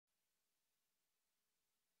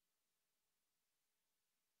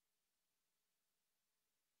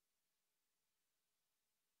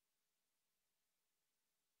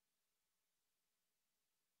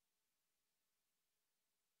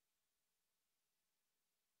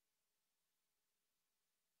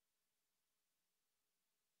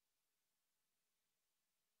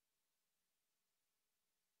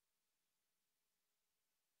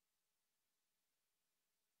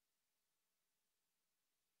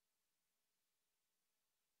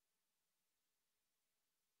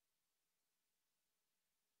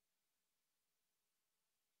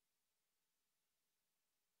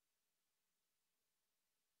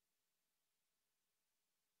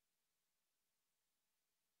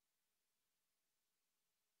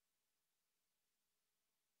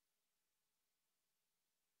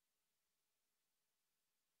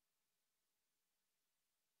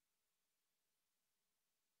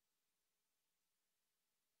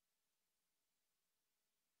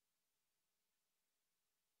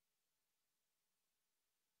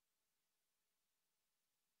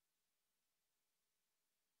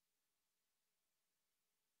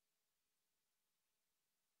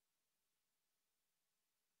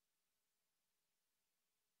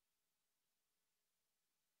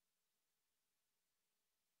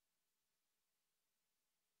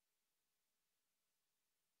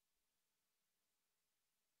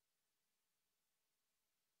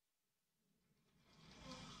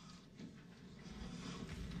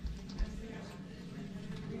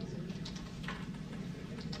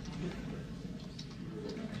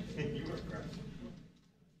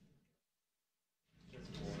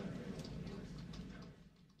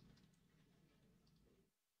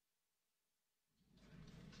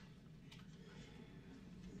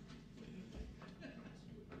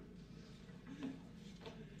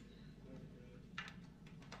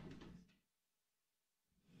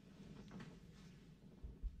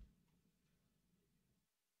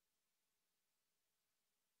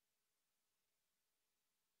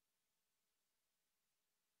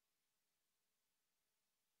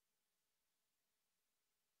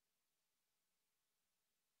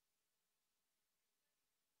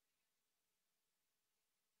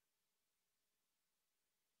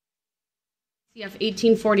CF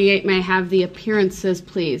 1848, may I have the appearances,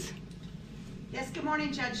 please? Yes, good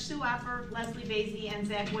morning, Judge Sue Upper, Leslie Basie, and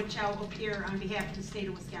Zach Woodchow appear on behalf of the state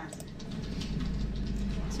of Wisconsin.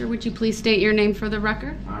 Sir, would you please state your name for the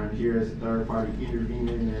record? I'm here as a third-party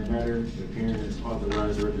intervener in that matter, appearing as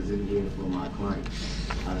authorized representative for my client.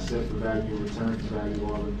 I accept the value and return for value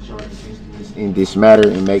all of the charges instruments in this matter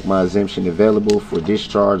and make my exemption available for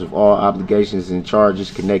discharge of all obligations and charges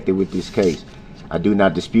connected with this case. I do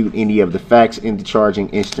not dispute any of the facts in the charging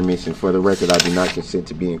instruments, and for the record, I do not consent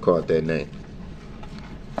to being called that name.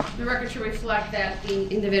 The record should reflect that the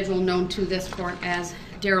individual known to this court as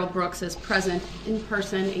Darrell Brooks is present in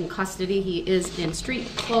person in custody. He is in street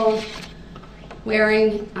clothes,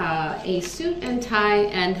 wearing a suit and tie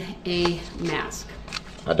and a mask.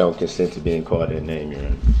 I don't consent to being called that name, Your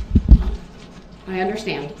Honor. I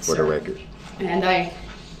understand, For the record. And I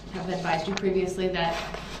have advised you previously that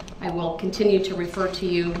I will continue to refer to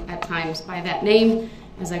you at times by that name,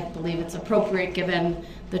 as I believe it's appropriate given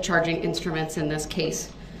the charging instruments in this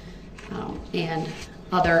case and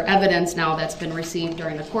other evidence now that's been received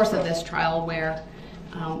during the course of this trial where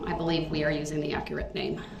I believe we are using the accurate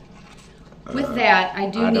name. With that,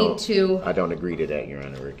 I don't agree to that, Your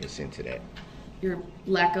Honor, or consent to that. Your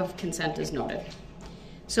lack of consent is noted.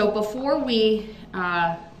 So before we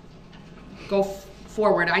go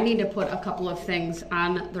forward, I need to put a couple of things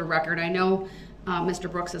on the record. I know Mr.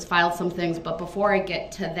 Brooks has filed some things, but before I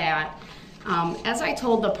get to that, as I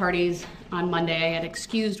told the parties on Monday, I had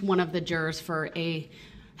excused one of the jurors for a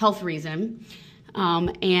health reason,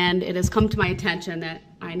 and it has come to my attention that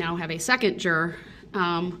I now have a second juror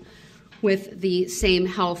with the same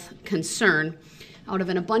health concern. Out of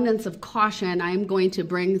an abundance of caution, I am going to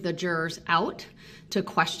bring the jurors out to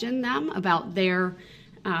question them about their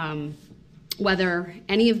whether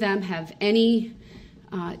any of them have any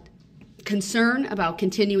concern about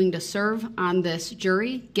continuing to serve on this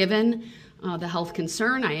jury, given the health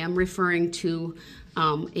concern. I am referring to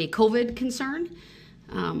a COVID concern.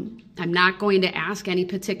 I'm not going to ask any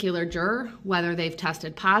particular juror whether they've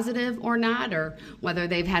tested positive or not, or whether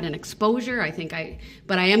they've had an exposure.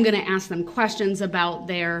 But I am going to ask them questions about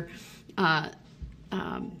their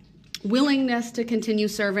willingness to continue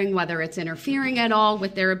serving, whether it's interfering at all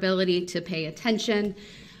with their ability to pay attention.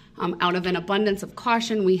 Out of an abundance of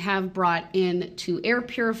caution, we have brought in 2 air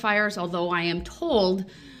purifiers, although I am told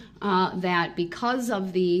that because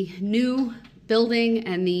of the new building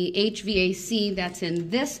and the HVAC that's in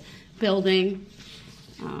this building,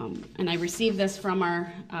 and I received this from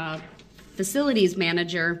our facilities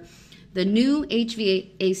manager, the new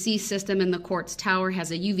HVAC system in the court's tower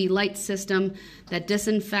has a UV light system that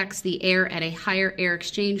disinfects the air at a higher air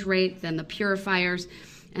exchange rate than the purifiers,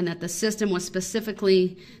 and that the system was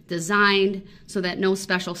specifically designed so that no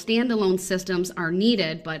special standalone systems are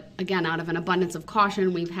needed. But again, out of an abundance of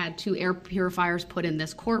caution, we've had 2 air purifiers put in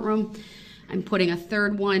this courtroom. I'm putting a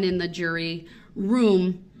third one in the jury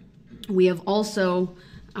room. We have also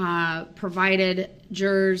provided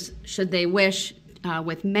jurors, should they wish,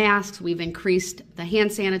 with masks. We've increased the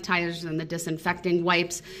hand sanitizers and the disinfecting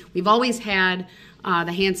wipes. We've always had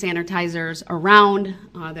the hand sanitizers around.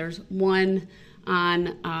 There's one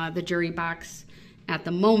on the jury box at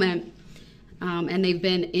the moment, and they've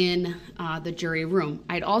been in the jury room.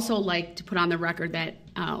 I'd also like to put on the record that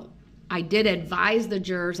I did advise the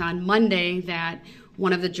jurors on Monday that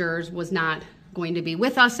one of the jurors was not going to be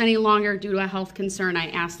with us any longer due to a health concern.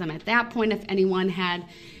 I asked them at that point if anyone had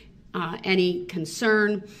any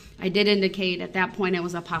concern. I did indicate at that point it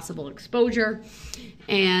was a possible exposure,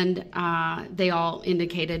 and they all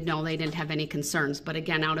indicated no, they didn't have any concerns. But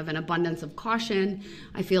again, out of an abundance of caution,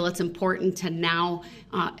 I feel it's important to now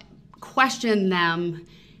question them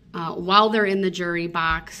while they're in the jury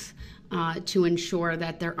box to ensure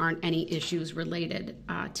that there aren't any issues related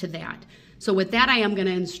to that. So with that, I am going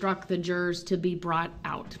to instruct the jurors to be brought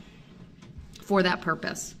out for that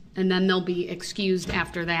purpose. And then they'll be excused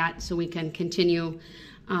after that so we can continue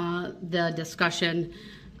the discussion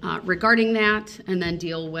regarding that and then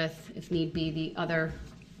deal with, if need be, the other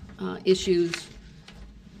issues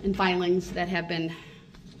and filings that have been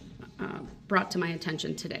brought to my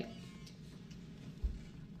attention today.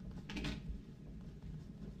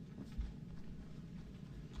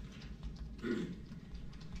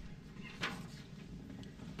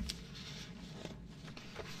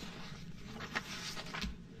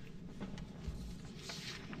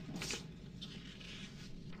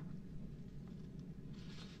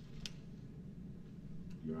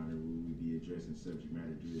 Your Honor, will we be addressing subject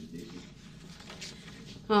matter jurisdiction?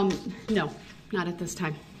 No, not at this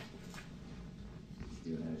time.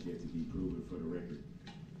 Still has yet to be proven for the record.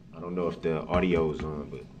 I don't know if the audio's on,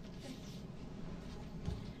 but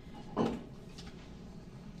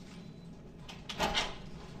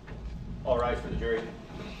rise for the jury.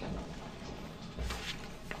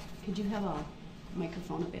 Could you have a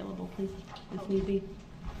microphone available, please, if need be?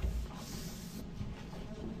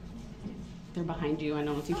 They're behind you. I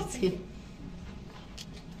don't know if you can see it.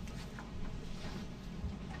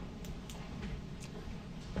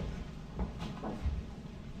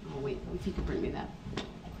 Oh, wait, if you could bring me that.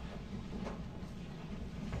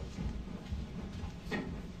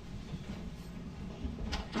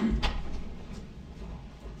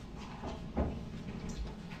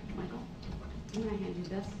 Michael, I'm going to hand you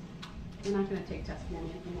this. We're not going to take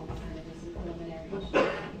testimony at the moment. We're going to do some preliminary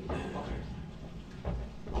issues.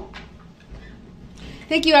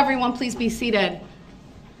 Thank you, everyone. Please be seated.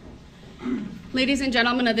 Ladies and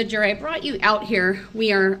gentlemen of the jury, I brought you out here.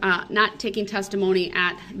 We are not taking testimony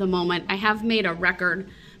at the moment. I have made a record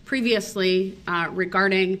previously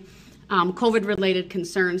regarding COVID-related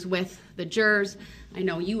concerns with the jurors. I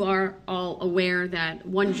know you are all aware that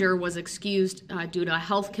one juror was excused due to a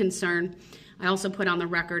health concern. I also put on the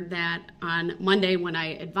record that on Monday when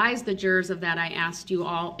I advised the jurors of that, I asked you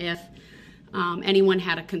all if anyone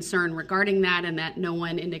had a concern regarding that, and that no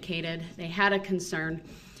one indicated they had a concern.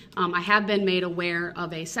 I have been made aware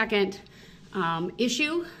of a second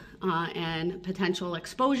issue and potential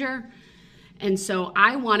exposure, and so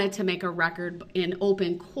I wanted to make a record in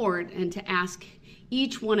open court and to ask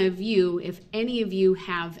each one of you if any of you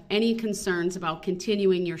have any concerns about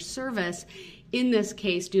continuing your service in this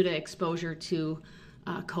case due to exposure to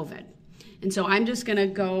COVID. And so I'm just going to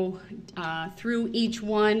go through each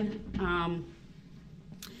one.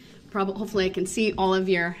 Hopefully I can see all of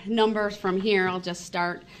your numbers from here. I'll just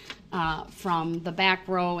start from the back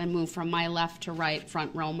row and move from my left to right,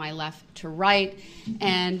 front row, my left to right.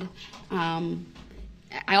 And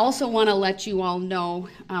I also want to let you all know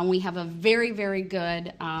we have a very, very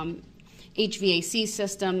good HVAC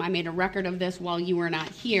system. I made a record of this while you were not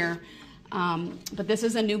here. But this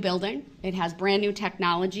is a new building. It has brand new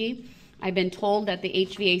technology. I've been told that the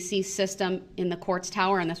HVAC system in the courts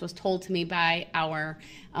tower, and this was told to me by our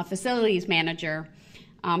facilities manager,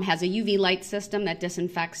 has a UV light system that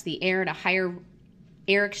disinfects the air at a higher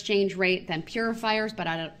air exchange rate than purifiers, but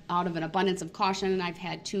out of an abundance of caution, I've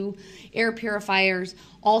had 2 air purifiers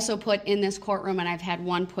also put in this courtroom, and I've had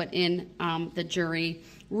 1 put in the jury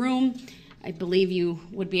room. I believe you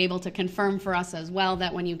would be able to confirm for us as well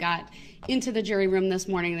that when you got into the jury room this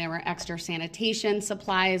morning, there were extra sanitation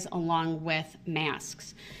supplies along with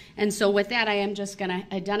masks. And so with that, I am just going to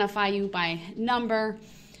identify you by number.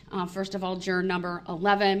 First of all, juror number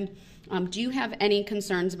 11. Do you have any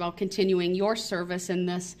concerns about continuing your service in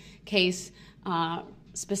this case,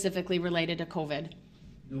 specifically related to COVID?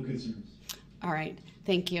 No concerns. All right,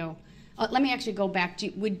 thank you. Let me actually go back.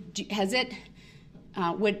 Would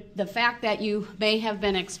the fact that you may have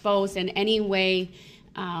been exposed in any way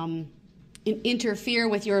interfere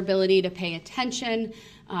with your ability to pay attention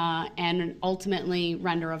and ultimately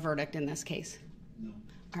render a verdict in this case? No.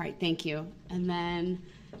 All right, thank you. And then,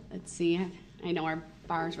 let's see, I know our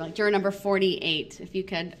bar is really, juror number 48, if you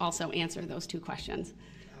could also answer those 2 questions.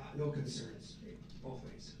 No concerns, both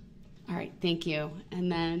ways. All right, thank you.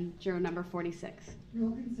 And then juror number 46. No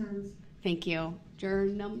concerns. Thank you. Juror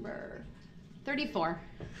number 34.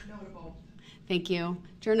 No to both. Thank you.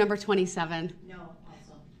 Juror number 27. No,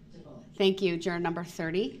 also to both. Thank you. Juror number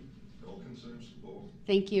 30. No concerns to both.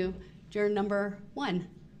 Thank you. Juror number 1.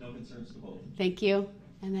 No concerns to both. Thank you.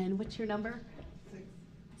 And then what's your number? 6.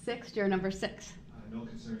 6. Juror number 6. No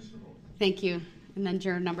concerns for both. Thank you. And then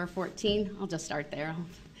juror number 14. I'll just start there.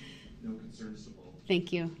 No concerns to both.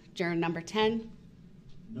 Thank you. Juror number 10.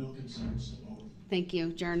 No concerns to both. Thank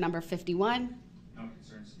you. Juror number 51. No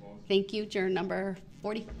concerns to both. Thank you. Juror number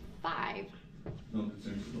 45. No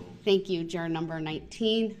concerns to both. Thank you. Juror number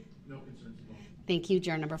 19. No concerns to both. Thank you.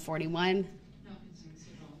 Juror number 41. No concerns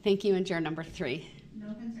to both. Thank you. And juror number 3.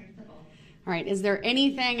 No concerns to both. All right, is there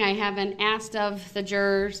anything I haven't asked of the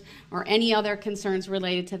jurors or any other concerns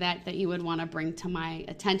related to that that you would want to bring to my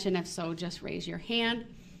attention? If so, just raise your hand.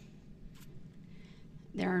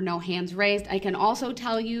 There are no hands raised. I can also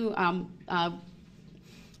tell you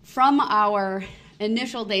from our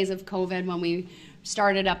initial days of COVID when we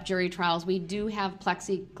started up jury trials, we do have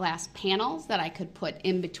plexiglass panels that I could put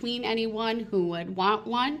in between anyone who would want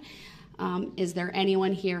one. Is there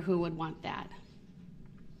anyone here who would want that?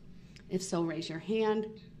 If so, raise your hand.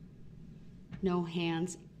 No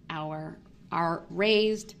hands are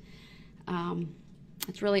raised.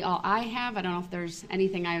 That's really all I have. I don't know if there's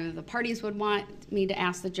anything either of the parties would want me to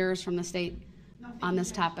ask the jurors from the state on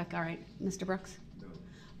this topic. All right, Mr. Brooks? No.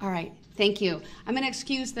 All right, thank you. I'm going to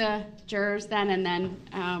excuse the jurors then, and then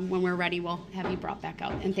when we're ready, we'll have you brought back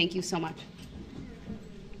out. And thank you so much.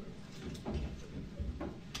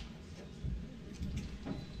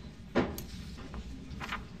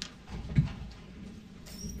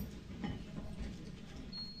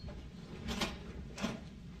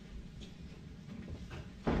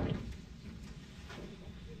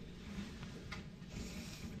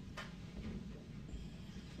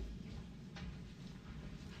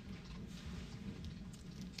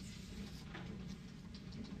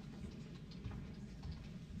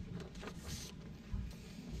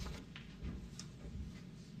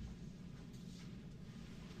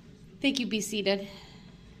 Thank you. Be seated.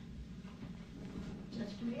 Judge,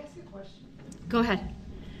 can we ask you a question? Go ahead.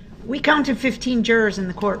 We counted 15 jurors in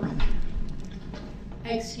the courtroom.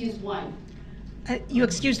 I excuse one. You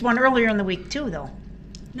excused one earlier in the week too, though.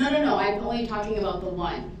 No. I'm only talking about the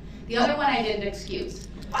one. The other one I didn't excuse.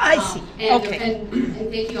 I see. Okay. And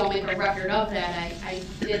thank you. I'll make a record of that. I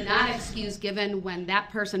did not excuse given when that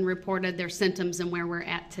person reported their symptoms and where we're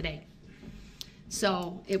at today.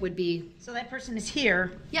 So it would be. So that person is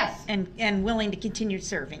here. Yes. And willing to continue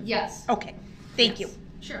serving. Yes. Okay. Thank Yes. you.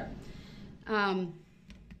 Sure. And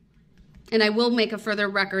I will make a further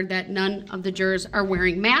record that none of the jurors are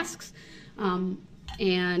wearing masks. I'm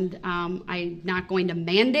not going to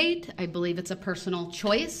mandate. I believe it's a personal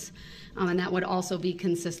choice. And that would also be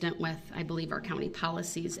consistent with, I believe, our county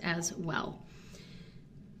policies as well.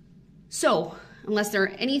 So, unless there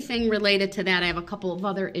are anything related to that, I have a couple of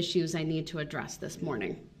other issues I need to address this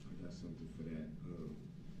morning. I got something for that.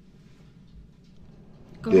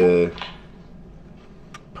 Go ahead. The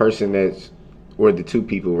person or the two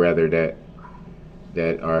people rather, that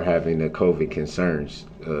are having the COVID concerns.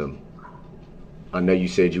 I know you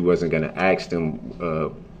said you wasn't going to ask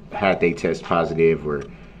them had they test positive or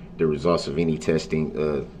the results of any testing.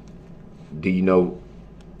 Do you know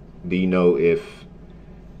if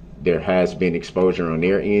there has been exposure on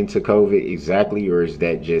their end to COVID exactly, or is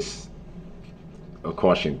that just a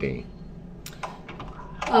caution thing?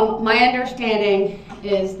 My understanding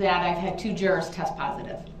is that I've had 2 jurors test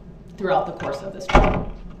positive throughout the course of this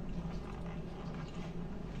trial.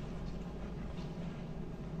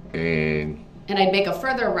 And I'd make a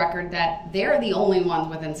further record that they're the only ones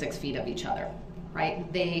within 6 feet of each other,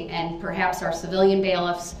 right? They and perhaps our civilian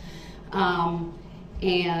bailiffs,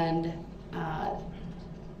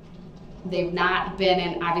 they've not been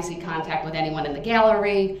in obviously contact with anyone in the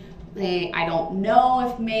gallery. I don't know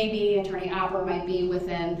if maybe Attorney Opper might be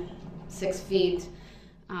within 6 feet.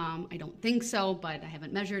 I don't think so, but I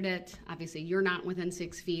haven't measured it. Obviously, you're not within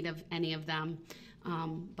 6 feet of any of them.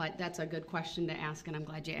 But that's a good question to ask, and I'm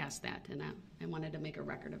glad you asked that, and I wanted to make a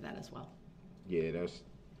record of that as well. Yeah,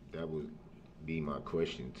 that would be my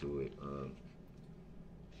question to it.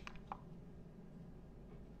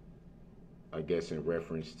 I guess in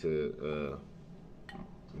reference to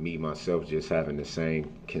me myself just having the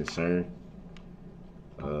same concern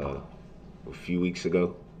a few weeks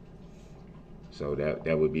ago. So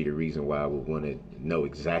that would be the reason why I would want to know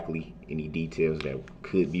exactly any details that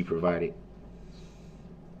could be provided.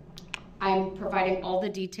 I'm providing all the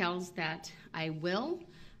details that I will.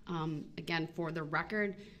 Again, for the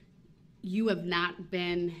record, you have not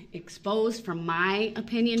been exposed, from my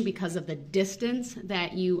opinion, because of the distance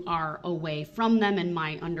that you are away from them, and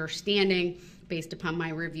my understanding based upon my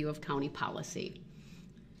review of county policy.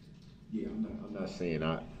 Yeah, I'm not saying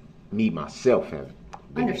me myself have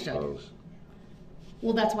been Understood. exposed.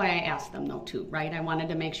 Well, that's why I asked them, though, too, right? I wanted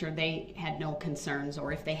to make sure they had no concerns,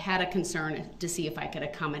 or if they had a concern, to see if I could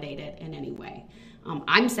accommodate it in any way.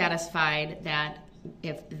 I'm satisfied that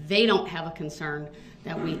if they don't have a concern,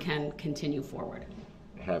 that we can continue forward.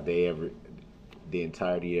 Have they ever, the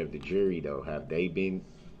entirety of the jury, though, have they been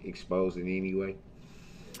exposed in any way?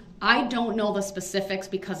 I don't know the specifics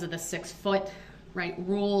because of the 6 foot, right,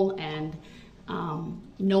 rule, and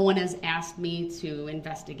no one has asked me to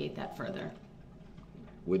investigate that further.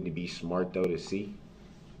 Wouldn't it be smart, though, to see?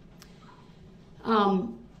 I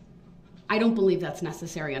don't believe that's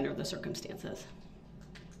necessary under the circumstances.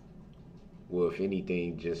 Well, if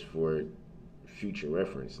anything, just for future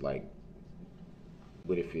reference, like,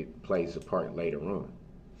 what if it plays a part later on?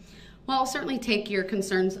 Well, I'll certainly take your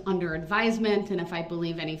concerns under advisement, and if I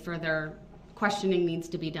believe any further questioning needs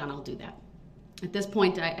to be done, I'll do that. At this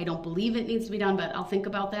point, I don't believe it needs to be done, but I'll think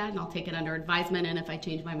about that, and I'll take it under advisement, and if I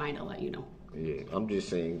change my mind, I'll let you know. Yeah, I'm just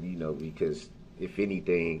saying, because if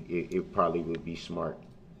anything, it probably would be smart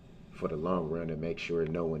for the long run to make sure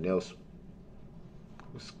no one else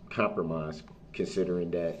was compromised,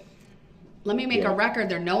 considering that. Let me make a record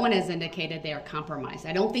there. No one has indicated they are compromised.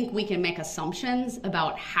 I don't think we can make assumptions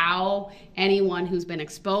about how anyone who's been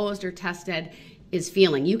exposed or tested is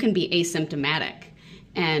feeling. You can be asymptomatic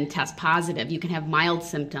and test positive. You can have mild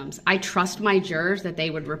symptoms. I trust my jurors that they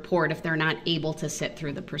would report if they're not able to sit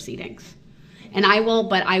through the proceedings. And I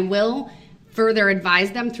will further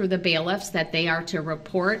advise them through the bailiffs that they are to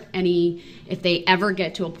report if they ever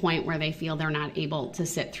get to a point where they feel they're not able to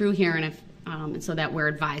sit through here, and so that we're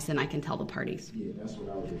advised and I can tell the parties. Yeah, that's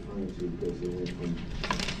what I was referring to, because it went from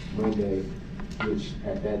Monday, which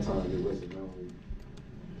at that time it wasn't known.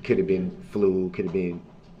 Could have been flu, could have been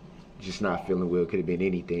just not feeling well, could have been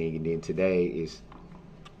anything, and then today is,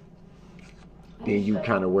 then you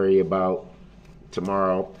kind of worry about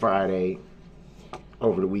tomorrow, Friday,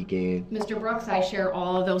 over the weekend. Mr. Brooks, I share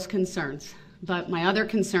all of those concerns. But my other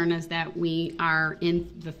concern is that we are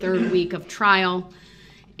in the third week of trial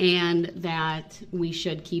and that we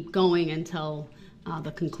should keep going until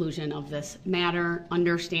the conclusion of this matter,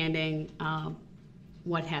 understanding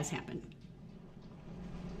what has happened.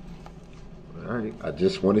 All right, I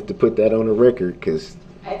just wanted to put that on the record because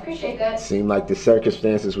I appreciate that. it seemed like the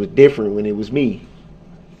circumstances were different when it was me.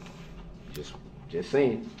 Just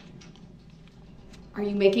saying. Are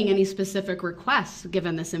you making any specific requests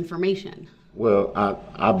given this information? Well,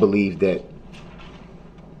 I believe that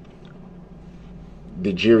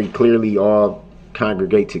the jury clearly all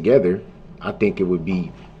congregate together. I think it would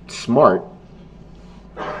be smart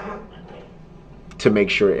to make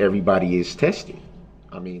sure everybody is tested.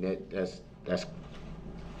 I mean, that's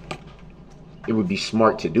it would be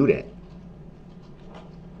smart to do that.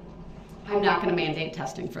 I'm not going to mandate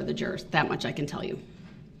testing for the jurors. That much I can tell you.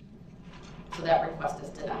 So that request is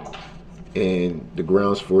denied. And the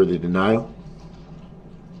grounds for the denial?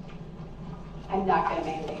 I'm not going to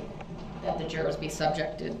mandate that the jurors be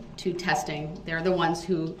subjected to testing. They're the ones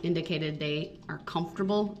who indicated they are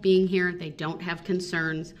comfortable being here. They don't have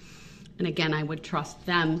concerns. And again, I would trust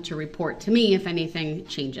them to report to me if anything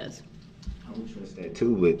changes. I would trust that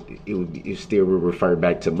too, but it still would refer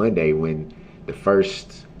back to Monday when the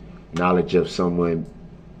first knowledge of someone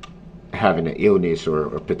having an illness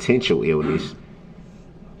or a potential illness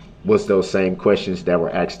was those same questions that were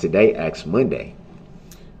asked today, asked Monday.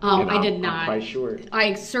 I did not. I'm quite sure.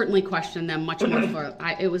 I certainly questioned them much more.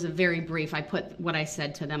 It was a very brief. I put what I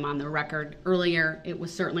said to them on the record earlier. It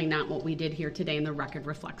was certainly not what we did here today, and the record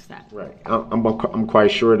reflects that. Right. I'm quite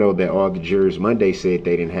sure, though, that all the jurors Monday said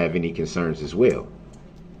they didn't have any concerns as well.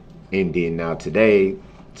 And then now today,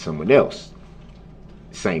 someone else.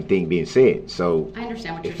 Same thing being said. So I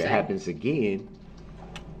understand what you're saying. If it happens again,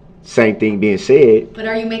 same thing being said. But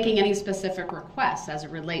are you making any specific requests as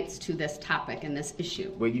it relates to this topic and this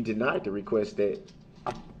issue? Well, you denied the request that.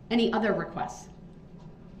 Any other requests?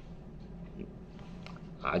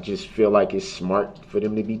 I just feel like it's smart for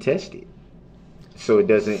them to be tested, so it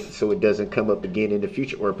doesn't come up again in the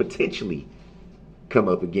future, or potentially come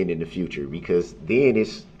up again in the future, because then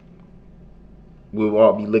we'll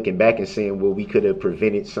all be looking back and saying, well, we could have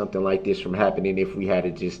prevented something like this from happening if we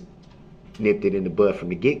had just nipped it in the bud from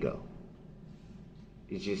the get-go.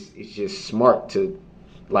 It's just smart to,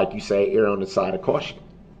 like you say, err on the side of caution.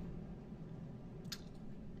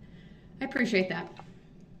 I appreciate that.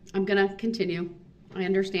 I'm going to continue. I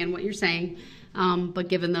understand what you're saying, but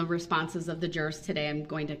given the responses of the jurors today, I'm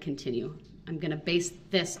going to continue. I'm going to base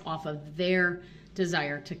this off of their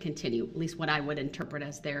desire to continue, at least what I would interpret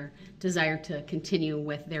as their desire to continue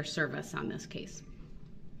with their service on this case.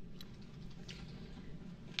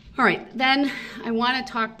 All right, then I want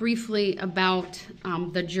to talk briefly about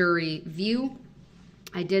the jury view.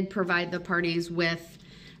 I did provide the parties with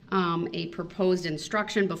a proposed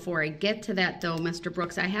instruction. Before I get to that, though, Mr.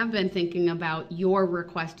 Brooks, I have been thinking about your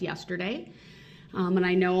request yesterday. And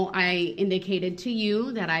I know I indicated to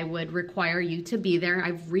you that I would require you to be there.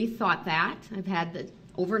 I've rethought that. I've had the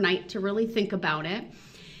overnight to really think about it.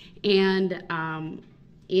 And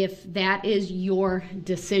if that is your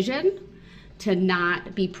decision to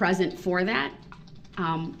not be present for that,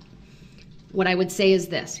 what I would say is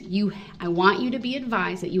this. I want you to be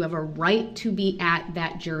advised that you have a right to be at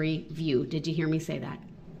that jury view. Did you hear me say that?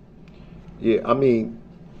 Yeah, I mean,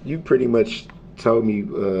 you pretty much told me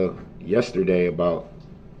yesterday about,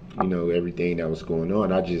 everything that was going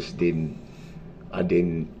on. I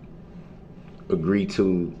didn't agree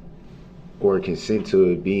to or consent to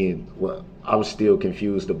it being, well, I was still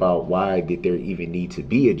confused about why did there even need to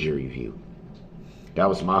be a jury view. That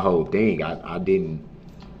was my whole thing. I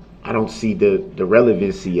don't see the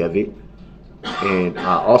relevancy of it, and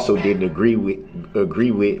I also didn't agree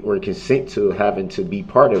with or consent to having to be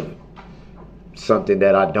part of something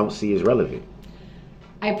that I don't see as relevant.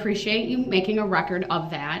 I appreciate you making a record of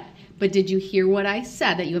that, but did you hear what I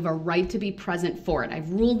said, that you have a right to be present for it? I've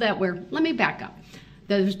ruled that let me back up.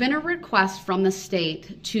 There's been a request from the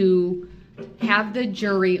state to have the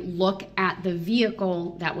jury look at the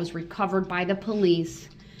vehicle that was recovered by the police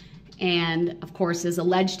and, of course, is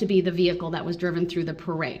alleged to be the vehicle that was driven through the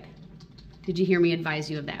parade. Did you hear me advise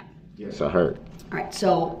you of that? Yes, I heard. All right,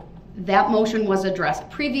 so that motion was addressed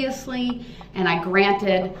previously, and I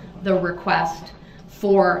granted the request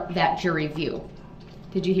for that jury view.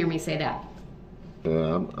 Did you hear me say that?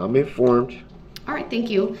 I'm informed. All right, thank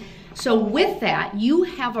you. So with that, you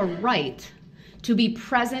have a right to be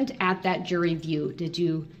present at that jury view. Did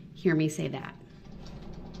you hear me say that?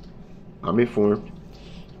 I'm informed.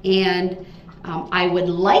 And I would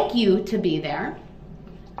like you to be there.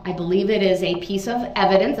 I believe it is a piece of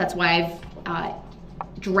evidence. That's why I've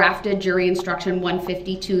drafted jury instruction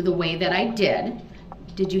 152 the way that I did.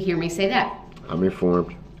 Did you hear me say that? I'm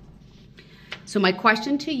informed. So my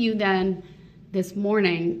question to you then this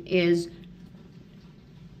morning is,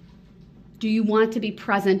 do you want to be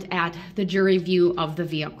present at the jury view of the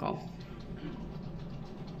vehicle?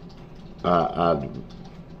 I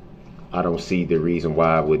don't see the reason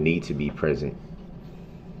why I would need to be present.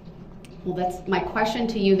 Well, that's my question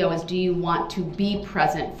to you, though, is do you want to be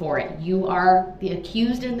present for it? You are the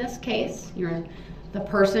accused in this case. You're the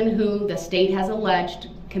person who the state has alleged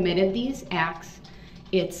committed these acts.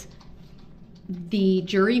 The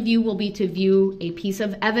jury view will be to view a piece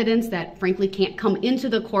of evidence that frankly can't come into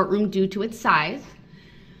the courtroom due to its size,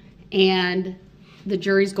 and the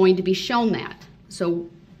jury's going to be shown that. So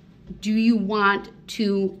do you want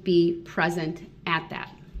to be present at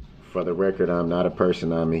that? For the record, I'm not a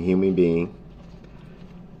person, I'm a human being.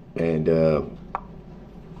 And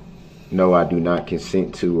no, I do not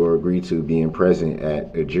consent to or agree to being present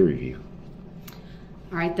at a jury view.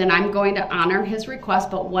 All right, then I'm going to honor his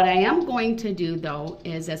request, but what I am going to do, though,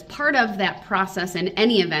 is as part of that process in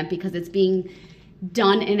any event, because it's being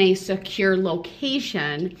done in a secure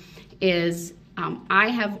location, is I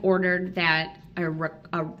have ordered that I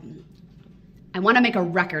want to make a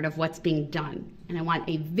record of what's being done, and I want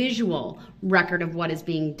a visual record of what is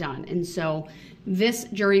being done. And so this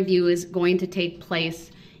jury view is going to take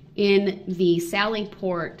place in the sally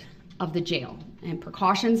port of the jail. And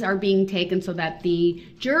precautions are being taken so that the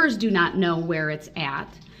jurors do not know where it's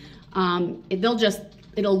at.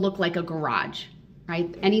 It'll look like a garage,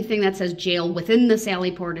 right? Anything that says jail within the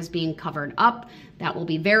sally port is being covered up. That will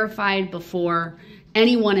be verified before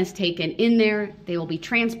anyone is taken in there. They will be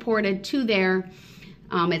transported to there.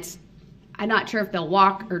 I'm not sure if they'll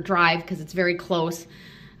walk or drive because it's very close.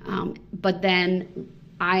 But then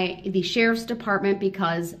the sheriff's department,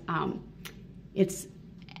 because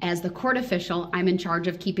as the court official, I'm in charge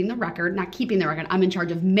of keeping the record, not keeping the record, I'm in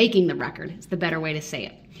charge of making the record. It's the better way to say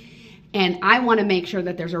it. And I want to make sure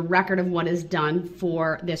that there's a record of what is done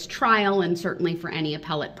for this trial and certainly for any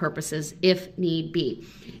appellate purposes if need be.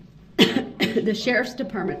 The sheriff's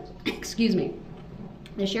department,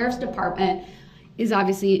 the sheriff's department is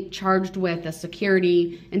obviously charged with the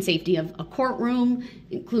security and safety of a courtroom,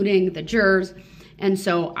 including the jurors. And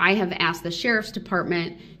so I have asked the sheriff's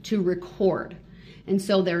department to record. And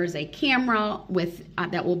so there is a camera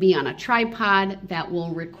that will be on a tripod that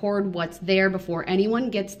will record what's there before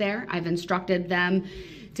anyone gets there. I've instructed them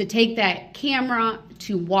to take that camera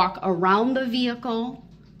to walk around the vehicle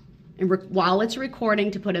and while it's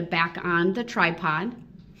recording to put it back on the tripod.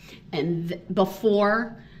 And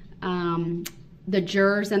before the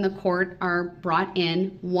jurors and the court are brought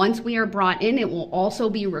in, once we are brought in, it will also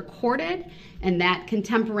be recorded, and that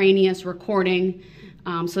contemporaneous recording,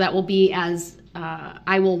 so that will be as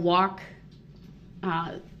we will walk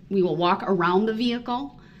around the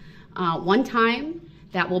vehicle one time.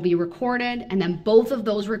 That will be recorded, and then both of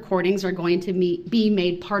those recordings are going to be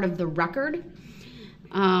made part of the record.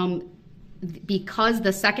 Because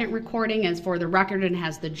the second recording is for the record and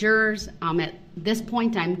has the jurors, at this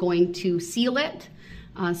point I'm going to seal it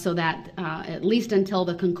so that at least until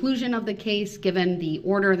the conclusion of the case, given the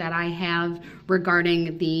order that I have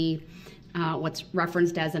regarding the what's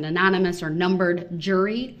referenced as an anonymous or numbered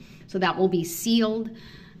jury. So that will be sealed.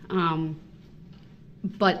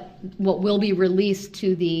 But what will be released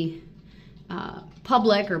to the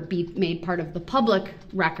public or be made part of the public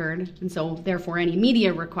record, and so therefore any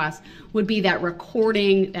media request, would be that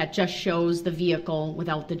recording that just shows the vehicle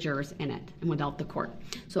without the jurors in it and without the court.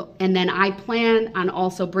 So, and then I plan on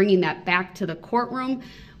also bringing that back to the courtroom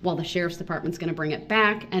while the sheriff's department's going to bring it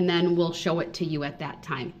back, and then we'll show it to you at that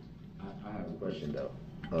time. I have a question though.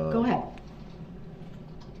 Go ahead.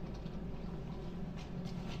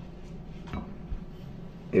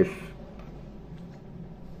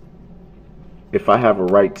 If I have a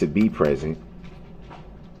right to be present,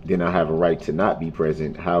 then I have a right to not be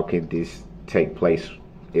present. How can this take place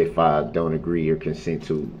if I don't agree or consent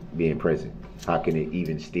to being present? How can it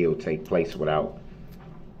even still take place without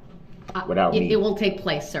me? It will take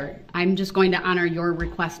place, sir. I'm just going to honor your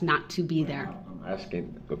request not to be there. I'm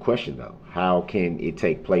asking a question though. How can it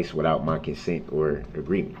take place without my consent or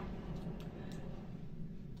agreement?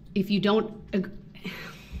 If you don't,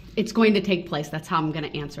 it's going to take place. That's how I'm going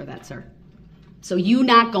to answer that, sir. So you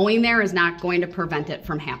not going there is not going to prevent it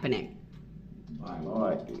from happening. My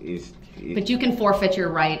Lord, but you can forfeit your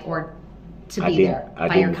right to be there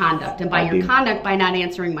by your conduct. And by your conduct, by not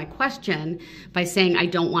answering my question, by saying I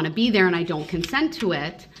don't want to be there and I don't consent to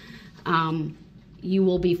it, you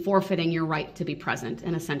will be forfeiting your right to be present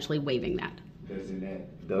and essentially waiving that.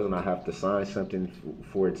 Doesn't I have to sign something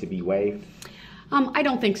for it to be waived? I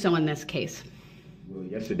don't think so in this case. Well,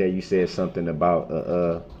 yesterday you said something about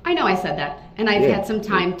I know I said that, and I've Yeah. had some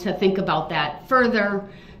time to think about that further,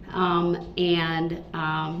 and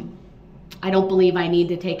I don't believe I need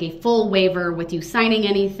to take a full waiver with you signing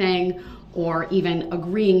anything or even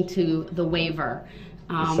agreeing to the waiver.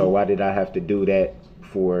 so why did I have to do that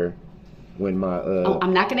for when my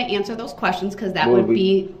I'm not going to answer those questions because that Well, would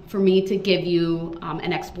be for me to give you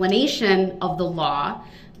an explanation of the law.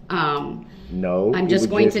 no, I'm it just would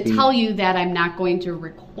going to be- tell you that I'm not going to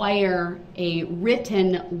require a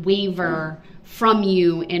written waiver from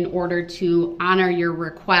you in order to honor your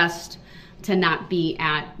request to not be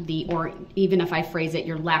at the, or even if I phrase it,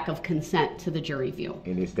 your lack of consent to the jury view.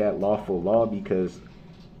 And is that lawful law? Because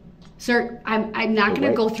Sir, I'm not The going to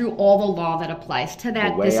way- go through all the law that applies to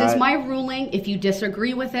that. The way This is I- my ruling. If you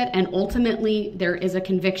disagree with it and ultimately there is a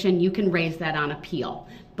conviction, you can raise that on appeal.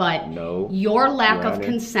 But No, your lack Your of Honor.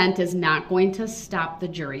 consent is not going to stop the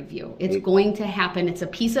jury view. It's It- going to happen. It's a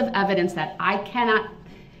piece of evidence that I cannot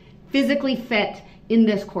physically fit in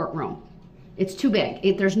this courtroom. It's too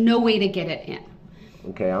big. There's no way to get it in.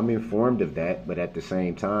 okay, I'm informed of that, but at the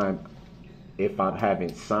same time, if I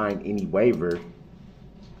haven't signed any waiver,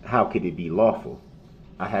 how could it be lawful?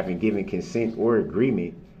 I haven't given consent or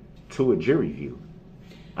agreement to a jury view.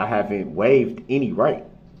 I haven't waived any right.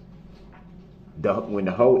 When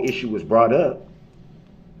the whole issue was brought up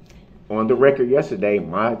on the record yesterday,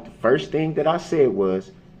 my first thing that I said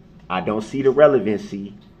was, I don't see the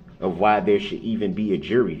relevancy of why there should even be a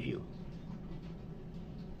jury view.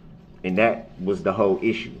 And that was the whole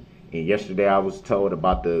issue. And yesterday I was told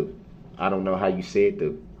about I don't know how you say it,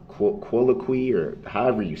 the colloquy or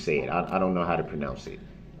however you say it. I don't know how to pronounce it.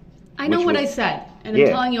 I know Which what was- I said, and Yeah.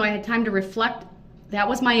 I'm telling you I had time to reflect. That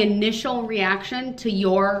was my initial reaction to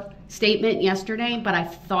your statement yesterday, but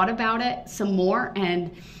I've thought about it some more, and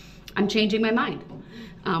I'm changing my mind.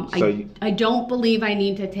 I don't believe I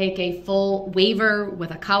need to take a full waiver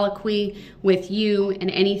with a colloquy with you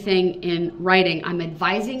and anything in writing. I'm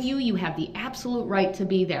advising you, you have the absolute right to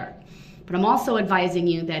be there. But I'm also advising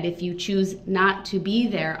you that if you choose not to be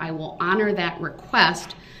there, I will honor that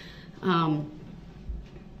request.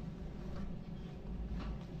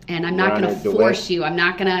 And I'm not Your going Honor, to the force way- you. I'm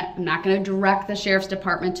not going to direct the sheriff's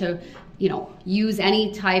department to, use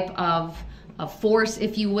any type of force,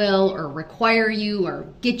 if you will, or require you or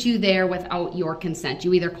get you there without your consent.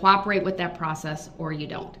 You either cooperate with that process or you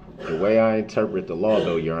don't. The way I interpret the law,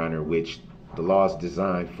 though, Your Honor, which the law is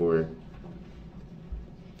designed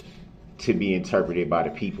to be interpreted by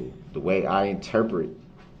the people. The way I interpret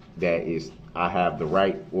that is I have the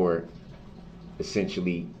right, or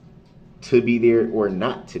essentially, to be there or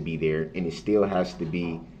not to be there, and it still has to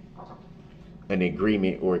be an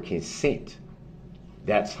agreement or consent.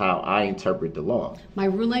 That's how I interpret the law. My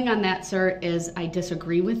ruling on that, sir, is I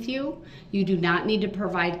disagree with you. You do not need to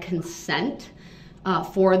provide consent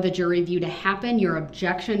for the jury view to happen. Your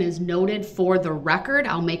objection is noted for the record.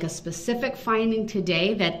 I'll make a specific finding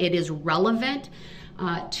today that it is relevant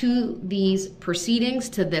to these proceedings,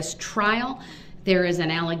 to this trial. There is an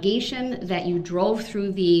allegation that you drove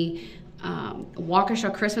through the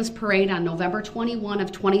Waukesha Christmas parade on November 21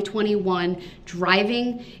 of 2021,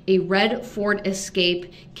 driving a red Ford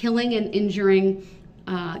Escape, killing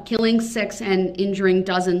 6 and injuring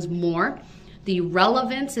dozens more. The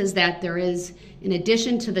relevance is that there is, in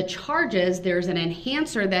addition to the charges, there's an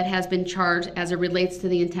enhancer that has been charged as it relates to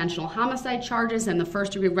the intentional homicide charges and the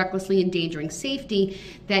first-degree recklessly endangering safety,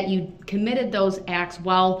 that you committed those acts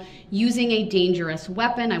while using a dangerous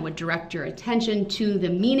weapon. I would direct your attention to the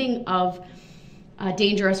meaning of a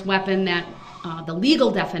dangerous weapon, that the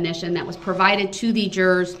legal definition that was provided to the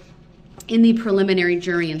jurors in the preliminary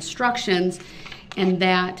jury instructions, and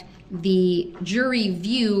that the jury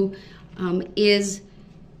view is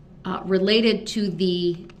related to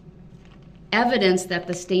the evidence that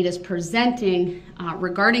the state is presenting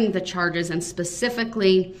regarding the charges, and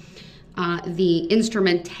specifically the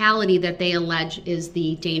instrumentality that they allege is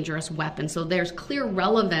the dangerous weapon. So there's clear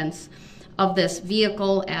relevance of this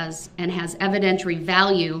vehicle and has evidentiary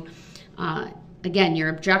value. Again, your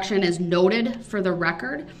objection is noted for the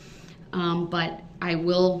record, but I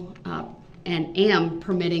will and am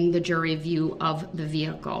permitting the jury view of the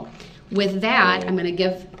vehicle. With that, I'm going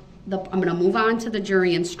to move on to the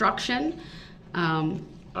jury instruction.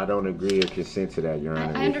 I don't agree or consent to that, Your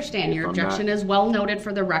Honor. I understand your objection is well noted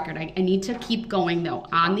for the record. I need to keep going, though,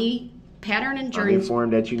 on the pattern and jury. I'm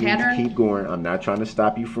informed that you need to keep going. I'm not trying to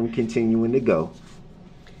stop you from continuing to go.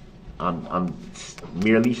 I'm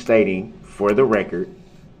merely stating for the record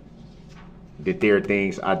that there are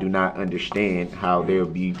things I do not understand how they're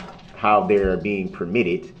being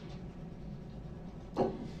permitted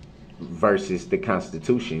versus the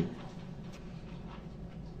Constitution.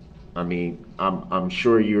 I mean, I'm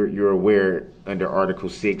sure you're aware under Article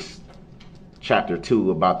 6, Chapter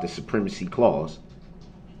 2 about the Supremacy Clause,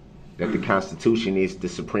 that the Constitution is the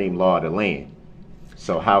supreme law of the land.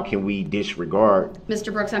 So how can we disregard?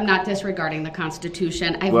 Mr. Brooks, I'm not disregarding the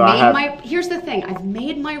Constitution. Here's the thing, I've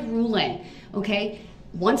made my ruling, okay?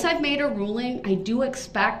 Once I've made a ruling, I do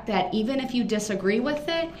expect that even if you disagree with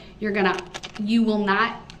it, you will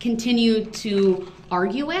not continue to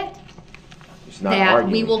argue it. It's not that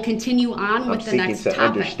arguing. We will continue on with the next topic. I'm seeking to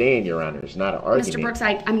understand, Your Honor. It's not an argument. Mr. Brooks,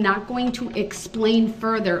 I'm not going to explain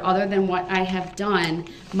further other than what I have done,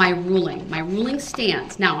 my ruling. My ruling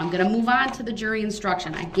stands. Now, I'm going to move on to the jury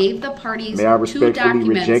instruction. I gave the parties 2 documents. May I respectfully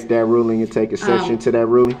reject that ruling and take exception to that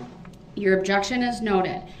ruling? Your objection is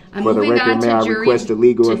noted. I'm For the moving record, on may to I jury request a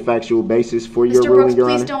legal and factual basis for your Mr. ruling, Brooks, Your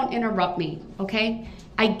please Honor? don't interrupt me, okay?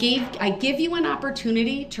 I give you an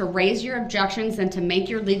opportunity to raise your objections and to make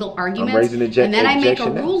your legal arguments, raising and then I make a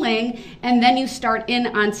objection now. ruling, and then you start in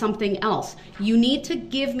on something else. You need to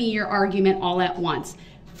give me your argument all at once.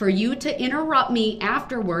 For you to interrupt me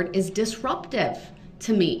afterward is disruptive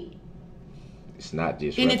to me. It's not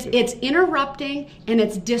disruptive. And it's interrupting and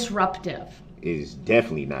it's disruptive. It is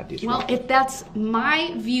definitely not disruptive. Well, if that's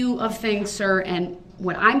my view of things, sir, and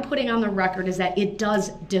what I'm putting on the record is that it does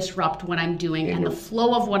disrupt what I'm doing and the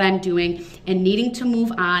flow of what I'm doing, and needing to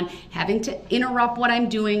move on, having to interrupt what I'm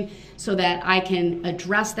doing so that I can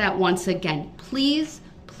address that once again. Please,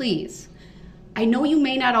 please. I know you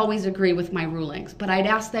may not always agree with my rulings, but I'd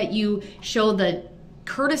ask that you show the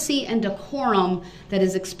courtesy and decorum that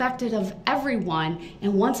is expected of everyone,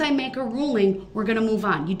 and once I make a ruling, we're going to move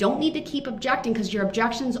on. You don't need to keep objecting because your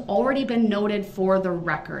objection's already been noted for the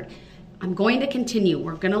record. I'm going to continue.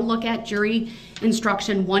 We're going to look at jury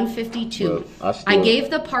instruction 152. I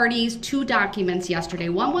gave the parties 2 documents yesterday.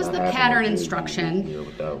 One was the pattern instruction,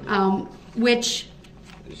 which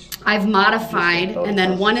I've modified, and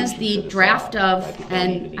then one is the draft of,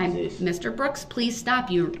 and Mr. Brooks, please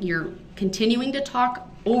stop. You're continuing to talk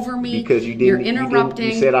over me. Because you're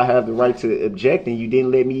interrupting. You said I have the right to object, and you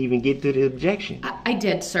didn't let me even get to the objection. I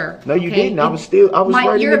did, sir. No, you didn't. I was right in the middle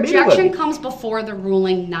of it. Your objection comes before the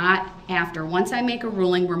ruling, not after. Once I make a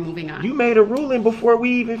ruling, we're moving on. You made a ruling before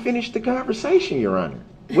we even finished the conversation, Your Honor.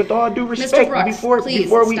 With all due respect, Mr. Brooks,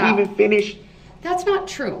 before we even finished. That's not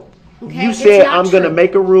true. Okay? You said I'm going to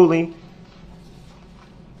make a ruling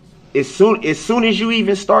as soon as you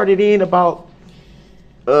even started in about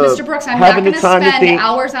Mr. Brooks, I'm not going to spend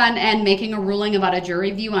hours on end making a ruling about a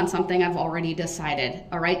jury view on something I've already decided.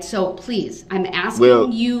 All right? So please, I'm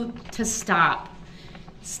asking you to stop.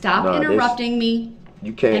 Stop interrupting me.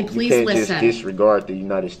 You can't listen. Just disregard the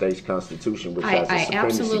United States Constitution, which has a I supremacy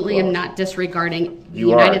absolutely clause. am not disregarding the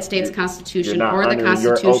United States Constitution or the honoring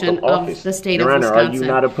your oath Constitution of of office. the state Your of Honor, Wisconsin. are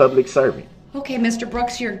you not a public servant? Okay, Mr.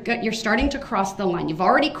 Brooks, you're starting to cross the line. You've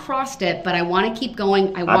already crossed it, but I want to keep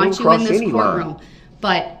going. I want you in this courtroom.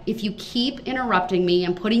 But if you keep interrupting me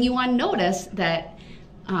and putting you on notice that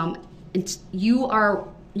you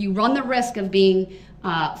run the risk of being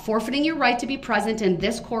forfeiting your right to be present in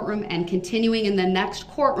this courtroom and continuing in the next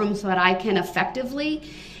courtroom so that I can effectively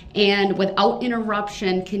and without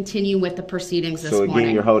interruption continue with the proceedings this morning. So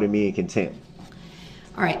again, you're holding me in contempt.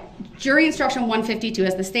 All right. Jury instruction 152,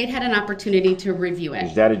 has the state had an opportunity to review it?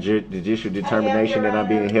 Is that a judicial determination that I'm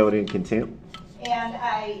being held in contempt? And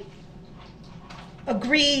I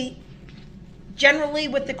agree generally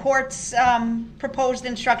with the court's proposed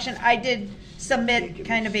instruction. I did submit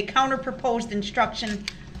kind of a counter-proposed instruction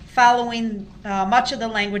following much of the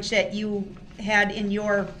language that you had in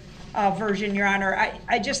your version, Your Honor.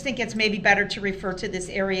 I just think it's maybe better to refer to this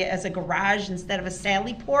area as a garage instead of a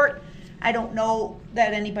sally port. I don't know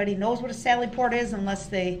that anybody knows what a sally port is unless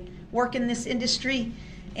they work in this industry.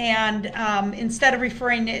 And instead of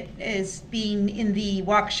referring it as being in the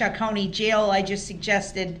Waukesha County Jail, I just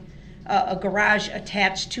suggested a garage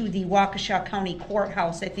attached to the Waukesha County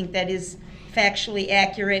Courthouse. I think that is factually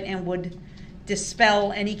accurate and would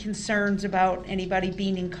dispel any concerns about anybody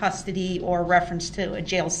being in custody or reference to a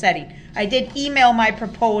jail setting. I did email my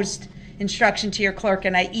proposed instruction to your clerk,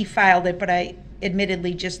 and I e-filed it, but I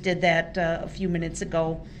admittedly just did that a few minutes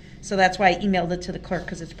ago. So that's why I emailed it to the clerk,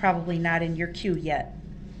 because it's probably not in your queue yet.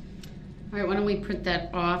 All right, why don't we print that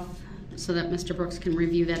off so that Mr. Brooks can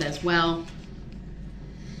review that as well.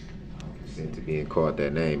 Seem to being called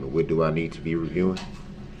that name. What do I need to be reviewing?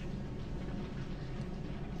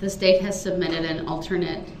 The state has submitted an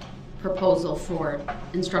alternate proposal for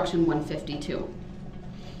instruction 152.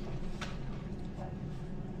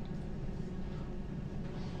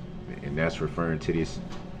 And that's referring to this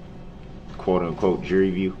quote-unquote jury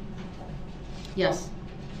view? Yes.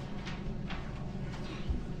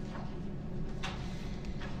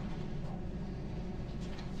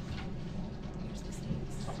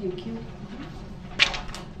 Thank you.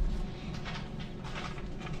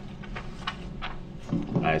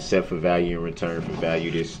 I accept for value in return for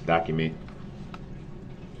value this document.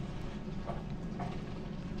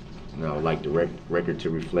 And I would like the record to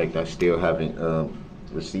reflect I still haven't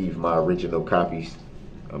received my original copies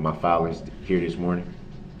of my filings here this morning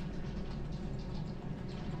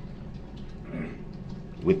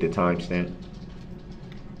with the timestamp.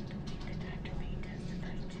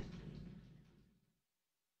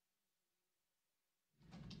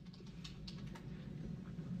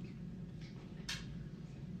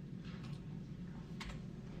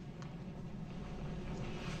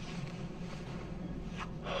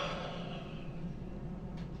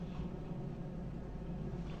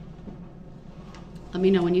 Let me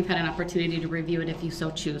know when you've had an opportunity to review it if you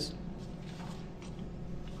so choose.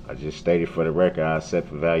 I just stated for the record I accept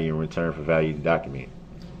for value in return for value the document.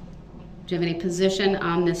 Do you have any position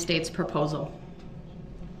on this state's proposal?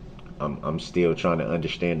 I'm still trying to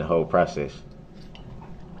understand the whole process.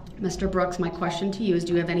 Mr. Brooks, my question to you is,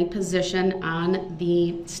 do you have any position on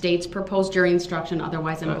the state's proposed jury instruction?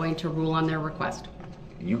 Otherwise, I'm going to rule on their request.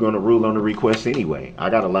 You're going to rule on the request anyway. I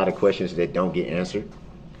got a lot of questions that don't get answered.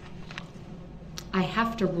 I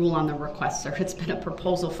have to rule on the request, sir. It's been a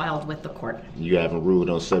proposal filed with the court. You haven't ruled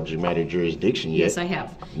on subject matter jurisdiction yet. Yes, I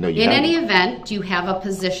have. No, you In haven't. any event, do you have a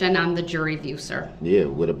position on the jury view, sir? Yeah,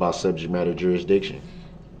 what about subject matter jurisdiction?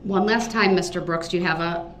 One last time, Mr. Brooks, do you have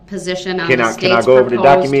a position on Can the I state's go over the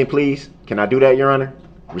proposed- document, please? Can I do that, Your Honor?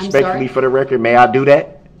 Respectfully sorry? for the record, may I do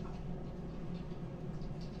that?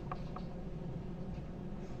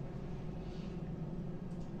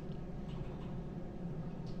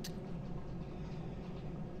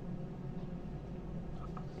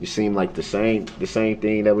 You seem like the same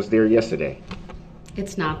thing that was there yesterday.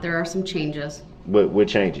 It's not. There are some changes. What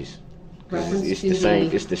changes? 'Cause Reference it's to the same.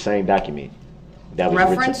 the- It's the same document. That was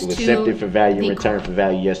Reference to accepted for value, the- return for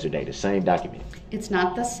value yesterday. The same document. It's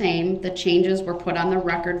not the same. The changes were put on the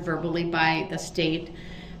record verbally by the state.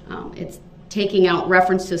 It's taking out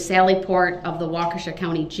reference to Sallyport of the Waukesha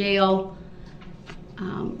County Jail,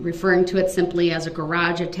 referring to it simply as a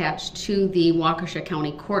garage attached to the Waukesha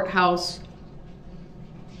County Courthouse.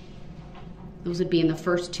 Those would be in the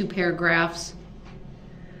first two paragraphs.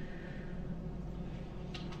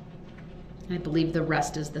 I believe the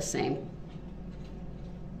rest is the same.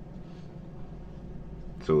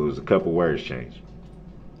 So it was a couple words changed.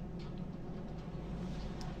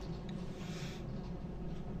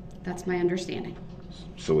 That's my understanding.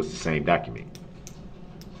 So it's the same document.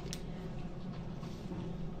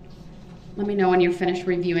 Let me know when you're finished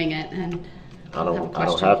reviewing it, and I I'll have a don't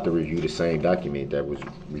question. have to review the same document that was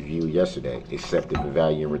reviewed yesterday, accepted for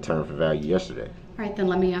value and return for value yesterday. All right, then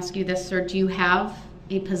let me ask you this, sir. Do you have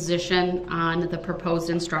a position on the proposed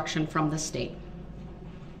instruction from the state?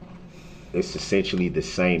 It's essentially the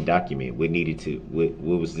same document.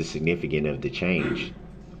 What was the significance of the change?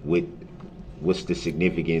 What's the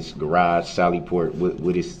significance? Garage, Sallyport.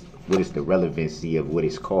 What is the relevancy of what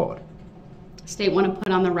it's called? State want to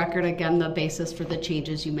put on the record again the basis for the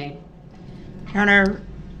changes you made. Your Honor,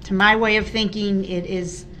 to my way of thinking, it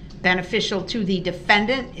is beneficial to the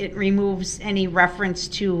defendant. It removes any reference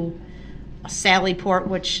to Sallyport,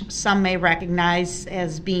 which some may recognize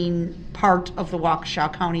as being part of the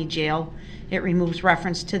Waukesha County Jail. It removes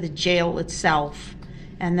reference to the jail itself.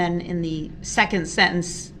 And then in the second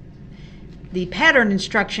sentence, the pattern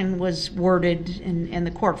instruction was worded, and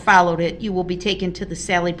the court followed it. You will be taken to the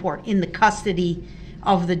Sallyport in the custody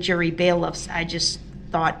of the jury bailiffs. I just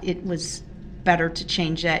thought it was better to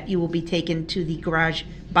change that. You will be taken to the garage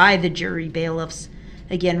by the jury bailiffs.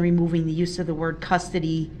 Again, removing the use of the word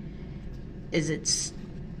custody is it's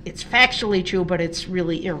factually true, but it's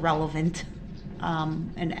really irrelevant.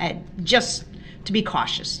 Just to be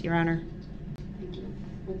cautious, Your Honor. Thank you.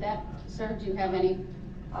 With that, sir, do you have any?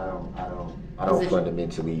 I don't Position.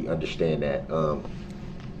 fundamentally understand that.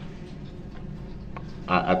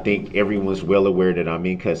 I think everyone's well aware that I'm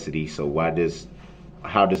in custody. So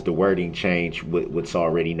how does the wording change what's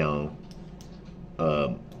already known?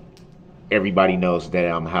 Everybody knows that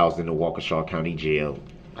I'm housed in the Waukesha County Jail.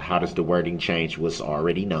 How does the wording change what's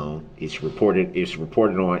already known? It's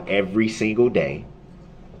reported on every single day,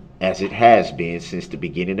 as it has been since the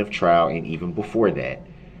beginning of trial and even before that.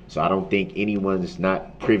 So I don't think anyone's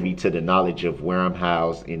not privy to the knowledge of where I'm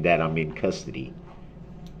housed and that I'm in custody.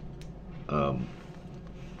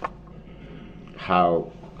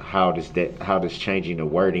 How does changing the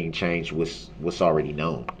wording change what's already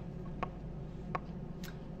known?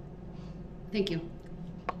 Thank you.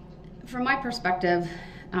 From my perspective,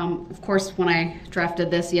 of course, when I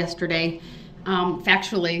drafted this yesterday,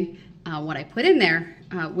 factually, what I put in there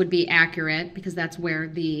would be accurate because that's where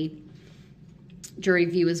the jury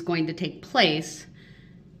view is going to take place.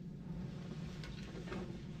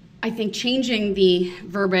 I think changing the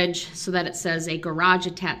verbiage so that it says a garage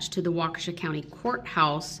attached to the Waukesha County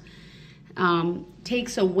Courthouse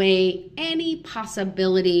takes away any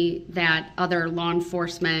possibility that other law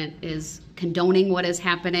enforcement is condoning what is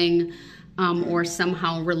happening or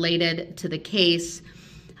somehow related to the case.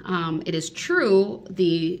 It is true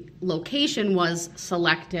the location was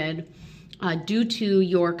selected due to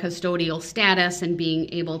your custodial status and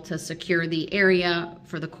being able to secure the area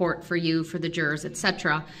for the court, for you, for the jurors,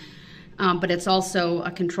 etc. But it's also a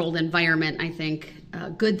controlled environment, I think, a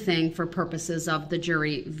good thing for purposes of the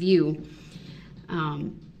jury view.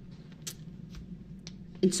 And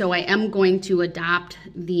so I am going to adopt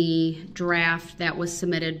the draft that was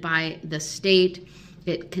submitted by the state.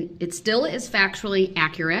 It still is factually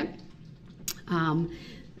accurate.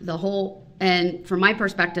 And from my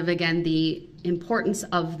perspective, again, the importance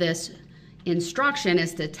of this instruction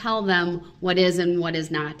is to tell them what is and what is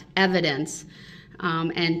not evidence,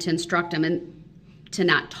 and to instruct them and to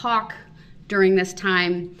not talk during this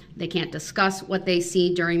time. They can't discuss what they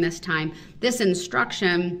see during this time. This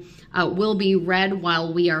instruction will be read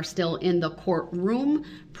while we are still in the courtroom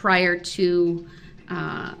prior to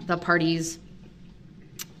the parties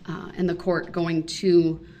in the court going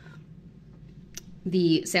to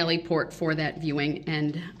the Sally Port for that viewing,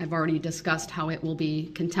 and I've already discussed how it will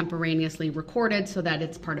be contemporaneously recorded so that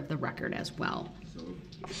it's part of the record as well.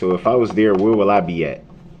 So if I was there, where will I be at?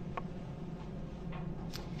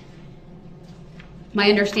 My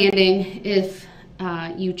understanding, if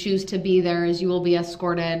you choose to be there, is you will be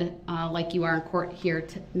escorted like you are in court here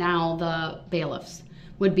now. The bailiffs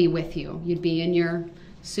would be with you. You'd be in your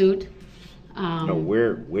suit. No,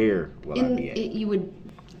 where will I be at?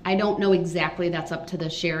 I don't know exactly. That's up to the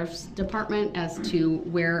sheriff's department as to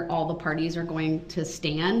where all the parties are going to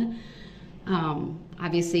stand.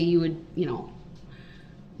 Obviously, you would,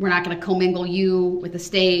 we're not going to commingle you with the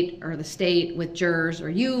state or the state with jurors or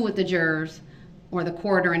you with the jurors or the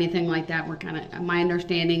court or anything like that. My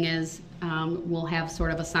understanding is we'll have sort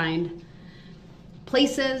of assigned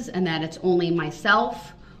places and that it's only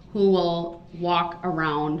myself who will walk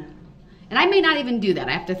around. And I may not even do that.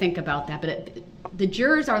 I have to think about that. But the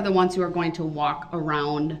jurors are the ones who are going to walk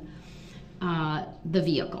around the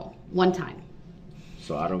vehicle one time.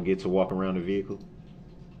 So I don't get to walk around the vehicle?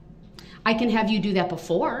 I can have you do that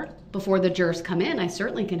before the jurors come in. I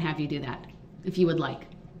certainly can have you do that if you would like.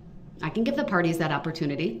 I can give the parties that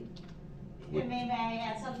opportunity. May I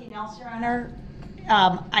add something else, Your Honor?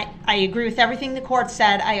 I agree with everything the court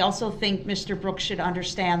said. I also think Mr. Brooks should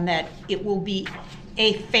understand that it will be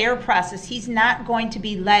a fair process. He's not going to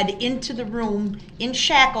be led into the room in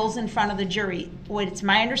shackles in front of the jury. It's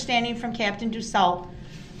my understanding from Captain Dussault,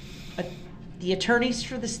 the attorneys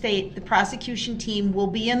for the state, the prosecution team will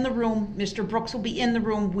be in the room. Mr. Brooks will be in the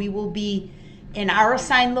room. We will be in our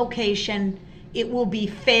assigned location. It will be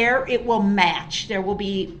fair. It will match. There will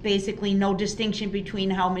be basically no distinction between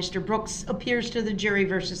how Mr. Brooks appears to the jury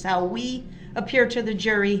versus how we appear to the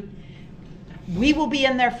jury. We will be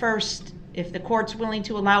in there first. If the court's willing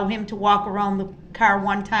to allow him to walk around the car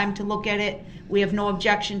one time to look at it, we have no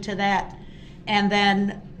objection to that. And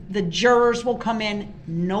then the jurors will come in.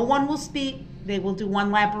 No one will speak. They will do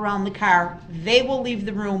one lap around the car. They will leave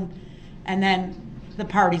the room, and then the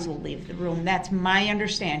parties will leave the room. That's my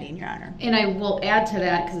understanding, Your Honor. And I will add to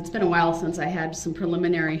that, because it's been a while since I had some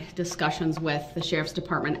preliminary discussions with the Sheriff's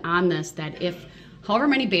Department on this, that if however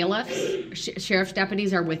many bailiffs, sheriff's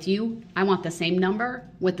deputies are with you, I want the same number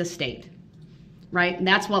with the state, right? And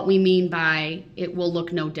that's what we mean by it will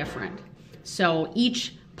look no different. So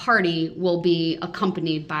each party will be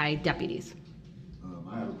accompanied by deputies.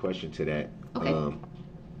 I have a question to that. Okay.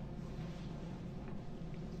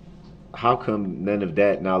 How come none of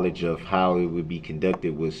that knowledge of how it would be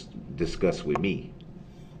conducted was discussed with me?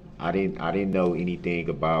 I didn't know anything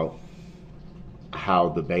about how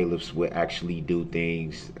the bailiffs would actually do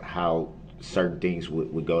things, how certain things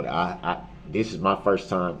would go. This is my first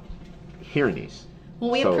time hearing this.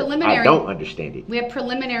 Well, we have So preliminary. I don't understand it. We have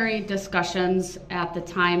preliminary discussions at the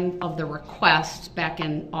time of the request back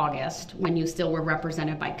in August when you still were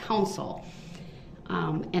represented by counsel.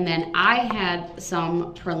 And then I had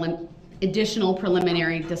some additional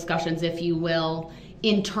preliminary discussions, if you will,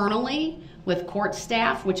 internally with court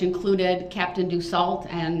staff, which included Captain Dussault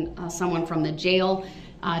and someone from the jail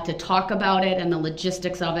to talk about it and the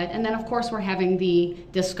logistics of it. And then, of course, we're having the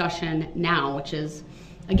discussion now, which is,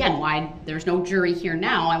 again, why there's no jury here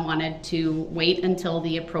now. I wanted to wait until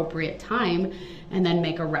the appropriate time and then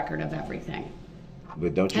make a record of everything.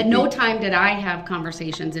 But don't you At no time did I have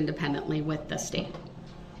conversations independently with the state.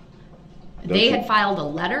 They had filed a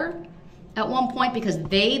letter at one point because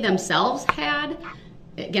they themselves had,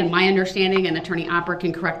 again, my understanding, and Attorney Opper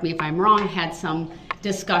can correct me if I'm wrong, had some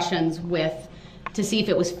discussions to see if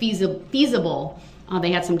it was feasible.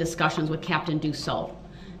 They had some discussions with Captain Dussault.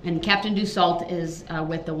 And Captain Dussault is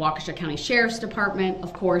with the Waukesha County Sheriff's Department.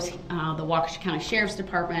 Of course, the Waukesha County Sheriff's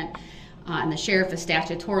Department and the sheriff is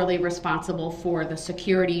statutorily responsible for the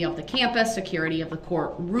security of the campus, security of the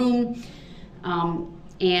courtroom.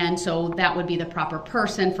 And so that would be the proper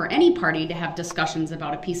person for any party to have discussions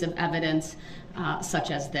about a piece of evidence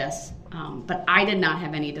such as this. But I did not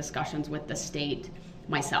have any discussions with the state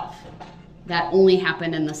myself. That only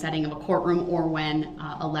happened in the setting of a courtroom or when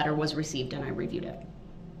a letter was received and I reviewed it.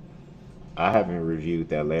 I haven't reviewed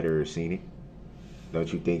that letter or seen it.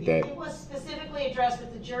 Don't you think that? It was specifically addressed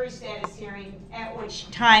at the jury status hearing, at which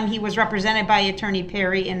time he was represented by Attorney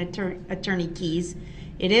Perry and Attorney Keys.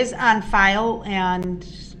 It is on file, and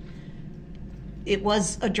it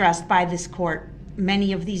was addressed by this court,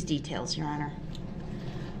 many of these details, Your Honor.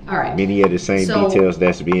 All right. Many of the same So- details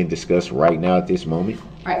that's being discussed right now at this moment.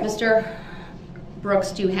 All right, Mr.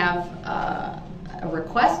 Brooks, do you have a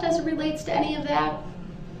request as it relates to any of that?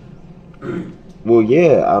 Well,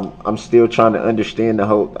 yeah, I'm still trying to understand the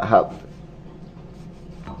whole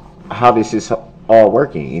how this is all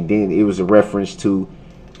working, and then it was a reference to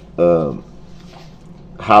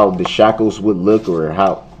how the shackles would look, or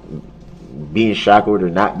how being shackled or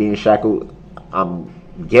not being shackled. I'm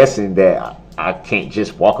guessing that I can't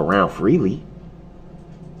just walk around freely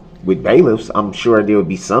with bailiffs. I'm sure there would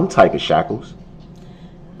be some type of shackles.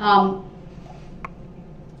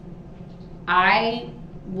 I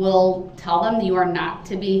will tell them you are not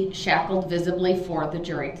to be shackled visibly for the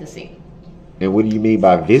jury to see. And what do you mean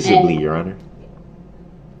by visibly, And- Your Honor?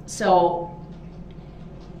 So,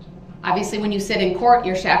 obviously when you sit in court,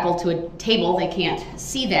 you're shackled to a table. They can't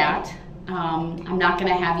see that. I'm not going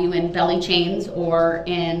to have you in belly chains or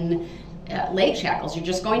in leg shackles. You're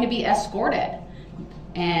just going to be escorted.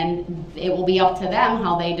 And it will be up to them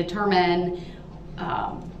how they determine.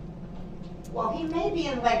 Well, he may be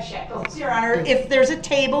in leg shackles, Your Honor, if there's a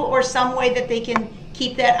table or some way that they can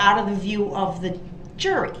keep that out of the view of the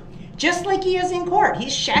jury. Just like he is in court.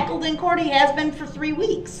 He's shackled in court. He has been for 3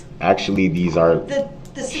 weeks. Actually, these are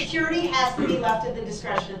The security has to be left at the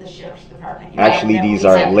discretion of the Sheriff's Department. actually Yeah, these we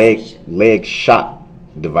are have leg shock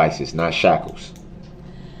devices, not shackles.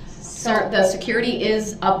 Sir, the security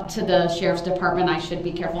is up to the Sheriff's Department. I should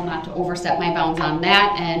be careful not to overstep my bounds on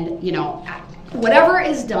that. And, you know, whatever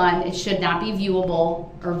is done, it should not be viewable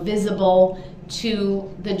or visible to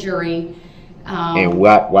the jury. And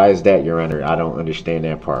why is that, Your Honor? I don't understand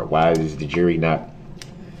that part. Why is the jury not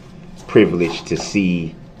privileged to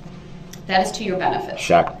see That is to your benefit.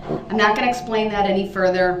 shackles? I'm not going to explain that any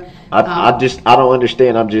further. I don't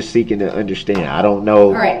understand. I'm just seeking to understand. I don't know.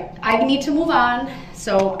 All right, I need to move on.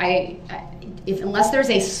 So unless there's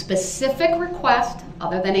a specific request,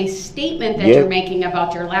 other than a statement that Yeah. you're making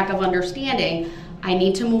about your lack of understanding, I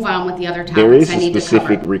need to move on with the other topics There is I a need to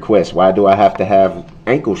specific cover. request. Why do I have to have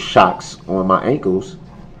ankle shocks on my ankles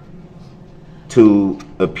to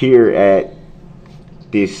appear at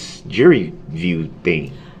this jury view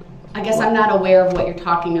thing? I guess I'm not aware of what you're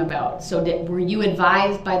talking about. So were you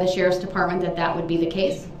advised by the Sheriff's Department that that would be the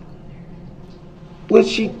case? Well,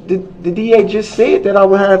 the DA just said that I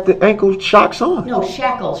would have the ankle shocks on. No,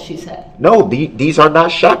 shackles, she said. No, these are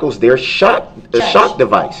not shackles. They're a shock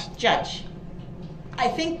device. Judge, I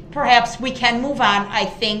think perhaps we can move on. I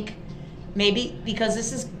think maybe because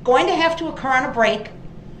this is going to have to occur on a break,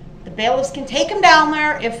 the bailiffs can take him down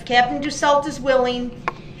there if Captain Dussault is willing,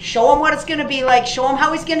 show him what it's going to be like, show him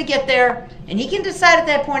how he's going to get there, and he can decide at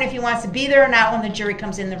that point if he wants to be there or not when the jury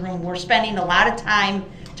comes in the room. We're spending a lot of time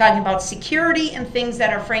talking about security and things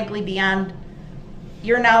that are frankly beyond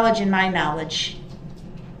your knowledge and my knowledge.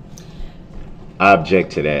 I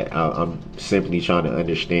object to that. I'm simply trying to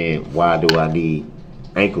understand, why do I need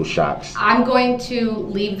ankle shocks? I'm going to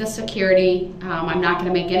leave the security. I'm not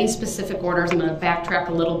going to make any specific orders. I'm going to backtrack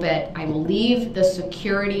a little bit. I will leave the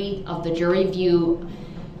security of the jury view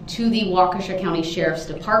to the Waukesha County Sheriff's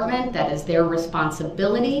Department. That is their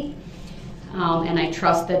responsibility. and I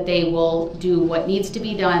trust that they will do what needs to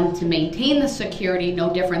be done to maintain the security,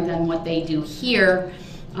 no different than what they do here,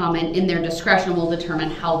 and in their discretion will determine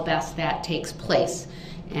how best that takes place.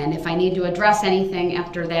 And if I need to address anything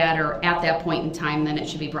after that or at that point in time, then it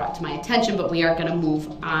should be brought to my attention, but we are going to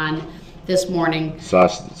move on this morning. So I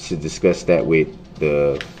should discuss that with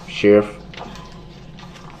the sheriff?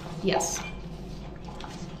 Yes.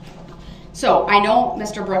 So I know,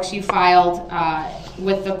 Mr. Brooks, you filed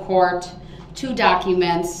with the court 2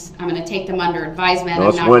 documents. I'm going to take them under advisement. No,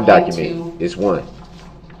 it's one document. It's one.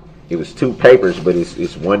 It was 2 papers, but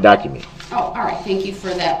it's one document. Oh, all right. Thank you for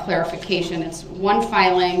that clarification. It's 1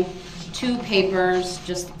 filing, 2 papers,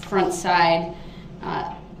 just front side,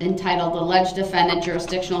 entitled Alleged Defendant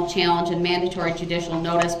Jurisdictional Challenge and Mandatory Judicial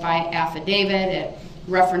Notice by Affidavit. It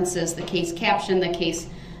references the case caption, the case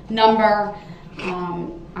number.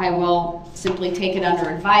 I will simply take it under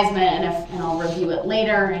advisement, and I'll review it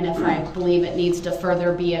later, and if I believe it needs to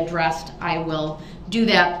further be addressed, I will do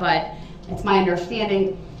that. But it's my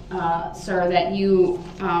understanding, sir, that you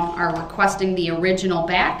are requesting the original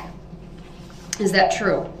back. Is that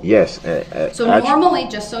true? Yes. So normally,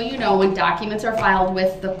 just so you know, when documents are filed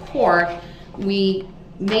with the court, we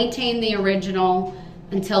maintain the original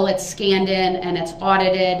until it's scanned in and it's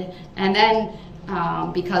audited, and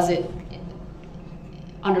then because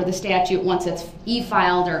under the statute, once it's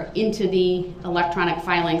e-filed or into the electronic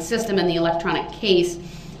filing system and the electronic case,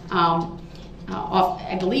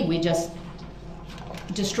 I believe we just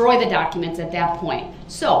destroy the documents at that point.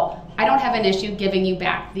 So I don't have an issue giving you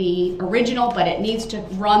back the original, but it needs to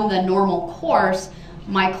run the normal course.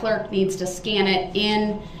 My clerk needs to scan it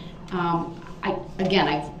in.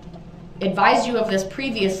 I've advised you of this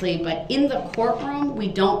previously, but in the courtroom, we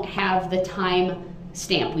don't have the time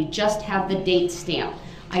stamp. We just have the date stamp.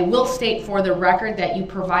 I will state for the record that you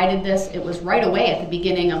provided this. It was right away at the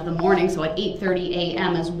beginning of the morning, so at 8:30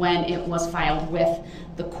 a.m. is when it was filed with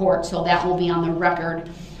the court, so that will be on the record.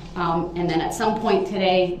 And then at some point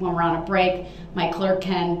today, when we're on a break, my clerk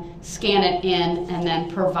can scan it in and then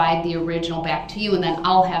provide the original back to you, and then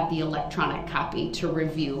I'll have the electronic copy to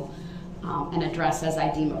review and address as I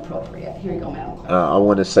deem appropriate. Here you go, Madam Clerk. I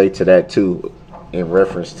want to say to that, too, in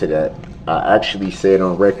reference to that, I actually said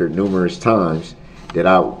on record numerous times that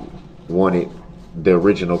I wanted the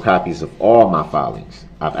original copies of all my filings.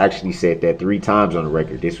 I've actually said that 3 times on the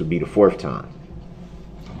record. This would be the 4th time.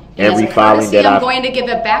 Every filing that I'm going to give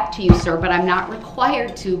it back to you, sir, but I'm not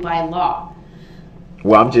required to by law.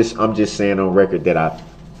 Well, I'm just saying on record that I've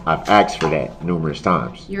asked for that numerous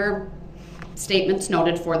times. Your statement's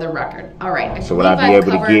noted for the record. All right. So would I be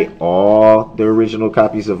able to get all the original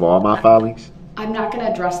copies of all my filings? I'm not going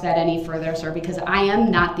to address that any further, sir, because I am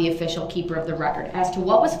not the official keeper of the record. As to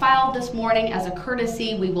what was filed this morning, as a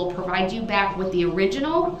courtesy, we will provide you back with the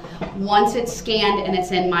original once it's scanned and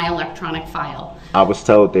it's in my electronic file. I was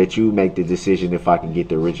told that you make the decision if I can get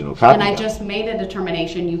the original copy. And I just made a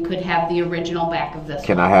determination you could have the original back of this.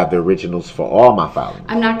 Can I have the originals for all my filings?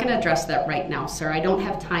 I'm not going to address that right now, sir. I don't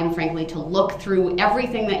have time, frankly, to look through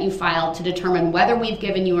everything that you filed to determine whether we've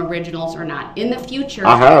given you originals or not. In the future,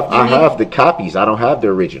 I have the copies. I don't have the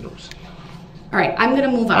originals. All right, I'm going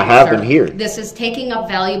to move on. I have them here. This is taking up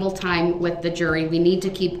valuable time with the jury. We need to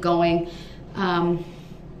keep going.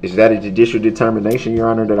 Is that a judicial determination, Your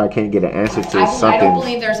Honor, that I can't get an answer to something? I don't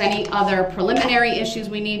believe there's any other preliminary issues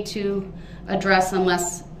we need to address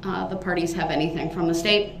unless the parties have anything from the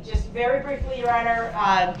state. Just very briefly, Your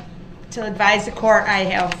Honor, to advise the court, I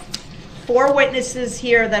have 4 witnesses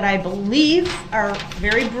here that I believe are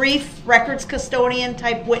very brief records custodian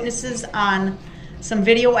type witnesses on some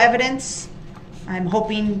video evidence. I'm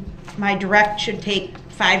hoping my direct should take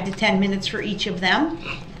 5 to 10 minutes for each of them.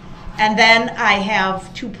 And then I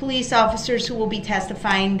have 2 police officers who will be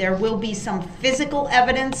testifying. There will be some physical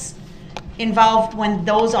evidence involved when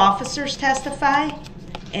those officers testify.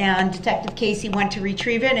 And Detective Casey went to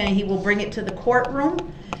retrieve it, and he will bring it to the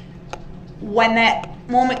courtroom. When that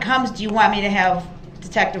moment comes, do you want me to have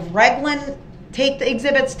Detective Reglan take the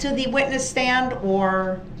exhibits to the witness stand,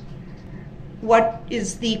 or what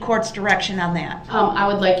is the court's direction on that? I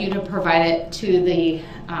would like you to provide it to the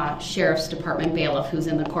Sheriff's Department bailiff who's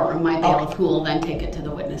in the courtroom, my bailiff, who will then take it to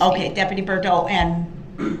the witness stand. Okay, Deputy Bordeaux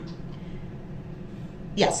and...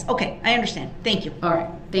 Yes, okay, I understand. Thank you. All right,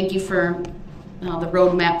 thank you for the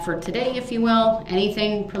roadmap for today, if you will.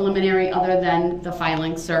 Anything preliminary other than the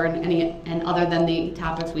filing, sir, and other than the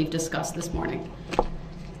topics we've discussed this morning?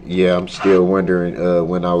 Yeah, I'm still wondering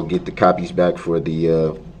when I will get the copies back for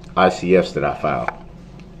the ICFs that I filed.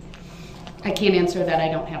 I can't answer that. I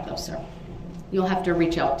don't have those, sir. You'll have to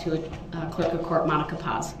reach out to Clerk of Court Monica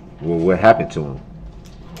Paz. Well, what happened to them?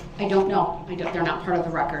 I don't know. They're not part of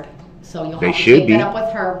the record. So you'll They have to should take be. that up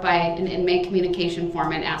with her and make communication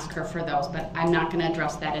form and ask her for those, but I'm not gonna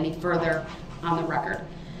address that any further on the record.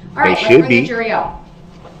 All right, let's should bring the be. jury up.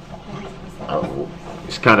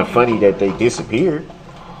 It's kind of funny that they disappeared.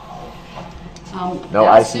 No,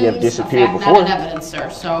 That ICF assumes a disappeared fact, before. Not an evidence, sir,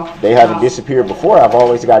 so. They haven't disappeared before. I've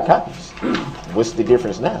always got copies. What's the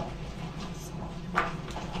difference now?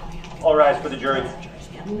 All rise for the jury.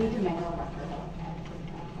 We need to make a record.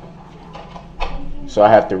 So I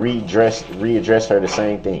have to readdress her the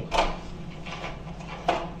same thing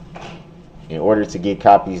in order to get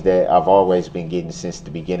copies that I've always been getting since the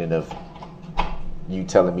beginning of you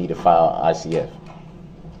telling me to file ICF.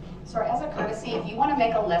 Sir, as a courtesy, if you want to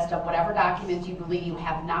make a list of whatever documents you believe you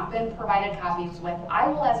have not been provided copies with, I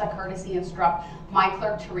will, as a courtesy, instruct my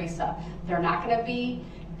clerk, Teresa. They're not going to be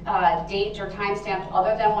dates or timestamped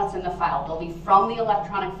other than what's in the file. They'll be from the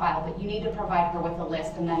electronic file, but you need to provide her with a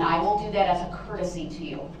list, and then I will do that as a courtesy to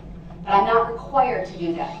you. But I'm not required to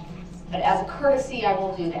do that. But as a courtesy, I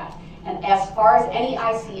will do that. And as far as any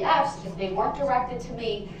ICFs, if they weren't directed to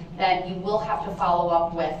me, then you will have to follow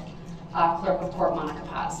up with Clerk of Court Monica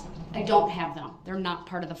Paz. I don't have them. They're not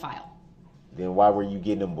part of the file. Then why were you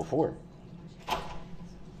getting them before?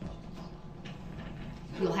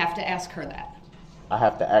 You'll have to ask her that. I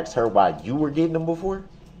have to ask her why you were getting them before?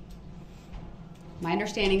 My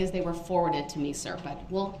understanding is they were forwarded to me, sir, but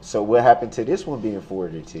we'll... So what happened to this one being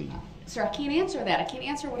forwarded to you? Sir, I can't answer that. I can't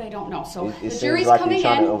answer what I don't know. So It the seems jury's like coming you're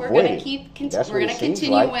trying in. to We're avoid going to it. That's we're what going it to seems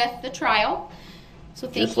continue like. with the trial. So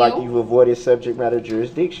thank Just you. like you've avoided subject matter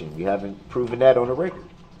jurisdiction. You haven't proven that on the record.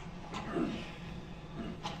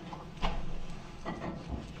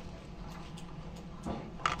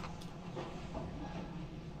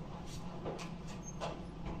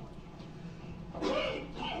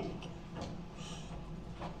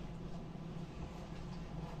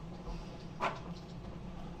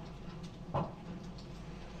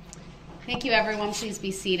 Thank you, everyone. Please be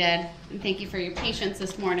seated. And thank you for your patience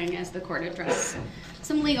this morning as the court addressed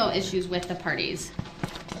some legal issues with the parties.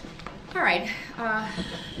 All right.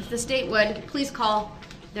 If the state would, please call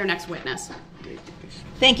their next witness.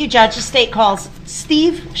 Thank you, Judge. The state calls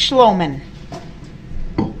Steve Schlomann.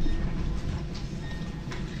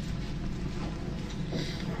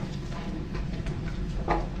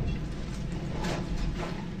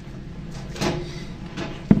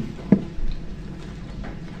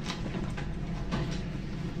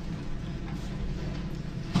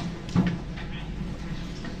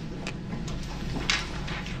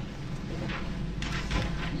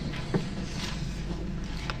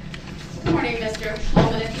 Good morning, Mr.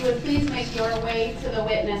 Schlomann. If you would please make your way to the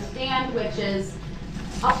witness stand, which is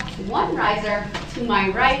up one riser to my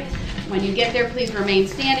right. When you get there, please remain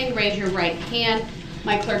standing. Raise your right hand.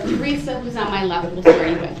 My clerk, Teresa, who's on my left, will swear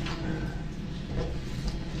you in.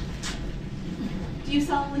 Do you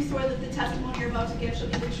solemnly swear that the testimony you're about to give shall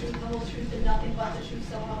be the truth, the whole truth, and nothing but the truth,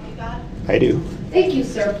 so help you God? I do. Thank you,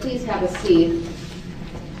 sir. Please have a seat.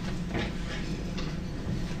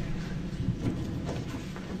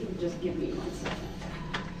 Just give me 1 second.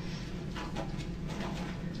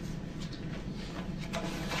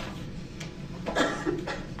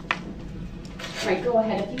 All right, go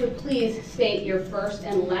ahead. If you would please state your first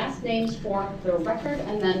and last names for the record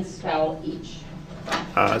and then spell each.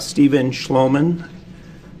 Stephen Schlomann,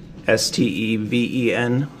 Steven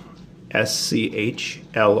Schlomann.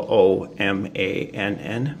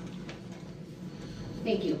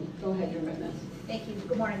 Thank you. Go ahead, your witness. Thank you.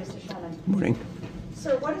 Good morning, Mr. Schlomann. Morning.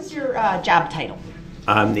 Sir, what is your job title?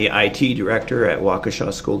 I'm the IT director at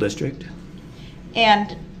Waukesha School District.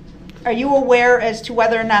 And are you aware as to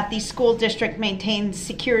whether or not the school district maintains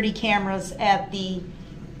security cameras at the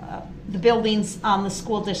buildings on the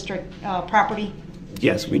school district property?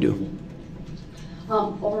 Yes, we do.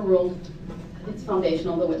 Overruled. It's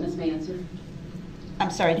foundational. The witness may answer. I'm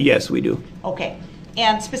sorry. Yes, we do. Okay.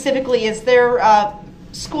 And specifically, is there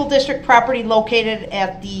school district property located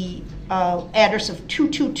at the address of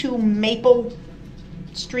 222 Maple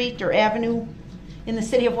Street or Avenue in the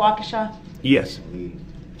city of Waukesha? Yes.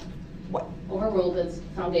 What? Overruled. It's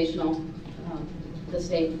foundational. The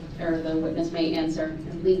state or the witness may answer.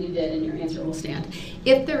 I believe you did, and your answer will stand.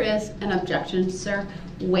 If there is an objection, sir,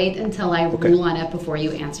 wait until I rule on it before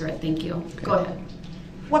you answer it. Thank you. Okay. Go ahead.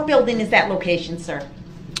 What building is that location, sir?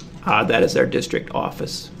 That is our district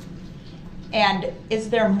office. And is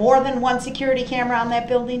there more than one security camera on that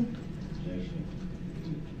building?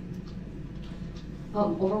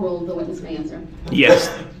 Overruled. The witness may answer. Yes.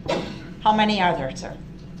 How many are there, sir?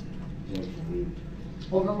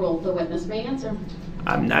 Overruled. The witness may answer.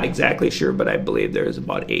 I'm not exactly sure, but I believe there is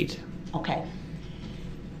about 8. Okay.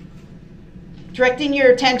 Directing your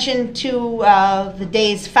attention to the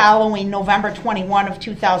days following November 21 of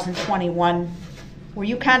 2021, were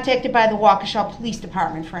you contacted by the Waukesha Police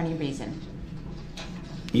Department for any reason?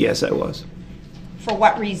 Yes, I was. For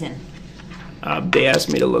what reason? They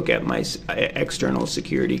asked me to look at my external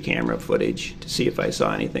security camera footage to see if I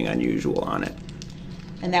saw anything unusual on it.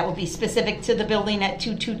 And that would be specific to the building at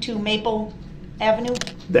 222 Maple Avenue?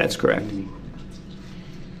 That's correct.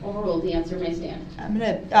 Overruled. The answer may stand. I'm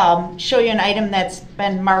going to show you an item that's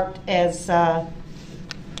been marked as,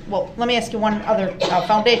 well, let me ask you one other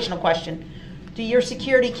foundational question. Do your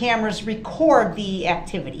security cameras record the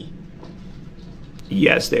activity?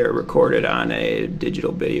 Yes, they are recorded on a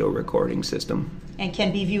digital video recording system. And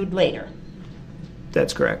can be viewed later?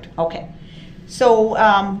 That's correct. Okay.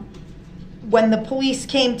 So when the police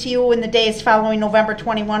came to you in the days following November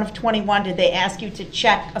 21 of 21, did they ask you to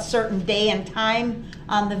check a certain day and time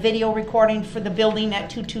on the video recording for the building at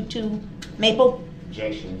 222 Maple?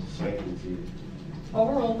 Objection. Second.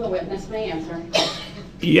 Overruled. The witness may answer.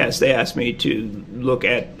 Yes, they asked me to look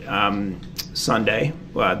at Sunday.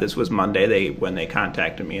 Well, this was Monday when they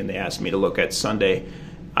contacted me, and they asked me to look at Sunday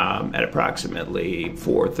at approximately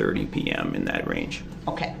 4:30 p.m. in that range.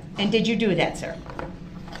 Okay. And did you do that, sir?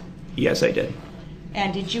 Yes, I did.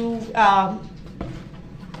 And did you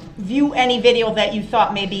view any video that you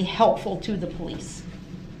thought may be helpful to the police?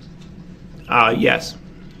 Yes.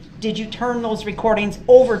 Did you turn those recordings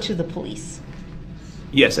over to the police?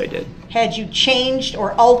 Yes, I did. Had you changed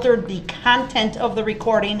or altered the content of the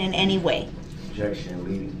recording in any way? Objection.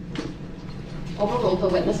 Leading. Overruled. The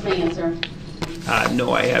witness may answer.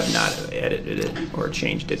 No, I have not edited it or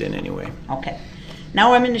changed it in any way. Okay.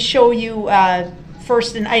 Now I'm going to show you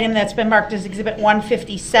first an item that's been marked as Exhibit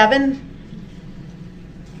 157.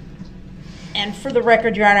 And for the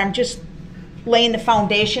record, Your Honor, I'm just laying the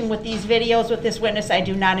foundation with these videos with this witness. I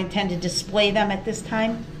do not intend to display them at this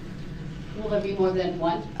time. Will there be more than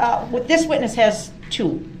one? With this witness has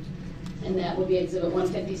two. And that would be Exhibit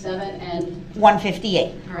 157 and...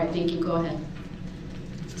 158. All right, thank you. Go ahead.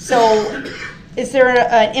 So is there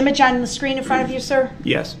an image on the screen in front of you, sir?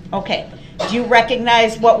 Yes. Okay. Do you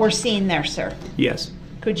recognize what we're seeing there, sir? Yes.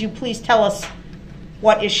 Could you please tell us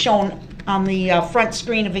what is shown on the front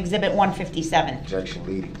screen of Exhibit 157? Objection.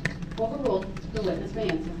 Leading. Overruled. The witness may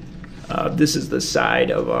answer. This is the side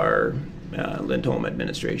of our Home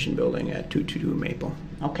Administration building at 222 Maple.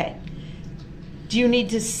 Okay. Do you need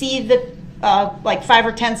to see the like 5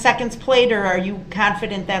 or 10 seconds played, or are you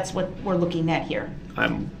confident that's what we're looking at here?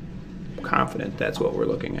 I'm confident that's what we're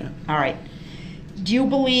looking at. All right. Do you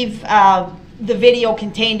believe the video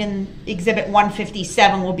contained in Exhibit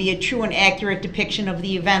 157 will be a true and accurate depiction of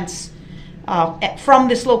the events from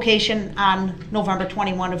this location on November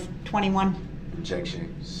 21 of 21?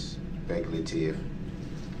 Objection. Speculative.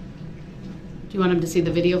 Do you want him to see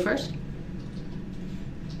the video first?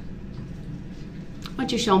 Why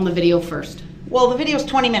don't you show him the video first? Well, the video is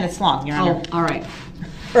 20 minutes long, Your Honor. Oh, all right.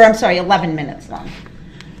 Or I'm sorry, 11 minutes long.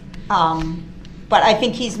 But I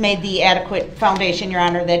think he's made the adequate foundation, Your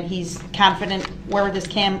Honor, that he's confident where this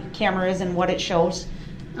camera is and what it shows.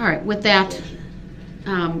 All right. With that,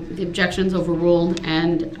 the objection's overruled,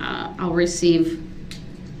 and I'll receive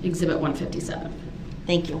Exhibit 157.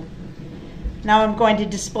 Thank you. Now I'm going to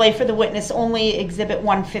display for the witness only Exhibit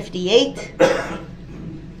 158.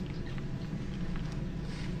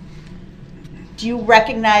 Do you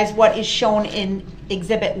recognize what is shown in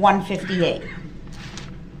Exhibit 158?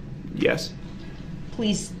 Yes.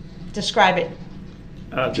 Please describe it.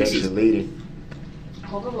 Objection. Leading.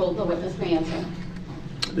 Overruled. The witness may answer.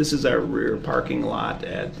 This is our rear parking lot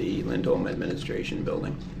at the Home Administration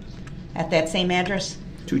building. At that same address?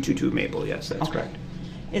 222 Maple, yes, that's Okay. correct.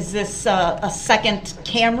 Is this a second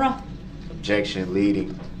camera? Objection.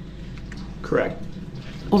 Leading. Correct.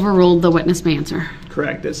 Overruled. The witness may answer.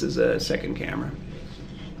 Correct. This is a second camera.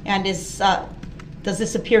 And does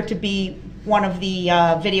this appear to be one of the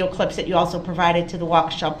video clips that you also provided to the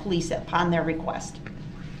Waukesha police upon their request?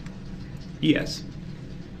 Yes.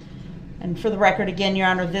 And for the record, again, Your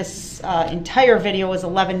Honor, this entire video is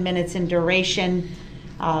 11 minutes in duration.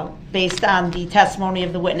 Based on the testimony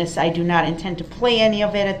of the witness, I do not intend to play any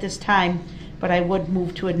of it at this time, but I would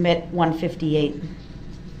move to admit 158.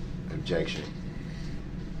 Objection.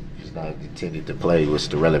 It's not intended to play. What's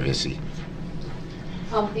the relevancy?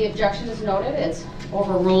 The objection is noted. It's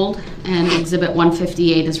overruled, and Exhibit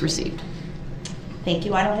 158 is received. Thank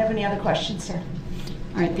you. I don't have any other questions, sir.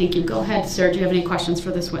 All right, thank you. Go ahead, sir. Do you have any questions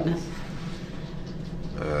for this witness?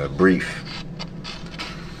 Brief.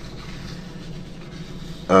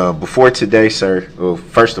 Before today, sir, well,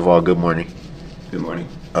 first of all, good morning. Good morning.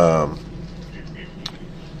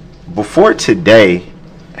 Before today,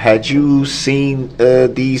 had you seen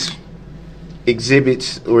these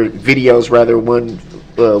exhibits or videos, rather,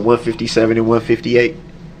 157 and 158?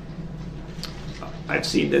 I've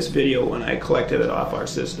seen this video when I collected it off our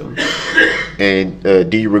system. And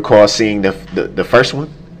do you recall seeing the first one?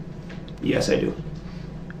 Yes, I do.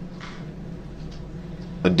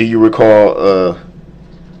 Do you recall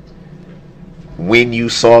when you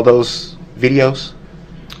saw those videos?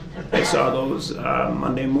 I saw those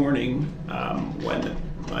Monday morning when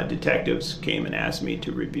my detectives came and asked me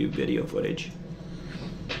to review video footage.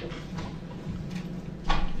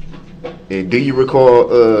 And do you recall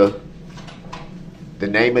the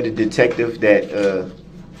name of the detective that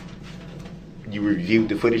you reviewed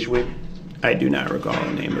the footage with? I do not recall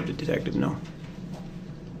the name of the detective, no.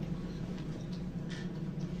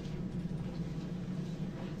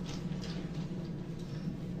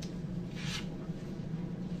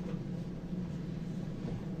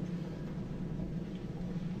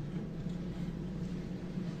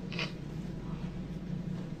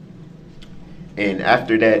 And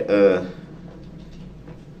after that,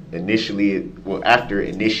 after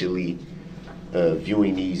initially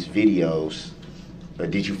viewing these videos,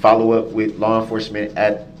 did you follow up with law enforcement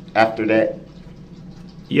after that?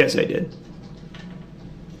 Yes, I did.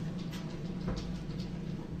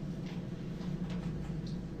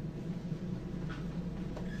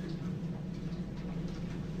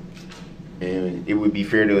 And it would be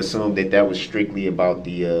fair to assume that that was strictly about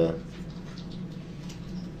the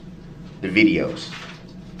videos.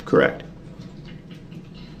 Correct.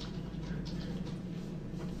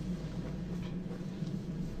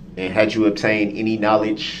 And had you obtained any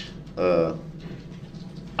knowledge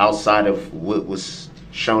outside of what was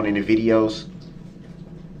shown in the videos?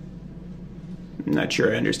 I'm not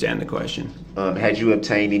sure I understand the question. Had you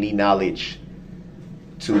obtained any knowledge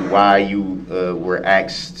to why you were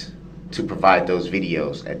asked to provide those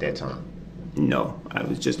videos at that time? No, I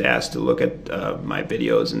was just asked to look at my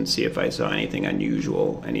videos and see if I saw anything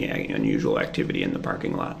unusual, any unusual activity in the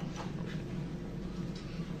parking lot.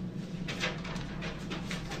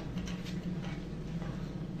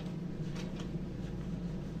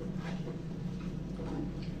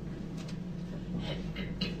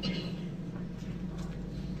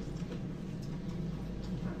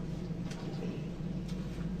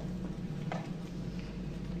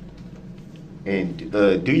 And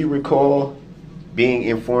do you recall being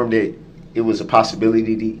informed that it was a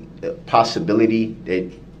possibility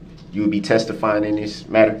that you would be testifying in this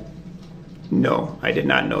matter? No, I did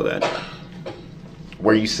not know that.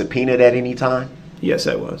 Were you subpoenaed at any time? Yes,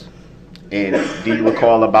 I was. And do you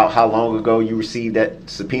recall about how long ago you received that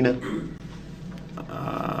subpoena?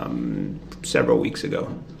 Several weeks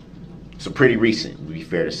ago. So pretty recent, would be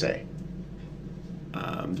fair to say.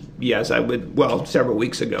 Yes, I would. Well, several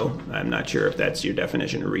weeks ago. I'm not sure if that's your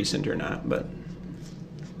definition of recent or not, but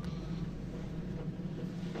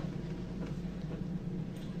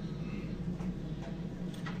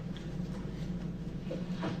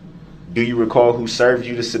Do you recall who served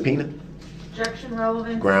you the subpoena? Objection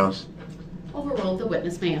relevant. Grounds. Overruled. The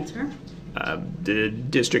witness may answer. the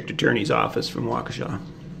district attorney's office from Waukesha.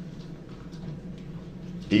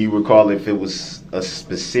 Do you recall if it was a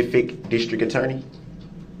specific district attorney?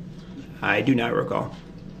 I do not recall.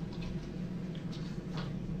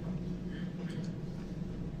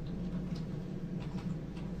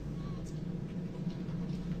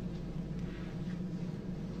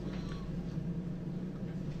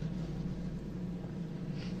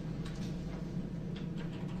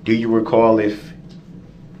 Do you recall if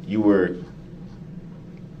you were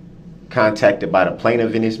contacted by the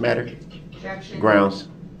plaintiff in this matter? Objection. Grounds.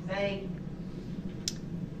 Vague.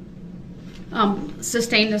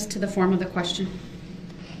 Sustain this to the form of the question.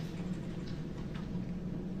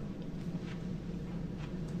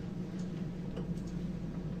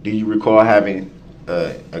 Do you recall having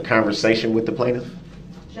a conversation with the plaintiff?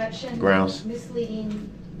 Objection. Grounds. Misleading,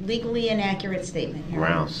 legally inaccurate statement. Your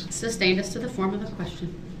Honor. Grounds. Sustain this to the form of the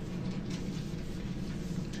question.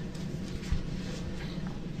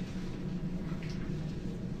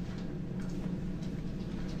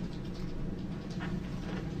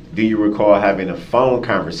 Do you recall having a phone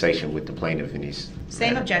conversation with the plaintiff in this?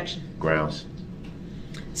 Same objection. Grounds.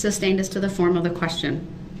 Sustain this to the form of the question.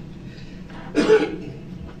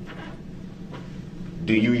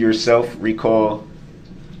 Do you yourself recall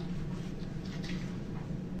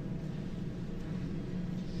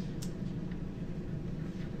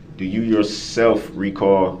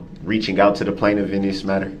reaching out to the plaintiff in this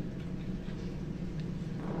matter?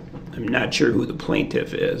 I'm not sure who the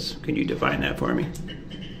plaintiff is. Can you define that for me?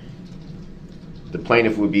 The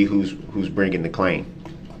plaintiff would be who's bringing the claim.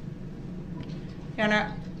 Your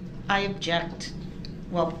Honor, I object.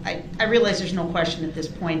 Well, I realize there's no question at this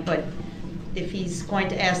point, but if he's going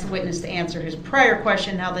to ask the witness to answer his prior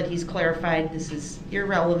question, now that he's clarified, this is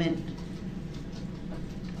irrelevant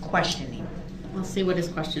questioning. I'll see what his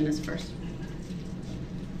question is first.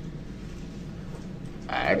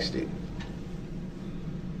 I asked it.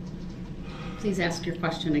 Please ask your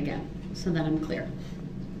question again so that I'm clear.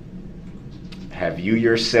 Have you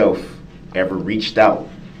yourself ever reached out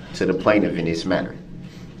to the plaintiff in this matter?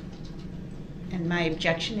 And my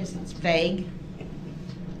objection is it's vague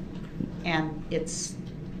and it's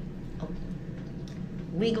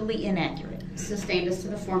legally inaccurate. Sustained as to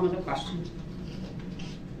the form of the question.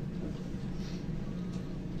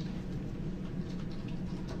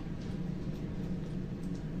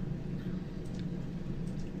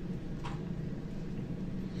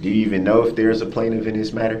 Do you even know if there's a plaintiff in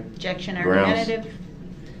this matter? Objection Grounds. argumentative.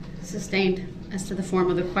 Sustained as to the form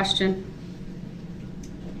of the question.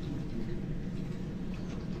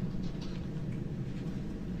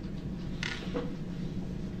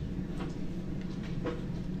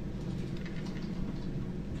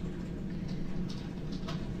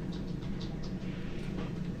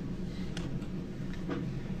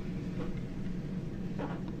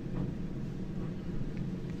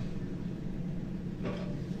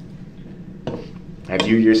 Have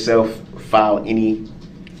you yourself filed any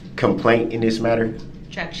complaint in this matter?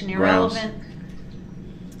 Objection Grounds. irrelevant.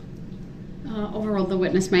 Overruled, the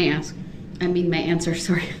witness may answer,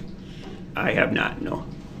 sorry. I have not, no.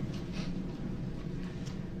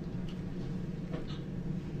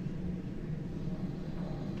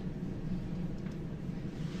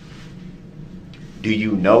 Do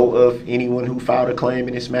you know of anyone who filed a claim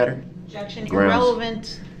in this matter? Objection Grounds.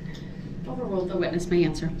 irrelevant. Overruled, the witness may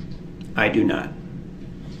answer. I do not.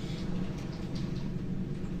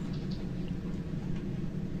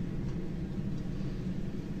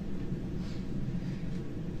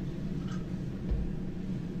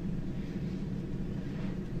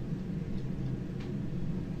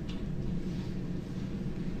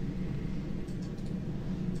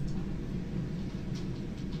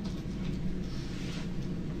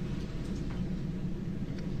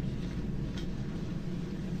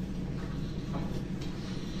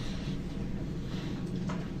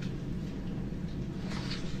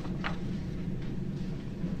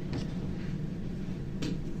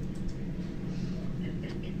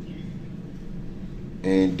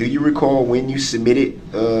 And do you recall when you submitted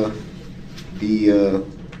the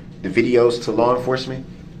videos to law enforcement?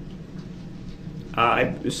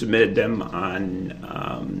 I submitted them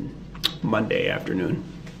on Monday afternoon.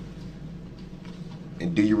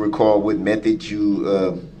 And do you recall what method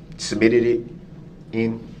you submitted it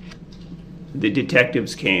in? The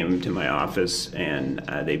detectives came to my office and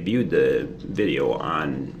they viewed the video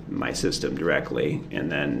on my system directly,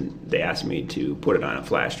 and then they asked me to put it on a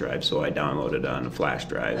flash drive, so I downloaded it on a flash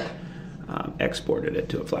drive, exported it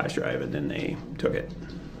to a flash drive, and then they took it.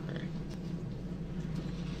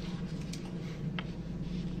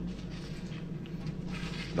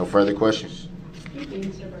 No further questions?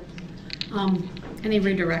 Any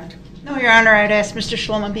redirect? No, Your Honor, I'd ask Mr.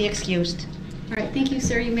 Schlomann be excused. All right, thank you,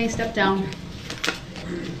 sir. You may step down.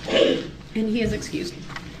 And he is excused.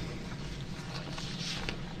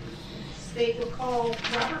 State will call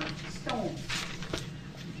Robert Stone.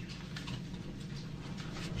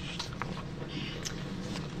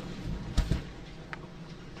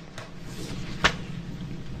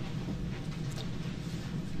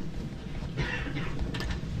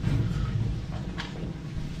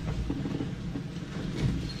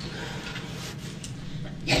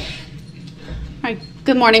 All right.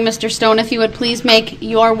 Good morning, Mr. Stone. If you would please make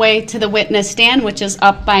your way to the witness stand, which is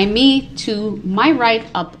up by me, to my right,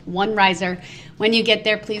 up one riser. When you get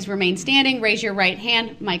there, please remain standing. Raise your right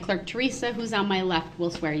hand. My clerk, Teresa, who's on my left, will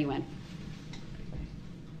swear you in.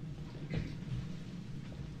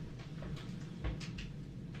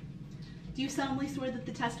 Do you solemnly swear that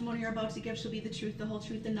the testimony you're about to give shall be the truth, the whole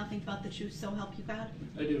truth, and nothing but the truth, so help you God?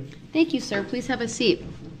 I do. Thank you, sir. Please have a seat.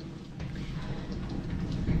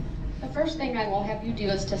 The first thing I will have you do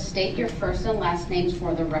is to state your first and last names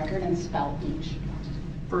for the record and spell each.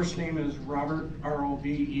 First name is Robert,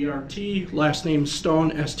 R-O-B-E-R-T. Last name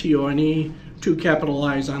Stone, S-T-O-N-E. 2 capital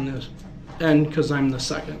I's on this N because I'm the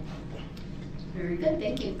second. Very good.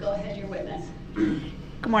 Thank you. Go ahead, your witness.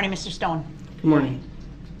 Good morning, Mr. Stone. Good morning.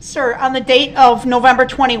 Sir, on the date of November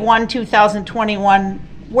 21, 2021,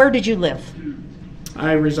 where did you live?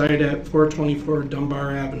 I reside at 424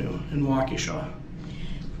 Dunbar Avenue in Waukesha.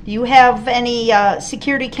 Do you have any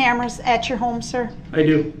security cameras at your home, sir? I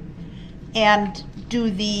do. And Do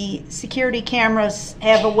the security cameras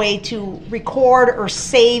have a way to record or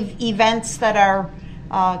save events that are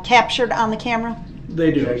captured on the camera? They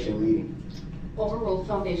do. Objection leading. Overruled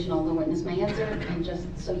foundational, the witness may answer. And just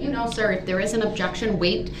so you know, sir, if there is an objection,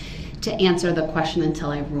 wait to answer the question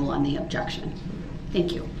until I rule on the objection.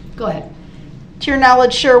 Thank you. Go ahead. To your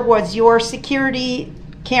knowledge, sir, was your security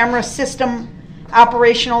camera system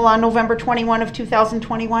operational on November 21 of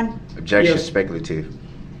 2021? Objection Yes. speculative.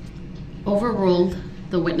 Overruled,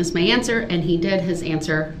 the witness may answer, and he did his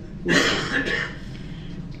answer.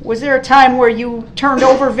 Was there a time where you turned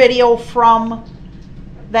over video from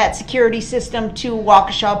that security system to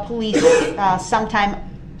Waukesha Police sometime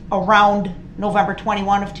around November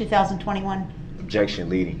 21 of 2021? Objection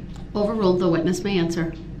leading. Overruled, the witness may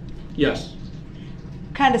answer. Yes.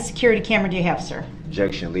 What kind of security camera do you have, sir?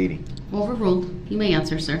 Objection leading. Overruled, you may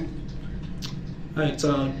answer, sir. It's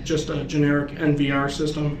just a generic NVR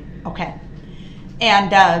system. Okay.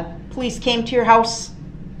 And police came to your house?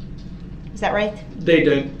 Is that right? They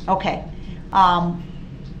did. Okay.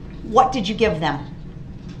 What did you give them?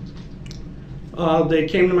 They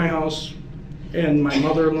came to my house, and my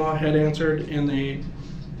mother-in-law had answered, and they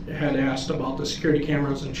had asked about the security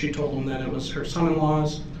cameras, and she told them that it was her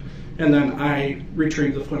son-in-law's. And then I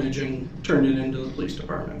retrieved the footage and turned it into the police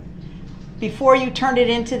department. Before you turned it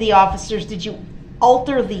into the officers, did you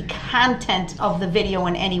alter the content of the video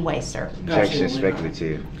in any way, sir? Objection Absolutely not.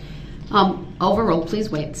 speculative. Overruled, please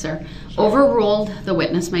wait, sir. Overruled, the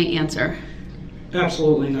witness may answer.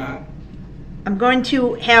 Absolutely not. I'm going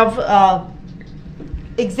to have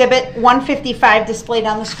Exhibit 155 displayed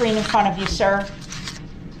on the screen in front of you, sir.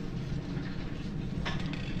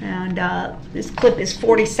 And this clip is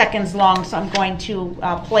 40 seconds long, so I'm going to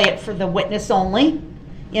play it for the witness only,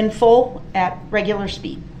 in full, at regular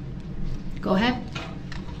speed. Go ahead.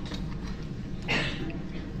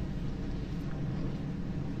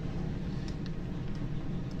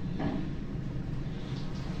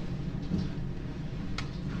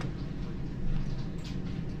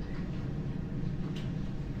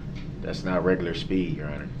 That's not regular speed, Your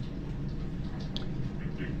Honor.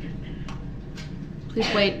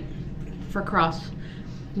 Please wait for cross.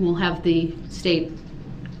 We'll have the state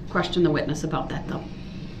question the witness about that, though.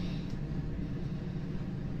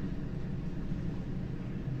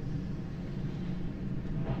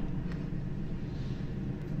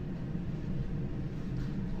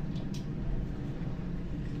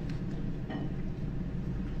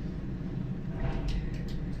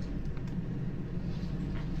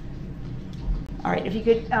 All right, if you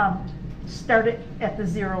could start it at the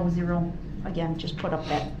 00 again, just put up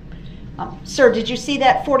that. Sir, did you see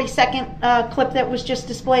that 40-second clip that was just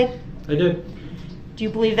displayed? I did. Do you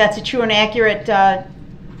believe that's a true and accurate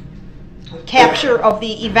capture of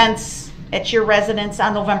the events at your residence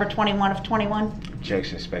on November 21 of 21?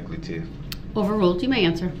 Objection speculative. Overruled, you may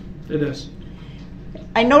answer. It is.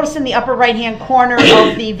 I notice in the upper right-hand corner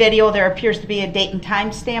of the video there appears to be a date and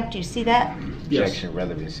time stamp. Do you see that? Yes. Objection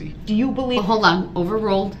relevancy. Do you believe? Oh, hold on.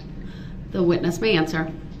 Overruled, the witness may answer.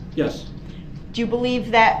 Yes. Do you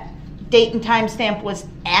believe that date and time stamp was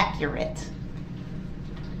accurate?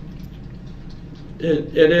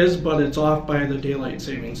 It is, but it's off by the daylight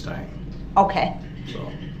savings time. Okay.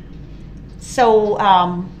 So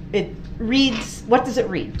So it reads. What does it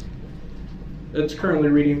read it's currently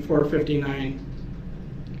reading 4:59.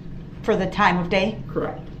 for the time of day?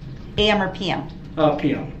 Correct. AM or PM?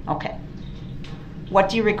 PM. Okay. What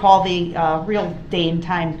do you recall the real day and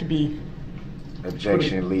time to be?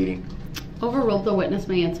 Objection leading. Overruled, the witness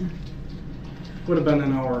may answer. Would have been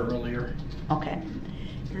an hour earlier. Okay.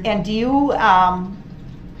 And do you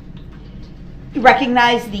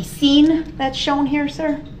recognize the scene that's shown here,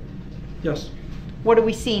 sir? Yes. What are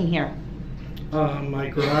we seeing here? My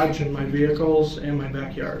garage and my vehicles and my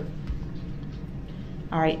backyard.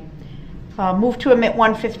 All right. Move to admit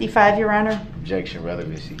 155, Your Honor. Objection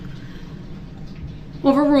relevancy.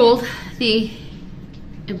 Overruled, the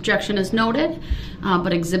objection is noted,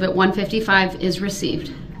 but Exhibit 155 is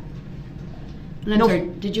received. And I'm No. sorry,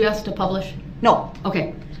 did you ask to publish? No.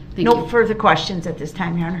 Okay, thank No you. further questions at this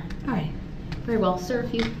time, Your Honor. All right, very well. Sir,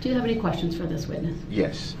 if you do have any questions for this witness,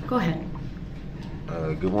 Yes. go ahead.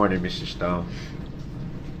 Good morning, Mr. Stone.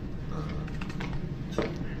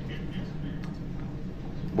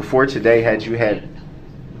 Before today, had you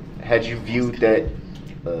viewed that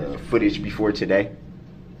footage before today?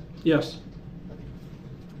 Yes.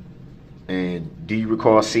 And do you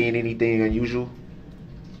recall seeing anything unusual?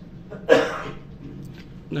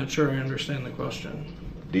 Not sure I understand the question.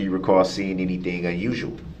 Do you recall seeing anything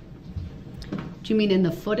unusual Do you mean in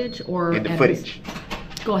the footage or in the at footage?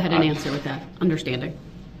 Go ahead and answer with that understanding.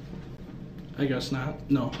 I guess not.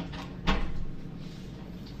 No.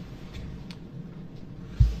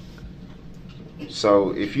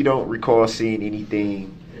 So if you don't recall seeing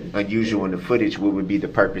anything unusual in the footage, what would be the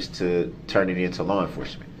purpose to turn it into law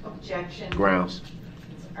enforcement? Objection. Grounds.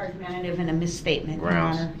 It's argumentative and a misstatement, Your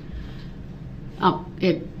Grounds.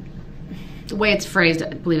 Honor. The way it's phrased, I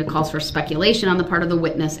believe it calls for speculation on the part of the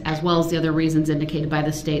witness as well as the other reasons indicated by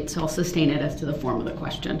the state, so I'll sustain it as to the form of the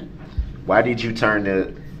question. Why did you turn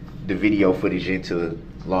the video footage into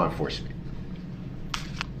law enforcement?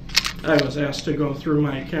 I was asked to go through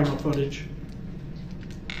my camera footage.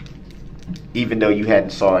 Even though you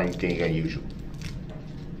hadn't saw anything unusual?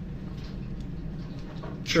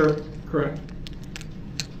 Sure, correct.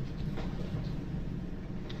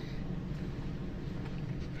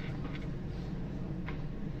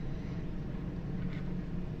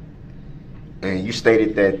 And you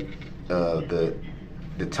stated that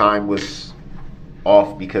the time was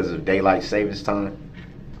off because of daylight savings time?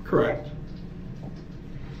 Correct.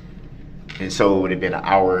 And so it would have been an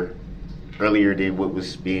hour earlier than what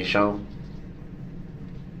was being shown?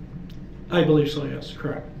 I believe so, yes,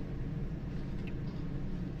 correct.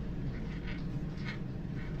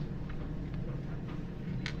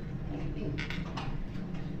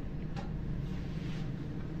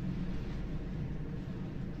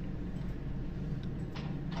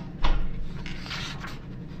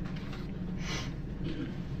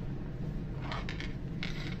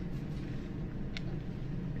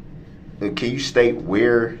 Can you state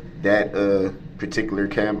where that particular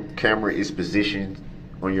camera is positioned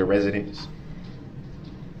on your residence?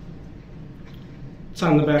 It's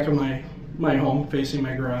on the back of my home, facing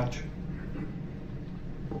my garage.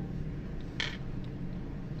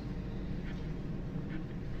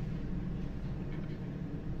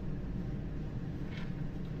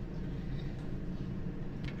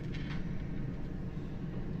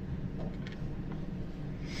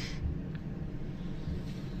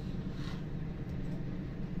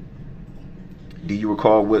 Do you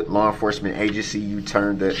recall what law enforcement agency you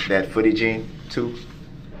turned that footage in to?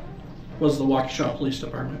 Was the Waukesha Police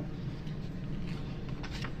Department.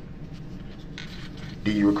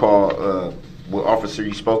 Do you recall what officer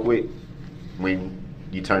you spoke with when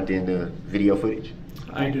you turned in the video footage?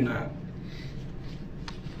 I do not.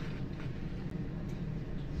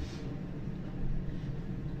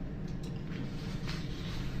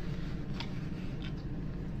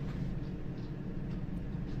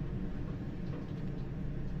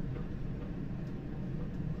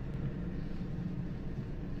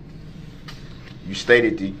 You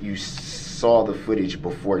stated that you saw the footage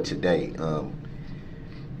before today.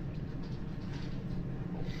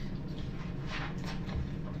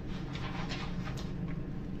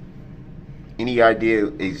 Any idea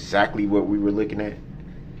exactly what we were looking at?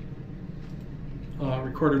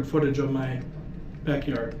 Recorded footage of my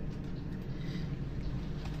backyard.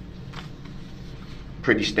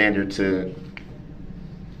 Pretty standard to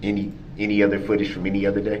any other footage from any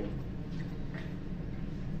other day?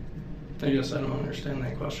 I guess I don't understand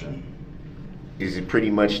that question. Is it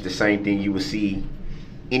pretty much the same thing you would see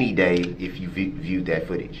any day if you viewed that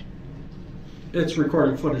footage? It's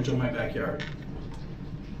recorded footage of my backyard.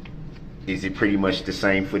 Is it pretty much the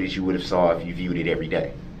same footage you would have saw if you viewed it every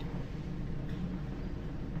day?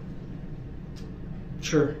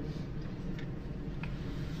 Sure.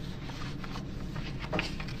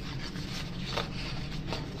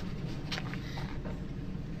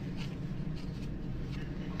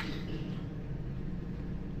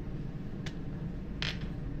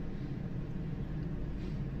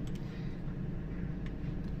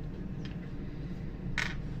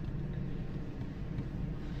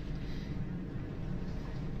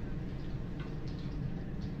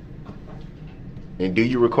 And do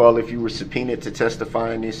you recall if you were subpoenaed to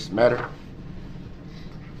testify in this matter?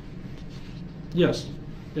 Yes.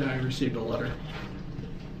 Yeah, I received a letter.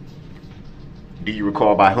 Do you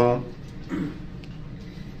recall by whom?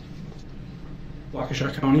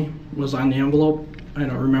 Waukesha County was on the envelope. I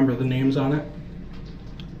don't remember the names on it.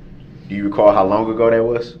 Do you recall how long ago that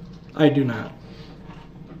was? I do not.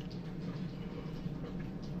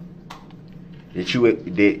 Did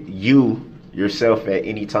you yourself at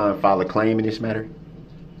any time file a claim in this matter?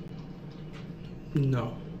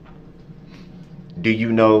 No. Do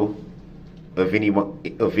you know of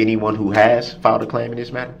anyone who has filed a claim in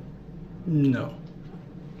this matter? No.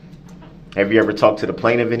 Have you ever talked to the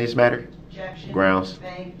plaintiff in this matter? Objection. Grounds.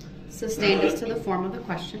 Vague. Sustained as to the form of the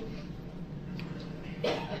question.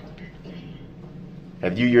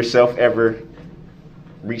 Have you yourself ever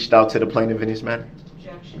reached out to the plaintiff in this matter?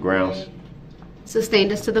 Objection. Grounds. Vague.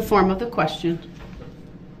 Sustained as to the form of the question.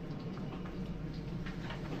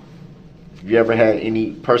 Have you ever had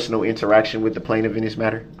any personal interaction with the plaintiff in this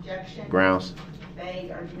matter? Objection. Grounds. Vague,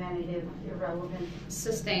 argumentative, irrelevant.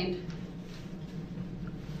 Sustained.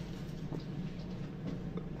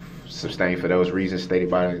 Sustained for those reasons stated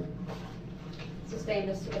by. Sustained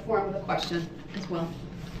as to the form of the question as well.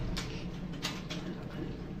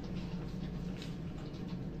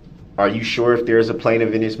 Are you sure if there is a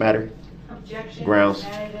plaintiff in this matter? Objection. Grounds.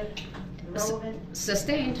 Argumentative, irrelevant.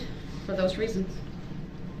 Sustained for those reasons.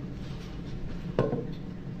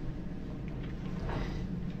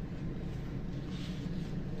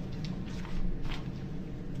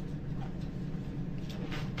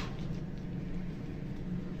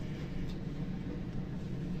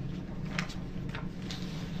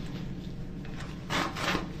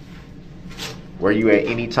 Were you at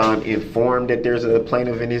any time informed that there's a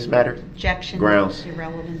plaintiff in this matter? Objection. Grounds.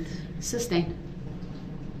 Irrelevant. Sustained.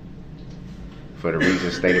 For the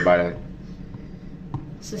reasons stated by the.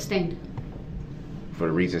 Sustained. For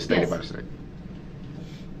the reasons stated Yes. by the state.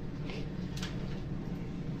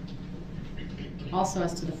 Also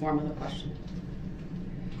as to the form of the question.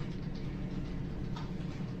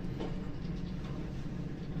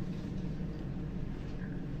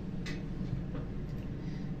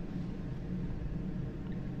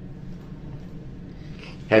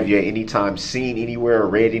 Have you at any time seen anywhere or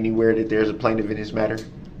read anywhere that there's a plaintiff in this matter?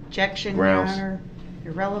 Objection, Grounds. Your Honor.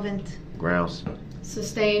 Irrelevant. Grounds.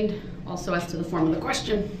 Sustained. Also as to the form of the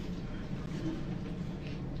question.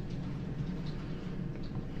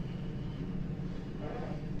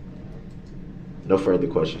 No further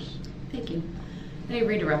questions. Thank you. Any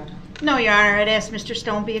redirect? No, Your Honor. I'd ask Mr.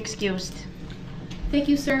 Stone be excused. Thank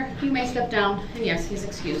you, sir. You may step down. And yes, he's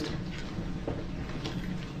excused.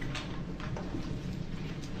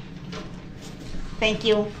 Thank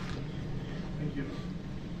you. Thank you.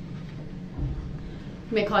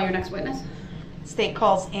 You may call your next witness. State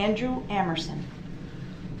calls Andrew Amerson.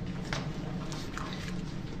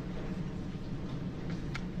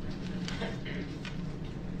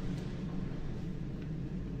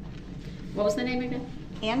 What was the name again?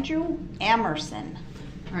 Andrew Amerson.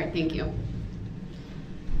 All right, thank you.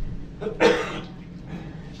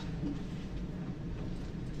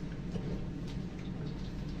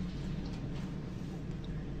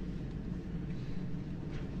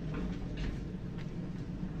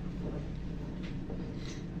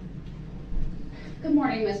 Good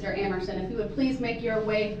morning, Mr. Amerson. If you would please make your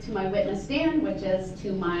way to my witness stand, which is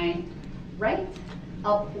to my right.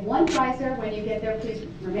 Up one riser. When you get there, please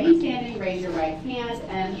remain standing, raise your right hand,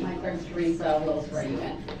 and my clerk Teresa will swear you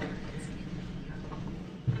in.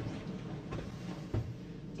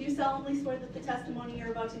 Do you solemnly swear that the testimony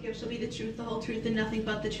you're about to give shall be the truth, the whole truth, and nothing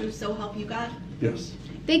but the truth, so help you God? Yes.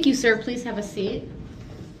 Thank you, sir. Please have a seat.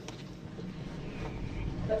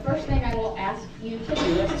 The first thing I will ask you to do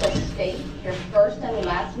is to state your first and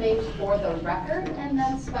last names for the record and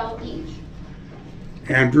then spell each.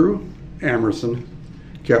 Andrew Amerson,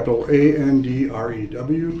 capital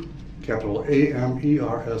Andrew, capital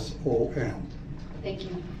Amerson. Thank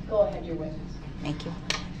you. Go ahead, your witness. Thank you.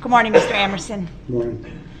 Good morning, Mr. Amerson. Morning.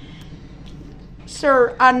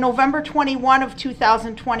 Sir, on November 21 of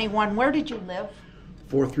 2021, where did you live?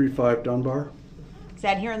 435 Dunbar? Is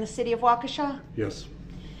that here in the city of Waukesha? Yes.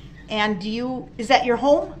 And is that your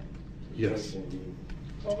home? Yes.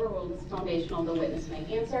 Overruled is foundational. The witness may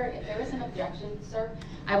answer. If there is an objection, sir,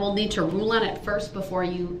 I will need to rule on it first before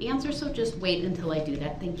you answer, so just wait until I do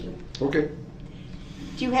that. Thank you. Okay.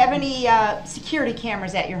 Do you have any security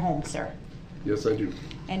cameras at your home, sir? Yes, I do.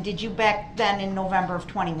 And did you back then in November of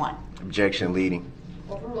 21? Objection leading.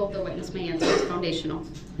 Overruled. The witness may answer. It's foundational.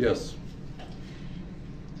 Yes.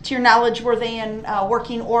 To your knowledge, were they in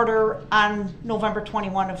working order on November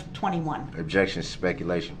 21 of 21? Objection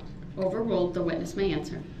speculation. Overruled. The witness may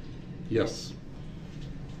answer. Yes.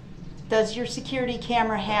 Does your security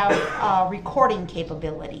camera have recording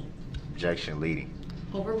capability? Objection leading.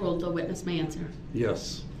 Overruled. The witness may answer.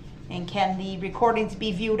 Yes. And can the recordings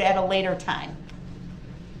be viewed at a later time?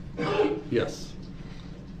 Yes.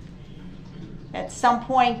 At some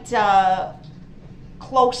point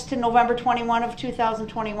close to November 21 of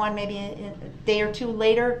 2021, maybe a day or two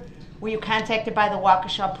later, were you contacted by the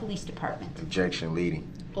Waukesha Police Department? Objection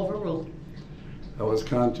leading. Overruled. I was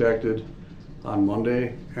contacted on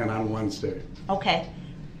Monday and on Wednesday. Okay.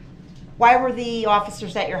 Why were the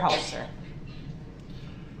officers at your house, sir?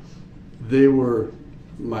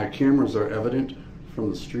 My cameras are evident from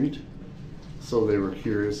the street, so they were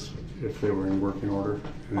curious if they were in working order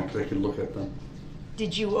and if they could look at them.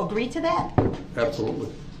 Did you agree to that?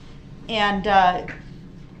 Absolutely. And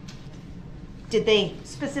did they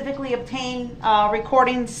specifically obtain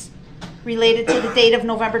recordings related to the date of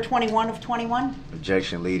November 21 of 21?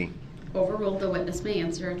 Objection leading. Overruled. The witness may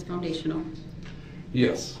answer. It's foundational.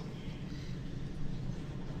 Yes.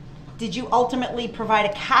 Did you ultimately provide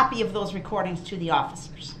a copy of those recordings to the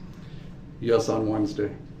officers? Yes, on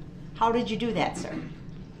Wednesday. How did you do that, sir?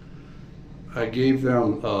 I gave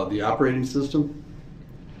them the operating system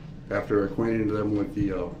after acquainting them with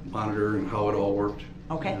the monitor and how it all worked.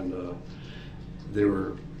 Okay. And they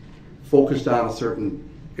were focused on a certain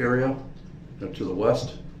area to the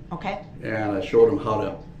west. Okay. And I showed them how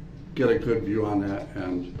to get a good view on that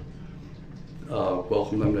and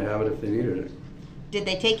welcome them to have it if they needed it. Did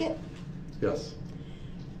they take it? Yes.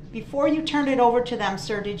 Before you turned it over to them,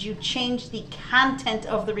 sir, did you change the content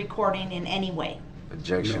of the recording in any way?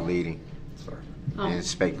 Objection No. leading. Sorry. And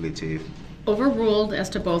speculative. Overruled. As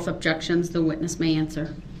to both objections, the witness may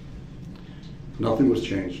answer. Nothing was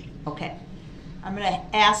changed. Okay. I'm going to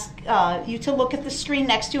ask you to look at the screen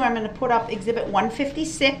next to you. I'm going to put up Exhibit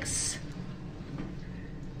 156.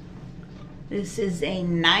 This is a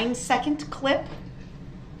 9-second clip.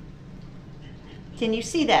 Can you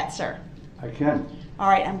see that, sir? I can. All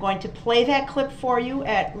right, I'm going to play that clip for you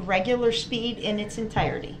at regular speed in its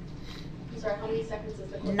entirety. I'm sorry, how many seconds is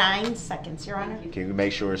the clip? 9 seconds, Your Honor. Can we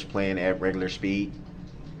make sure it's playing at regular speed?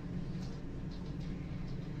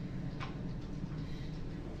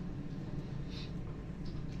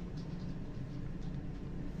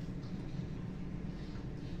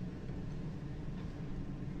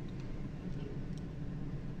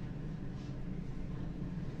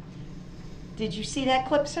 Did you see that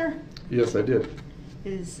clip, sir? Yes, I did.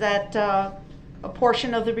 Is that a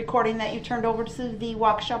portion of the recording that you turned over to the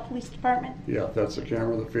Waukesha Police Department? Yeah, that's the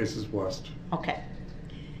camera that faces west. Okay.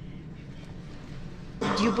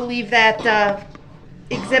 Do you believe that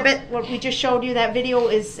exhibit, what we just showed you, that video,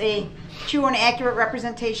 is a true and accurate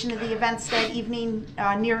representation of the events that evening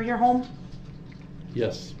near your home?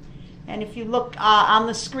 Yes. And if you look on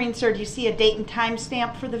the screen, sir, do you see a date and time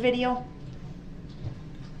stamp for the video?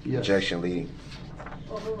 Yes. Objection leading.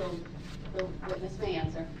 Overruled. The witness may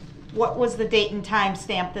answer. What was the date and time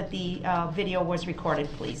stamp that the video was recorded,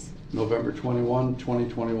 please? November 21,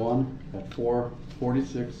 2021 at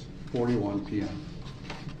 4:46:41 p.m.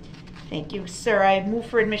 Thank you, sir. I move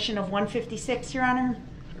for admission of 156, Your Honor.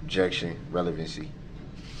 Objection. Relevancy.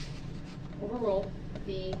 Overruled.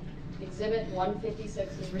 The exhibit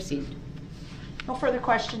 156 is received. No further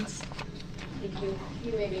questions. Thank you.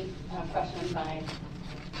 You may be questioned by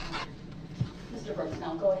Mr. Brooks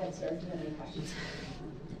now. Go ahead, sir, if you have any questions.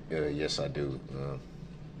 Yes, I do.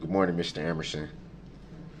 Good morning, Mr. Amerson.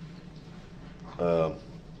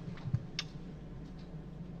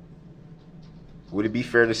 Would it be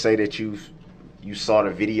fair to say that you saw the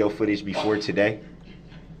video footage before today?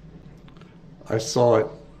 I saw it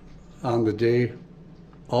on the day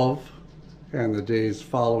of and the days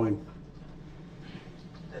following.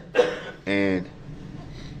 And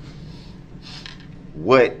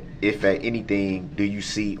what, if at anything, do you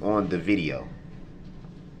see on the video?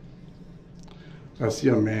 I see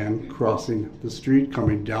a man crossing the street,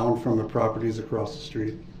 coming down from the properties across the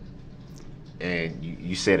street. And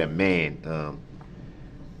you said a man.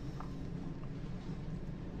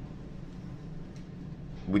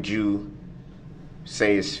 Would you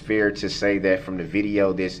say it's fair to say that from the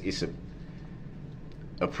video, it's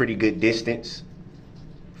a pretty good distance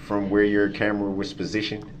from where your camera was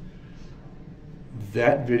positioned?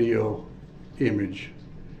 That video image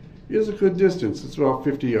is a good distance. It's about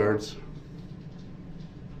 50 yards.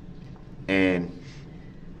 And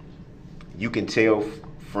you can tell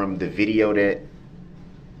from the video that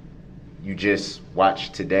you just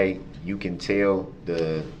watched today, you can tell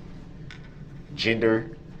the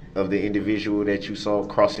gender of the individual that you saw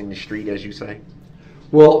crossing the street, as you say?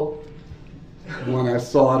 Well, when I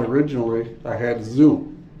saw it originally, I had to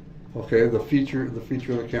zoom. Okay, the feature of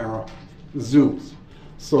the camera zooms,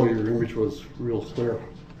 so your image was real clear.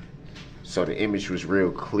 So the image was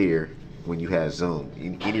real clear when you had zoom.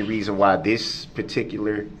 Any reason why this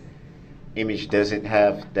particular image doesn't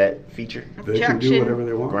have that feature? They can do whatever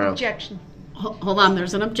they want. Ground. Objection. Hold on,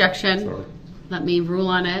 there's an objection. Sorry. Let me rule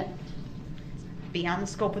on it. Beyond the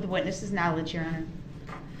scope of the witness's knowledge, Your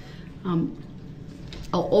Honor.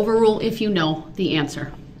 I'll overrule if you know the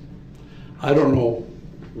answer. I don't know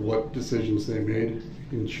what decisions they made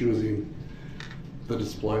in choosing the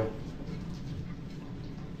display.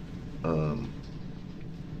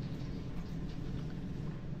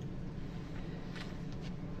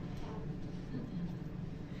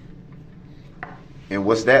 And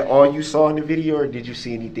was that all you saw in the video, or did you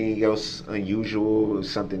see anything else unusual, or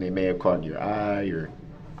something that may have caught your eye? Or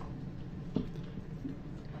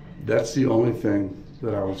That's the only thing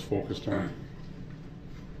that I was focused on.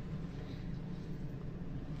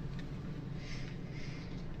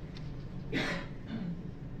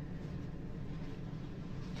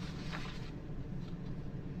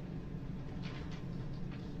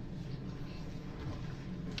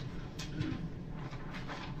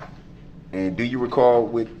 And do you recall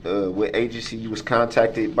what agency you was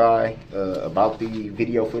contacted by about the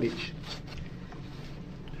video footage?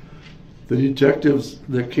 The detectives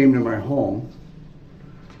that came to my home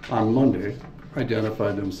on Monday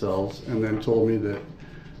identified themselves and then told me that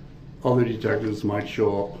other detectives might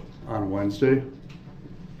show up on Wednesday,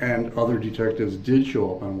 and other detectives did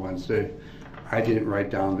show up on Wednesday. I didn't write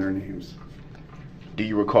down their names. Do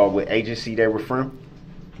you recall what agency they were from?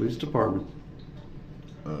 Police department.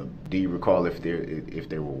 Do you recall if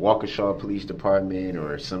they were Waukesha Police Department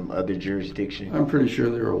or some other jurisdiction? I'm pretty sure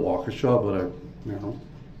they were Waukesha, but I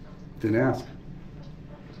didn't ask.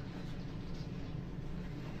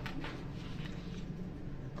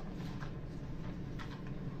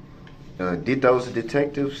 Did those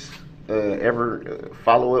detectives ever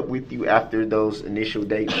follow up with you after those initial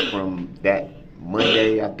dates from that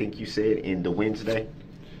Monday, I think you said, and the Wednesday?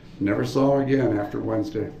 Never saw her again after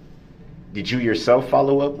Wednesday. Did you yourself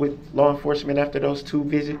follow up with law enforcement after those 2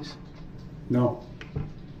 visits? No.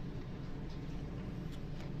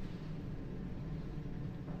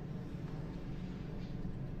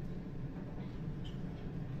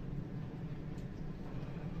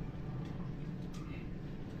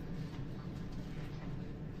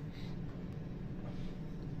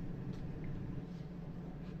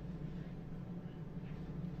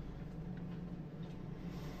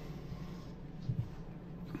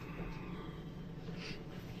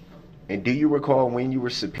 And do you recall when you were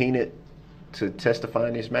subpoenaed to testify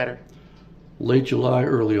in this matter? Late July,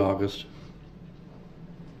 early August.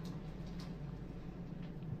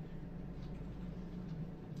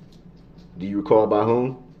 Do you recall by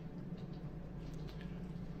whom?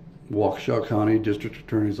 Waukesha County District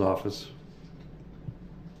Attorney's Office.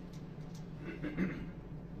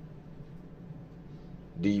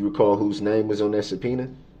 Do you recall whose name was on that subpoena?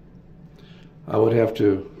 I would have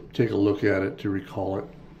to take a look at it to recall it.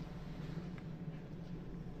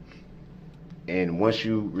 And once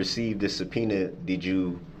you received the subpoena, did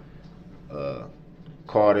you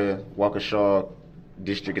call the Waukesha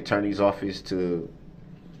District Attorney's Office to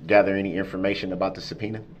gather any information about the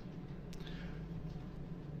subpoena?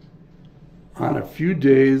 On a few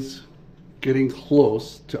days, getting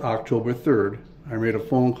close to October 3rd, I made a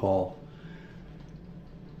phone call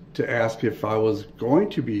to ask if I was going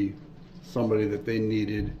to be somebody that they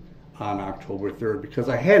needed on October 3rd, because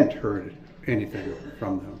I hadn't heard anything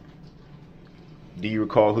from them. Do you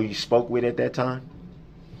recall who you spoke with at that time?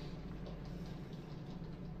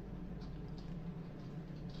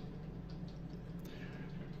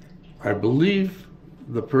 I believe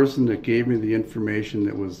the person that gave me the information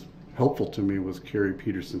that was helpful to me was Carrie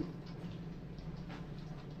Peterson.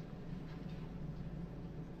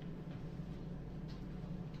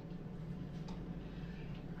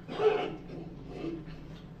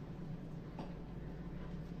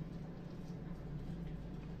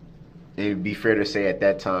 It would be fair to say at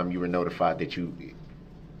that time you were notified that you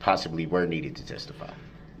possibly were needed to testify.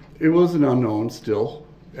 It was an unknown still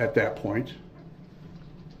at that point.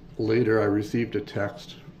 Later, I received a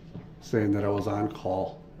text saying that I was on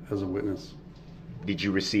call as a witness. Did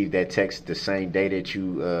you receive that text the same day that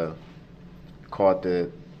you called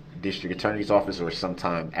the district attorney's office, or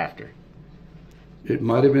sometime after? It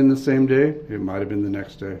might have been the same day. It might have been the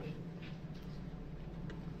next day.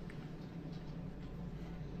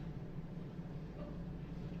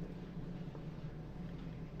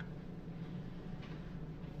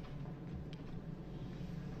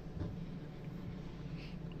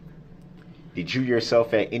 Did you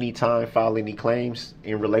yourself at any time file any claims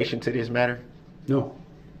in relation to this matter? No.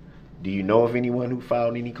 Do you know of anyone who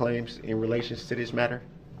filed any claims in relation to this matter?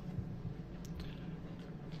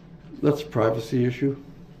 That's a privacy issue.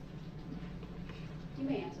 You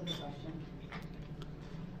may answer the question.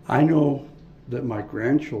 I know that my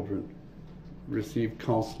grandchildren receive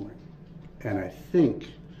counseling, and I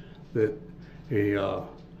think that a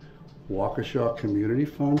Waukesha Community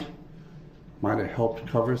Fund might have helped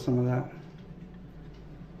cover some of that.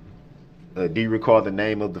 Do you recall the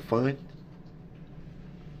name of the fund?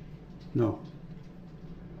 No.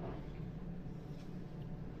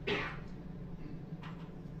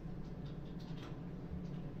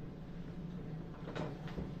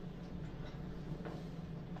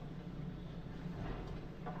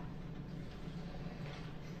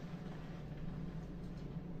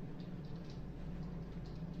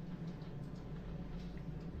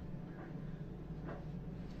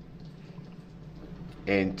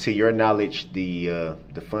 And to your knowledge, the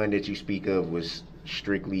fund that you speak of was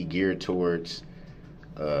strictly geared towards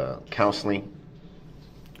counseling?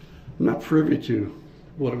 I'm not privy to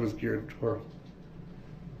what it was geared toward.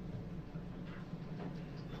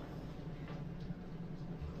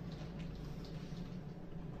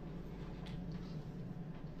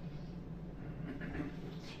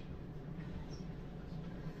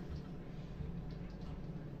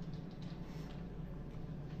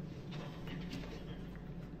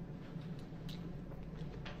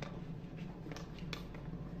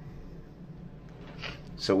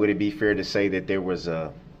 So would it be fair to say that there was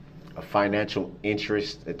a financial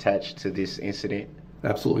interest attached to this incident?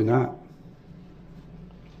 Absolutely not.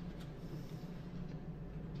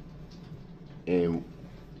 And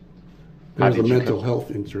how There's a did you mental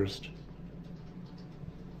health interest.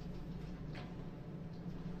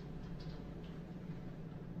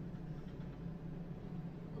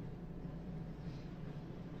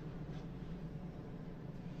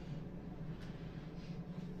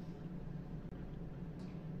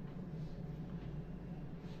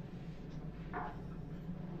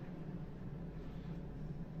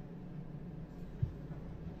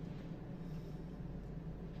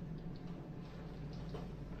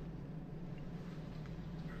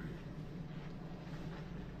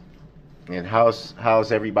 And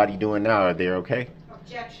how's everybody doing now? Are they okay?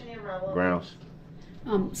 Objection irrelevant. Grounds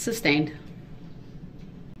Sustained.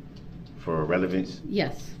 for relevance?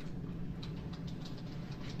 Yes.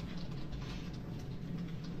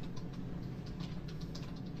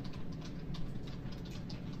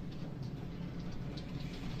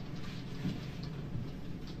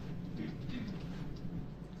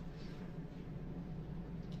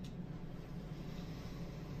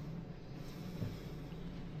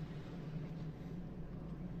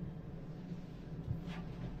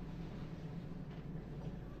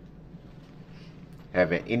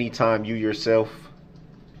 Have at any time you yourself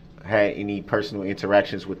had any personal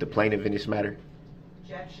interactions with the plaintiff in this matter?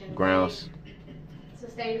 Objection. Grounds.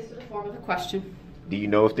 Sustained is to the form of the question. Do you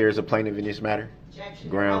know if there is a plaintiff in this matter? Objection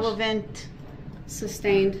Grounds. irrelevant.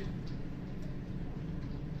 Sustained.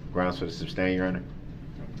 Grounds for the sustain, Your Honor.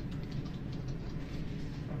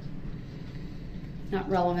 Not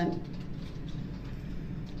relevant.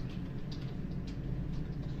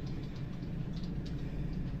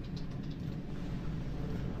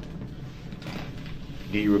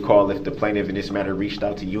 Do you recall if the plaintiff in this matter reached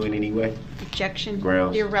out to you in any way? Objection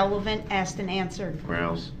Grounds. irrelevant. Asked and answered.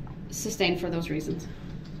 Grounds. Sustained for those reasons.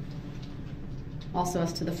 Also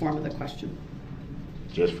as to the form of the question.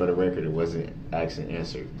 Just for the record, it wasn't asked and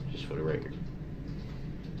answered. Just for the record.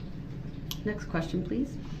 Next question,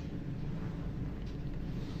 please.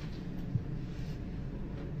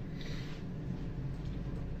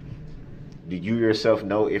 Do you yourself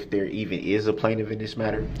know if there even is a plaintiff in this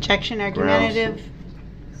matter? Objection argumentative.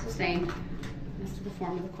 Sustained as to the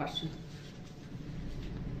form of the question.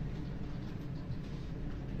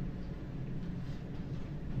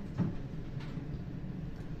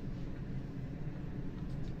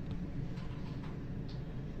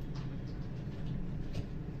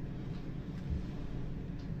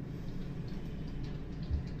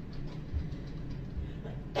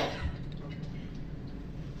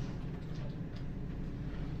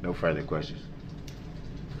 No further questions.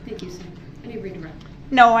 Thank you, sir. Any redirect?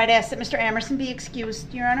 No, I'd ask that Mr. Amerson be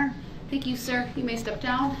excused, Your Honor. Thank you, sir. You may step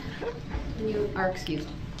down, and you are excused.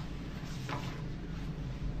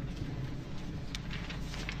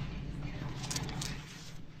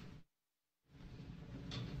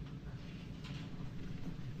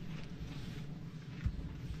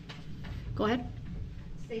 Go ahead.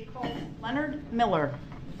 State call Leonard Miller.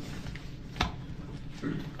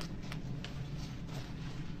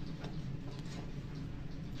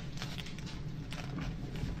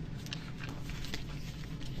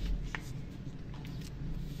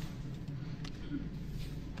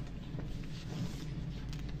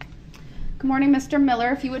 Good morning, Mr.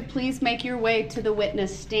 Miller. If you would please make your way to the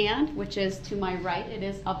witness stand, which is to my right. It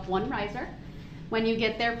is up one riser. When you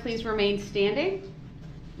get there, please remain standing.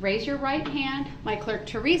 Raise your right hand. My clerk,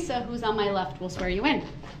 Teresa, who's on my left, will swear you in.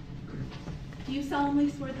 Do you solemnly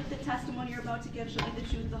swear that the testimony you're about to give shall be the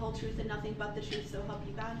truth, the whole truth, and nothing but the truth, so help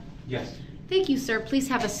you God? Yes. Thank you, sir. Please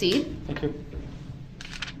have a seat. Thank you.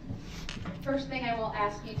 First thing I will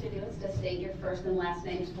ask you to do is to state your first and last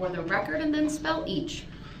names for the record and then spell each.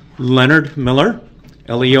 Leonard Miller,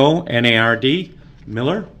 Leonard,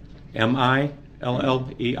 Miller,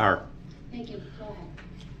 Miller. Thank you. Go ahead.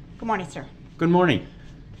 Good morning, sir. Good morning.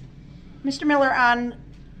 Mr. Miller, on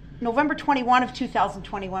November 21 of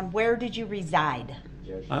 2021, where did you reside?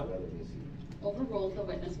 Overruled. The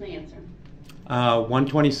witness may answer.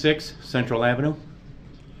 126 Central Avenue.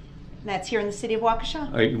 That's here in the city of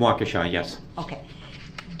Waukesha? Waukesha, yes. Okay.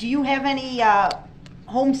 Do you have any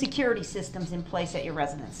home security systems in place at your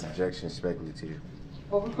residence, sir? Objection, speculative.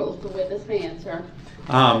 Overruled. The witness may answer.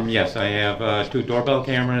 Yes, I have 2 doorbell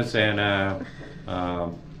cameras and a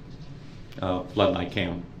floodlight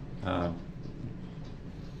cam.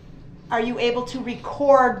 Are you able to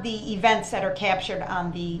record the events that are captured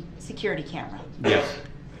on the security camera? Yes.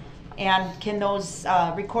 And can those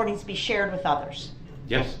recordings be shared with others?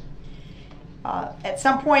 Yes. At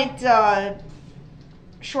some point,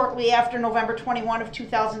 shortly after November 21 of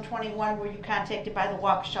 2021, were you contacted by the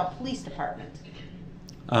Waukesha Police Department?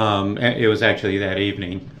 It was actually that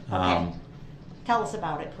evening. Okay. Tell us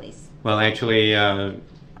about it, please. Well, actually, after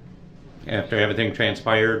everything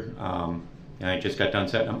transpired, I just got done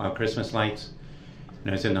setting up my Christmas lights,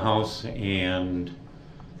 and I was in the house, and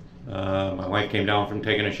my wife came down from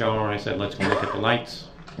taking a shower. I said, let's go look at the lights.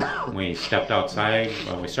 We stepped outside.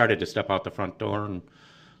 Well, we started to step out the front door, and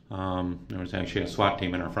there was actually a SWAT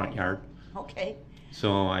team in our front yard. Okay.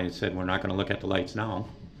 So I said, we're not going to look at the lights now.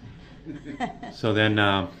 So then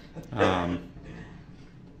after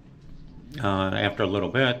a little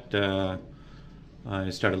bit, I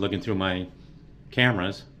started looking through my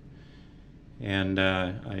cameras, and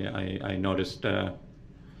I noticed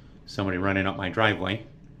somebody running up my driveway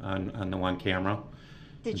on the one camera.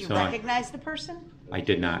 Did you so recognize the person? I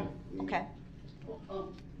did not. Okay.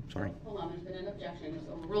 Sorry. Hold on, there's been an objection. It's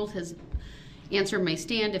overruled. His answer may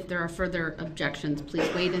stand. If there are further objections, please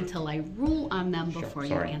wait until I rule on them before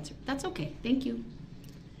you answer. That's okay. Thank you.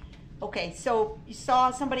 Okay, so you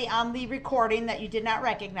saw somebody on the recording that you did not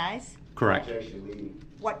recognize. Correct. Objection, leading.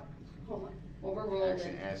 What? Hold on. Overruled.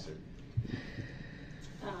 Action, answer.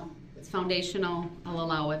 It's foundational. I'll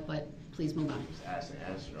allow it, but please move on. It's asked and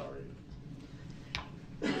answered already.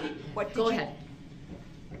 Go ahead.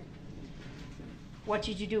 What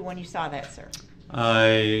did you do when you saw that, sir?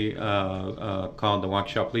 I called the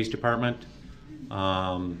Waukesha Police Department,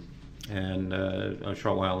 and a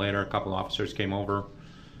short while later, a couple officers came over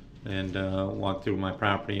and walked through my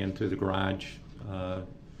property and through the garage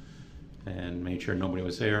and made sure nobody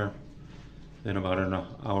was there. Then about an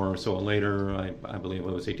hour or so later, I believe it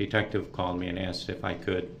was a detective, called me and asked if I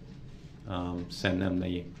could send them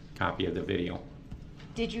the copy of the video.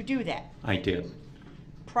 Did you do that? I did.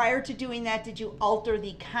 Prior to doing that, did you alter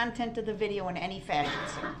the content of the video in any fashion,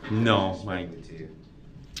 sir? No,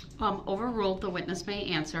 Overruled. The witness may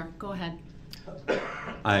answer. Go ahead.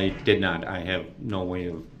 I did not. I have no way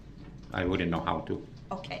of, I wouldn't know how to.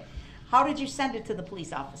 Okay. How did you send it to the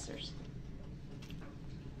police officers?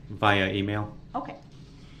 Via email. Okay.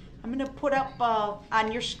 I'm going to put up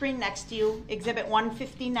on your screen next to you Exhibit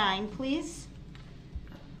 159, please.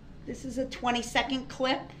 This is a 20-second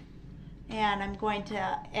clip, and I'm going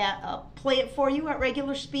to play it for you at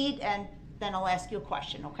regular speed, and then I'll ask you a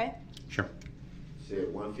question, okay? Sure.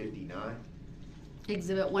 Said 159.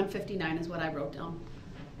 Exhibit 159 is what I wrote down.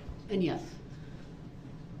 And yes.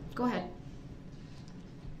 Go ahead.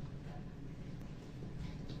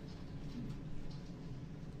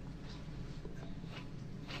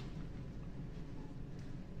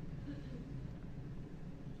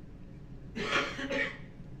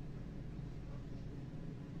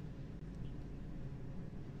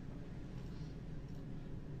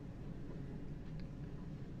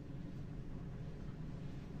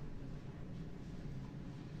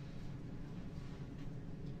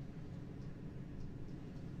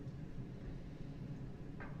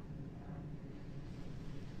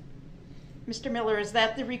 Mr. Miller, is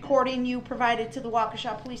that the recording you provided to the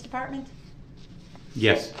Waukesha Police Department?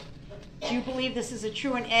 Yes. Do you believe this is a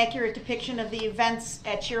true and accurate depiction of the events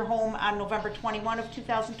at your home on November 21 of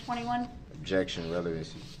 2021? Objection,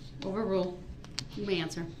 relevancy. Overruled. You may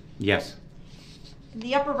answer. Yes. In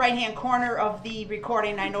the upper right-hand corner of the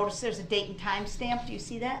recording, I noticed there's a date and time stamp. Do you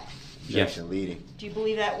see that? Objection, leading. Do you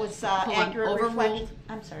believe that was Hold on. accurate? Overruled.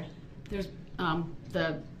 I'm sorry. There's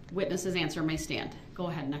the witness's answer may stand. Go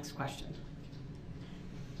ahead. Next question.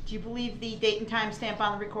 Do you believe the date and time stamp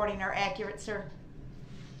on the recording are accurate, sir?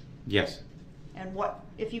 Yes. And what,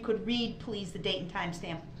 if you could read, please, the date and time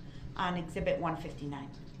stamp on Exhibit 159.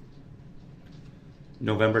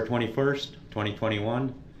 November 21st,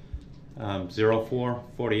 2021,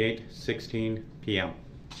 04:48:16 p.m.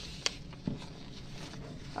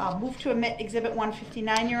 Move to omit Exhibit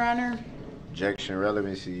 159, Your Honor. Objection,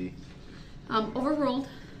 relevancy. Overruled.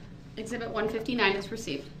 Exhibit 159 is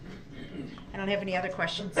received. I don't have any other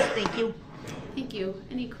questions. Thank you. Thank you.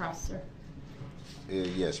 Any cross, sir?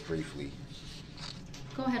 Yes, briefly.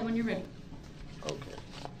 Go ahead when you're ready. Okay.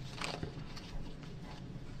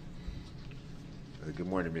 Good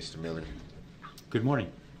morning, Mr. Miller. Good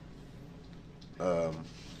morning.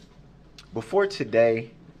 Before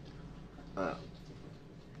today,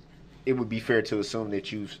 it would be fair to assume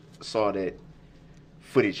that you saw that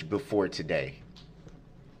footage before today.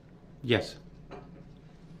 Yes.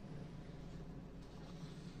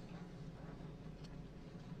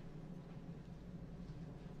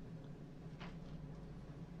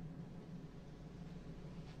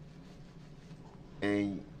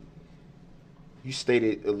 And you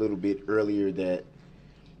stated a little bit earlier that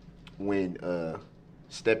when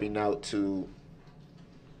stepping out to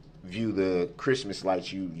view the Christmas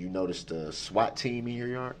lights, you noticed a SWAT team in your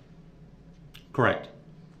yard? Correct.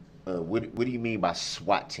 What do you mean by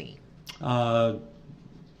SWAT team?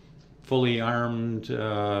 Fully armed,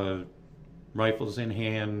 rifles in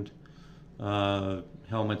hand,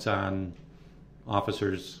 helmets on,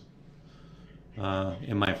 officers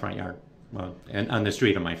in my front yard. And on the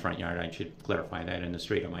street of my front yard. I should clarify that, in the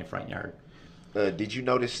street of my front yard. Did you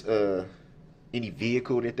notice any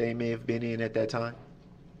vehicle that they may have been in at that time?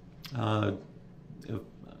 I'm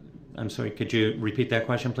sorry, could you repeat that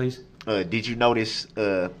question, please? Did you notice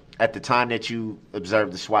at the time that you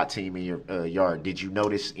observed the SWAT team in your yard, did you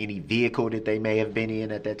notice any vehicle that they may have been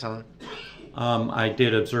in at that time? I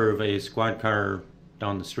did observe a squad car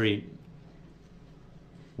down the street.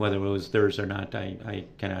 Whether it was theirs or not, I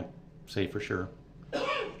cannot say for sure.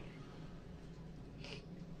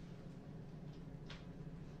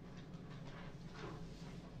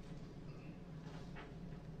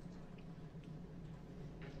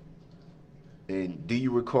 And do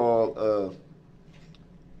you recall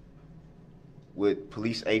what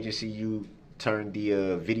police agency you turned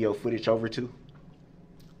the video footage over to?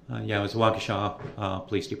 Yeah, it was Waukesha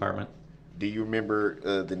Police Department. Do you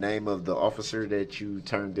remember the name of the officer that you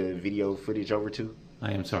turned the video footage over to?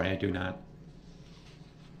 I am sorry, I do not.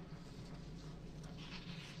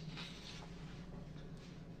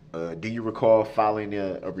 Do you recall filing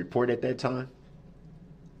a report at that time?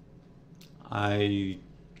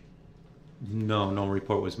 No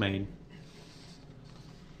report was made.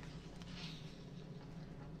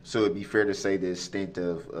 So it'd be fair to say the extent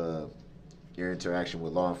of your interaction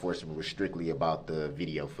with law enforcement was strictly about the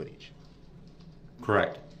video footage?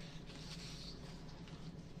 Correct.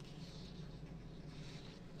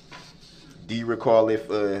 Do you recall if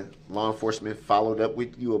law enforcement followed up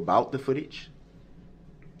with you about the footage?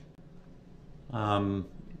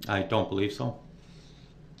 I don't believe so.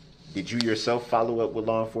 Did you yourself follow up with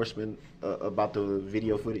law enforcement about the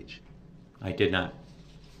video footage? I did not.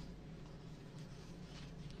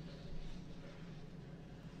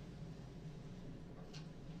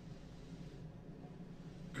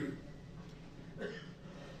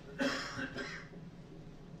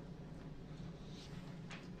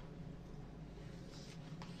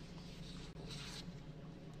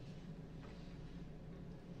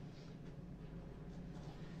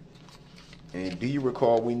 And do you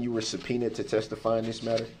recall when you were subpoenaed to testify in this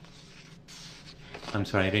matter? I'm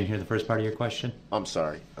sorry, I didn't hear the first part of your question. I'm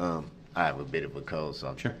sorry. I have a bit of a cold,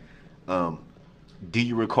 so Sure. Do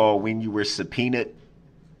you recall when you were subpoenaed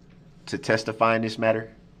to testify in this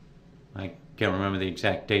matter? I can't remember the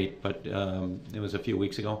exact date, but it was a few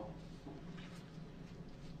weeks ago.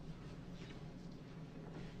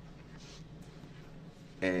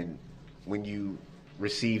 And when you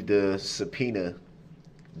received the subpoena,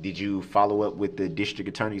 did you follow up with the district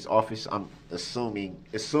attorney's office? I'm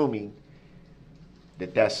assuming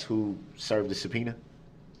that that's who served the subpoena.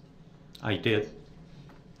 I did.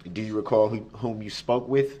 Do you recall whom you spoke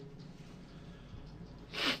with?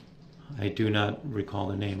 I do not recall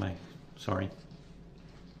the name. Sorry.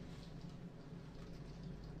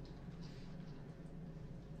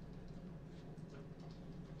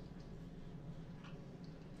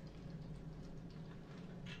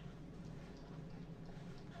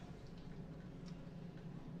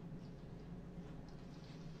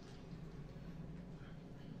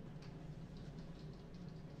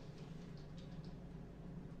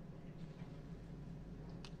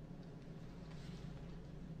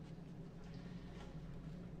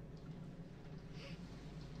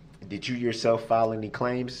 Did you yourself file any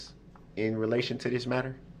claims in relation to this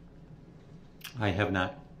matter? I have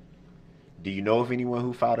not. Do you know of anyone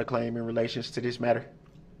who filed a claim in relation to this matter?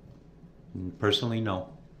 Personally, no.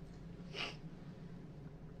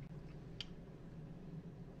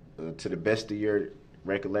 To the best of your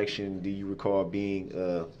recollection, do you recall being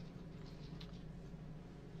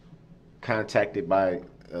contacted by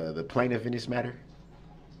the plaintiff in this matter?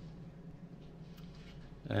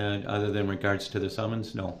 Other than regards to the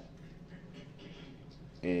summons, no.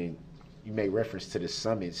 And you made reference to the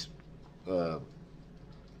summons. Or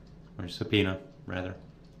subpoena, rather.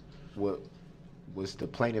 What was the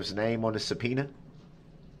plaintiff's name on the subpoena?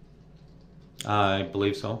 I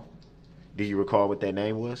believe so. Do you recall what that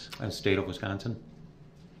name was? State of Wisconsin.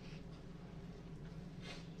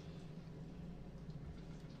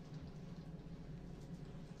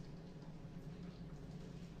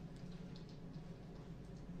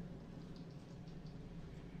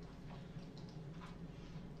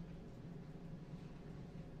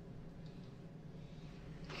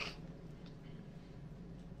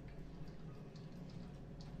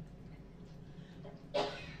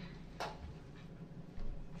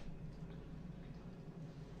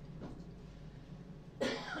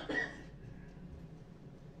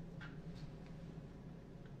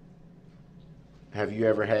 Have you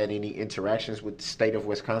ever had any interactions with the state of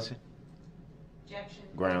Wisconsin? Objection.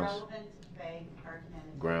 Grounds. Irrelevant, vague,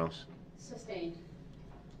 argumentative. Grounds. Sustained.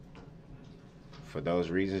 For those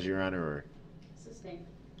reasons, Your Honor, or? Sustained.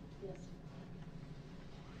 Yes.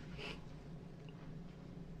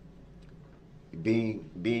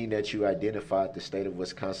 Being that you identified the state of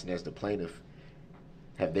Wisconsin as the plaintiff,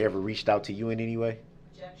 have they ever reached out to you in any way?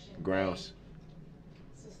 Objection. Grounds.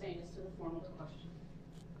 Sustained as to the form of the question.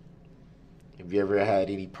 Have you ever had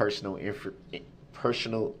any personal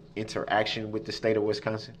interaction with the state of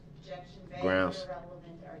Wisconsin? Objection. Vague, Grounds.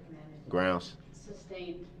 irrelevant, argumentative. Grounds.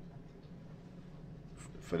 Sustained.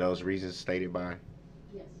 For those reasons stated by?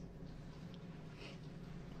 Yes.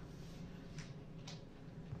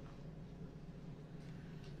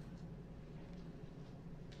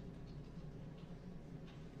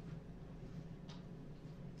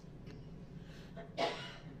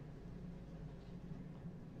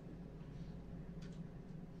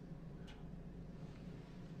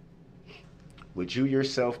 Would you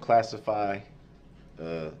yourself classify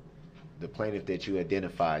the plaintiff that you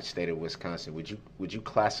identified, state of Wisconsin? Would you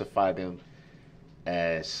classify them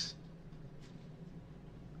as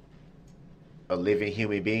a living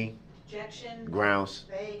human being? Objection. Grounds.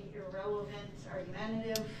 Vague, irrelevant,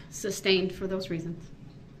 argumentative. Sustained for those reasons.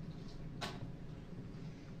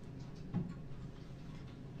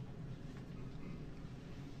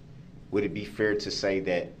 Would it be fair to say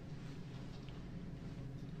that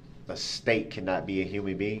a state cannot be a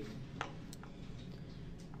human being?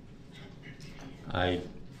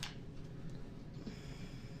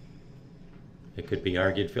 It could be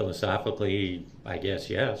argued philosophically, I guess,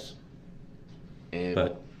 yes. And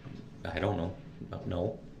But I don't know.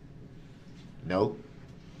 No. no?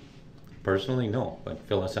 Personally, no. But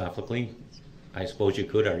philosophically, I suppose you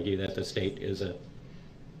could argue that the state is a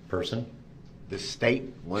person. The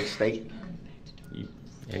state, one state?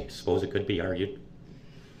 I suppose it could be argued.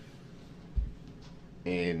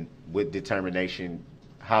 And with determination,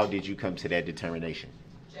 how did you come to that determination?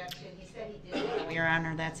 Objection. He said he did. Your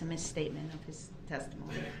Honor, that's a misstatement of his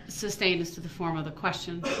testimony. Sustained as to the form of the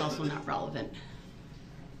question. It's also not relevant.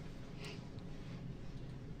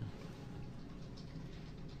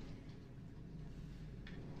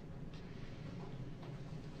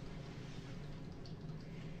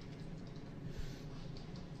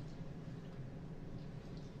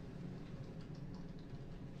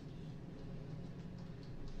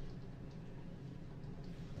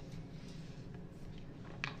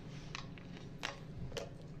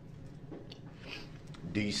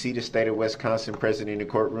 Do you see the state of Wisconsin present in the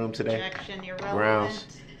courtroom today? Objection. Irrelevant. Grounds.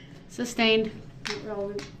 Sustained. Not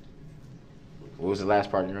relevant. What was the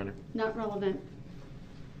last part, Your Honor? Not relevant.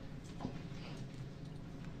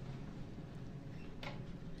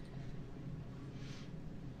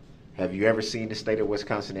 Have you ever seen the state of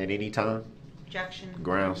Wisconsin at any time? Objection.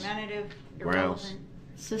 Grounds. Argumentative. Grounds. Irrelevant.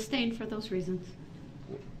 Sustained for those reasons.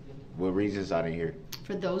 What reasons? I didn't hear.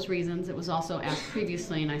 For those reasons, it was also asked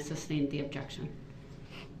previously, and I sustained the objection.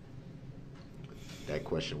 That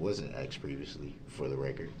question wasn't asked previously, for the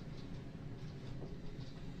record.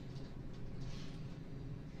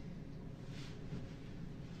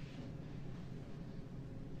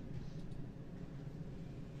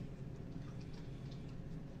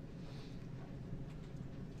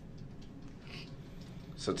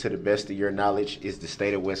 So to the best of your knowledge, is the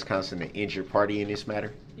state of Wisconsin the injured party in this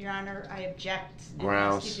matter? Your Honor, I object and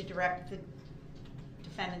Grounds. ask you to direct the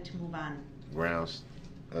defendant to move on. Grounds.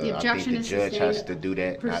 The objection I is think the judge has to sustained do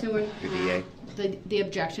that, not pursuant. the DA. The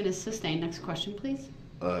objection is sustained. Next question, please.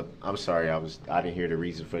 I'm sorry, I didn't hear the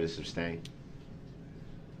reason for the sustain.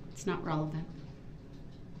 It's not relevant.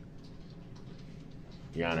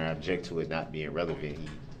 Your Honor, I object to it not being relevant. He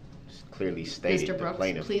clearly stated Mr. the Brooks,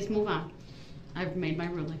 plaintiff. please move on. I've made my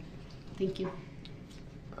ruling. Thank you.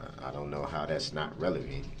 I don't know how that's not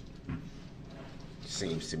relevant.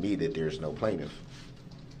 Seems to me that there's no plaintiff.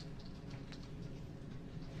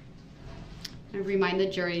 I remind the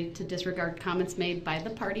jury to disregard comments made by the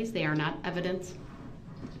parties. They are not evidence.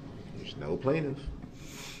 There's no plaintiff.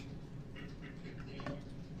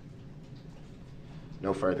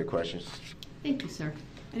 No further questions. Thank you, sir.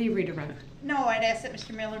 Any redirect? No, I'd ask that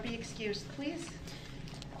Mr. Miller be excused, please.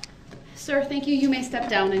 Sir, thank you. You may step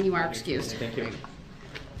down and you are excused. Thank you.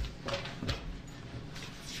 How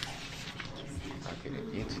can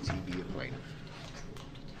an entity be a plaintiff?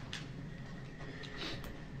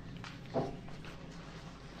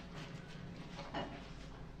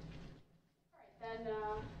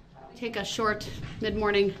 Take a short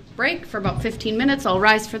mid-morning break for about 15 minutes. I'll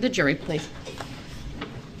rise for the jury, please.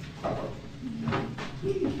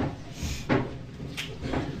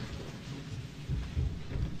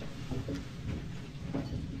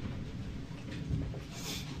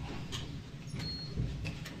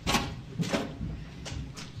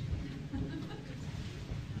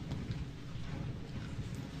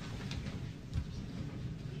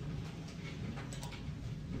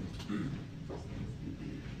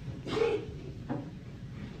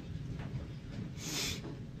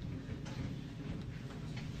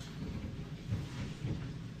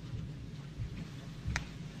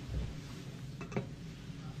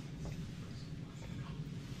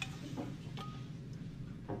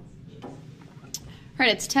 All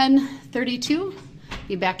right, it's 10:32.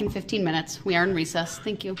 Be back in 15 minutes. We are in recess.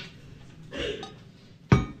 Thank you.